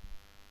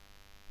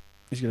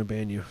 He's gonna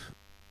ban you.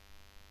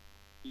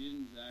 He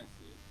didn't. Zach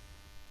did.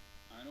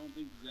 I don't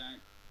think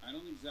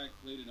Zach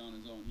played it on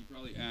his own. He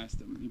probably asked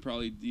him. He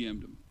probably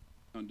DM'd him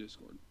on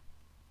Discord.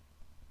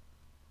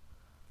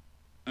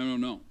 I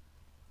don't know.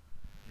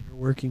 The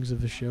workings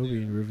of the show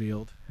being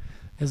revealed.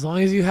 As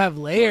long as you have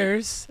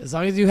layers,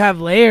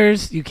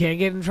 you can't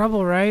get in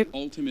trouble, right?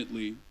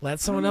 Ultimately, let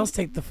someone else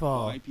take the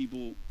fall. Why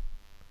people?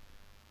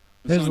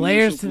 There's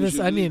layers to this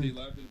onion.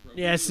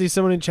 Yeah, see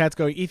someone in chat's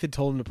going, Ethan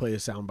told him to play a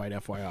soundbite,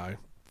 FYI.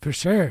 For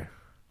sure.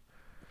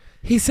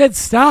 He said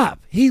stop.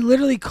 He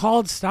literally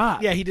called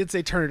stop. Yeah, he did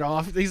say turn it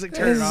off. He's like,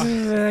 turn it off.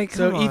 Like,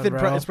 so Ethan,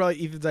 it's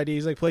probably Ethan's idea.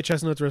 He's like, play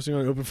chestnuts roasting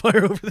on open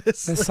fire over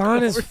this.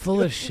 Hasan is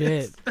full of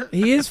shit.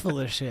 He is full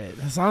of shit.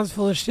 Hasan's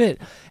full of shit.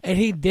 And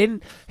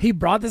he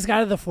brought this guy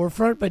to the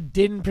forefront, but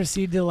didn't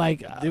proceed to like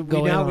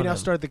go in on We now him.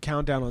 start the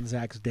countdown on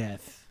Zach's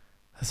death.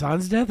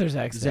 Hasan's death or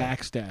Zach's death?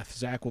 Zach's death.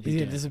 Zach will be He's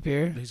dead. Gonna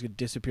disappear? He's going to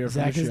disappear from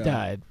Zach the show. has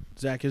died.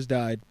 Zach has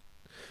died.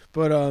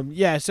 But,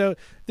 yeah, so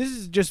this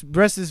is just, the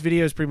rest of this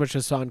video is pretty much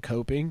Hasan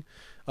coping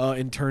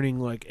and turning,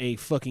 like, a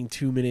fucking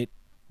 2-minute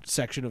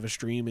section of a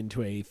stream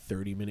into a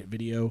 30-minute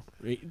video.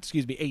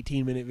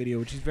 18-minute video,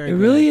 which is very It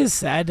good. really is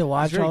sad to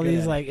watch all good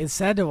these, at like, it's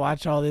sad to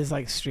watch all these,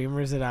 like,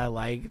 streamers that I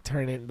like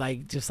turn it,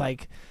 like, just,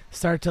 like,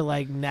 start to,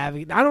 like,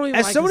 navigate. I don't even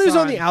As like someone who's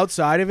on Hasan. the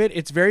outside of it,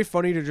 it's very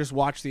funny to just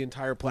watch the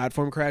entire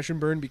platform crash and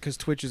burn because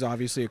Twitch is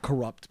obviously a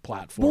corrupt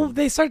platform. Well,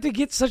 they start to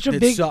get such a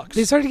It big. sucks.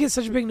 They start to get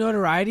such a big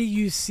notoriety.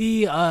 You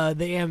see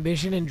the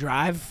ambition and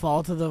drive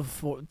fall to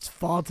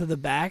the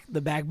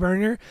back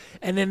burner,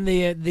 and then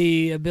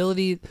the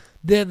ability,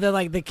 the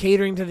like the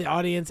catering to the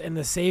audience and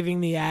the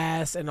saving the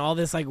ass and all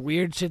this like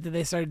weird shit that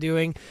they start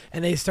doing,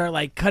 and they start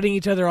like cutting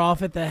each other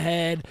off at the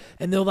head,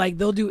 and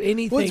they'll do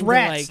anything. Well, it's to,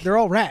 rats. like, They're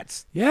all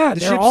rats. Yeah, The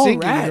they're ship's all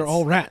sinking and rats. they're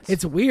all rats.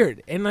 It's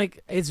weird, and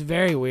like it's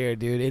very weird,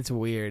 dude. It's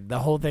weird. The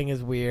whole thing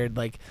is weird.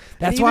 Like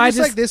that's And why I even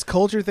just like this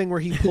culture thing where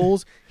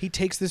he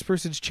takes this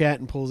person's chat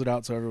and pulls it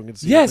out so everyone can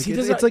see. Yes, it. he Like,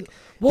 does. It's like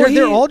Well,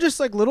 they're all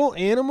just like little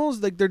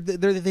animals. Like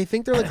they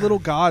think they're like little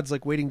gods,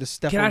 like waiting to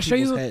step Can on I show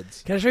people's you?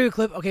 heads. Can I show you a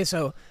clip? Okay,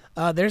 so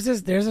there's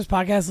this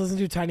podcast I listen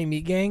to, Tiny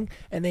Meat Gang,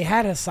 and they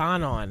had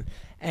Hasan on,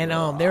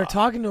 and they were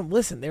talking to him.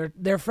 Listen,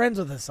 they're friends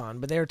with Hasan,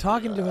 but they were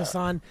talking to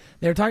Hasan.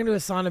 They were talking to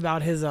Hasan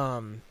about his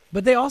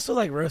but they also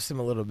like roast him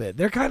a little bit.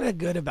 They're kind of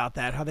good about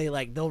that. How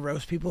they'll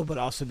roast people, but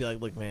also be like,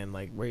 look, man,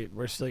 like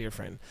we're still your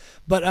friend.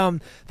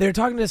 But they're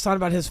talking to Hasan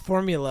about his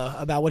formula,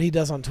 about what he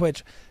does on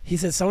Twitch. He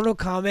said someone will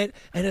comment,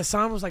 and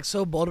Hasan was like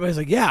so bold about it. He's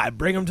like, yeah, I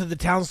bring him to the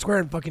town square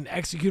and fucking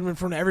execute him in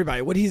front of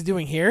everybody. What he's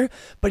doing here,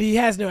 but he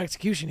has no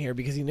execution here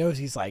because he knows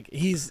he's got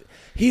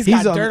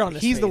dirt on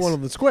his face. He's the one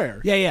on the square.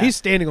 Yeah. He's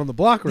standing on the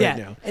block right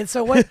now. And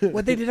so what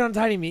they did on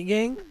Tiny Meat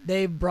Gang,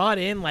 they brought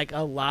in like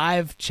a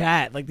live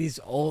chat, like these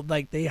old,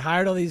 like they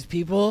hired all these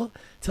people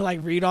to like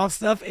read off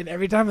stuff, and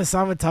every time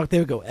Hasan would talk, they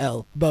would go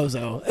L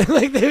bozo.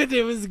 Like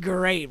it was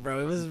great,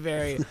 bro.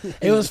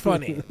 It was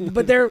funny.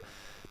 But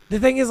the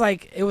thing is,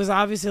 like, it was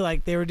obviously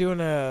like they were doing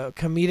a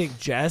comedic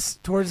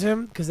jest towards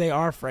him because they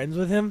are friends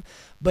with him,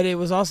 but it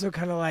was also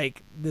kind of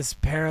like this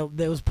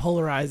that was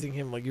polarizing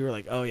him. Like you were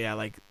like, oh yeah,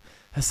 like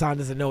Hasan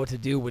doesn't know what to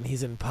do when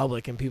he's in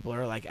public and people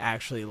are like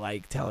actually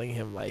like telling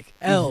him like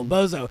L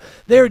bozo.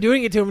 They were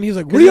doing it to him and he was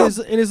like, what are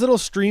y'all? In his little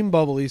stream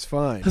bubble, he's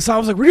fine. Hasan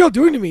was like, what are y'all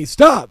doing to me?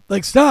 Stop.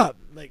 Like stop.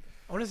 Like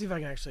I want to see if I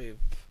can actually.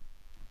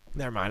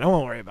 Never mind. I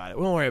won't worry about it.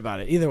 We won't worry about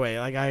it. Either way,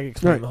 like I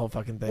explained the whole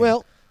fucking thing.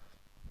 Well,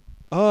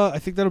 I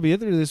think that'll be it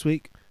there this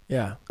week.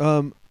 Yeah.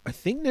 I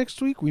think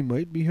next week we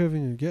might be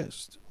having a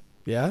guest.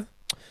 Yeah?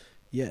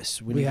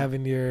 Yes. We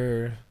having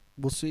your...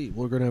 We'll see.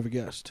 We're going to have a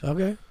guest.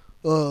 Okay.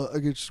 I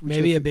guess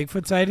maybe a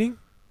Bigfoot sighting?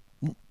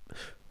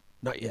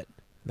 Not yet.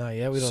 Not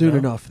yet. We don't Soon know.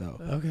 enough, though.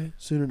 Okay.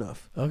 Soon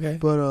enough. Okay.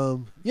 But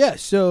yeah.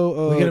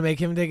 So we're gonna make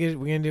him take it.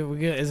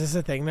 Is this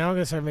a thing now? We're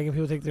gonna start making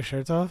people take their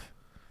shirts off.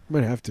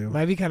 Might have to.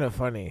 Might be kind of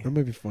funny. That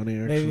might be funny.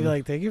 Actually. Maybe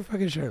like take your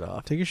fucking shirt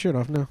off. Take your shirt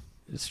off now.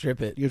 Just strip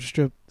it. You have to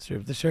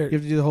strip the shirt. You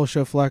have to do the whole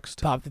show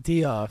flexed. Pop the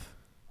tee off.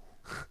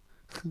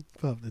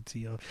 Pop the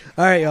tee off.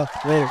 All right, y'all.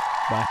 Later.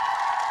 Bye.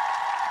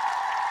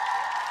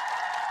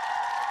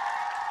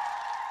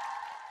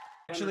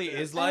 Actually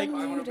is like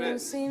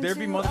there'd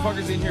be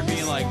motherfuckers in here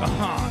being like,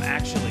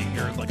 actually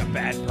you're like a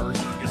bad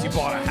person because you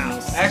bought a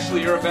house.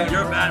 Actually you're a bad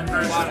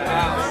person. Bought a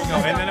house. No,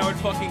 and then I would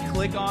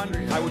click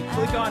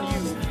on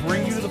you,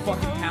 bring you to the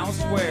fucking town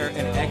square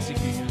and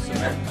execute you. So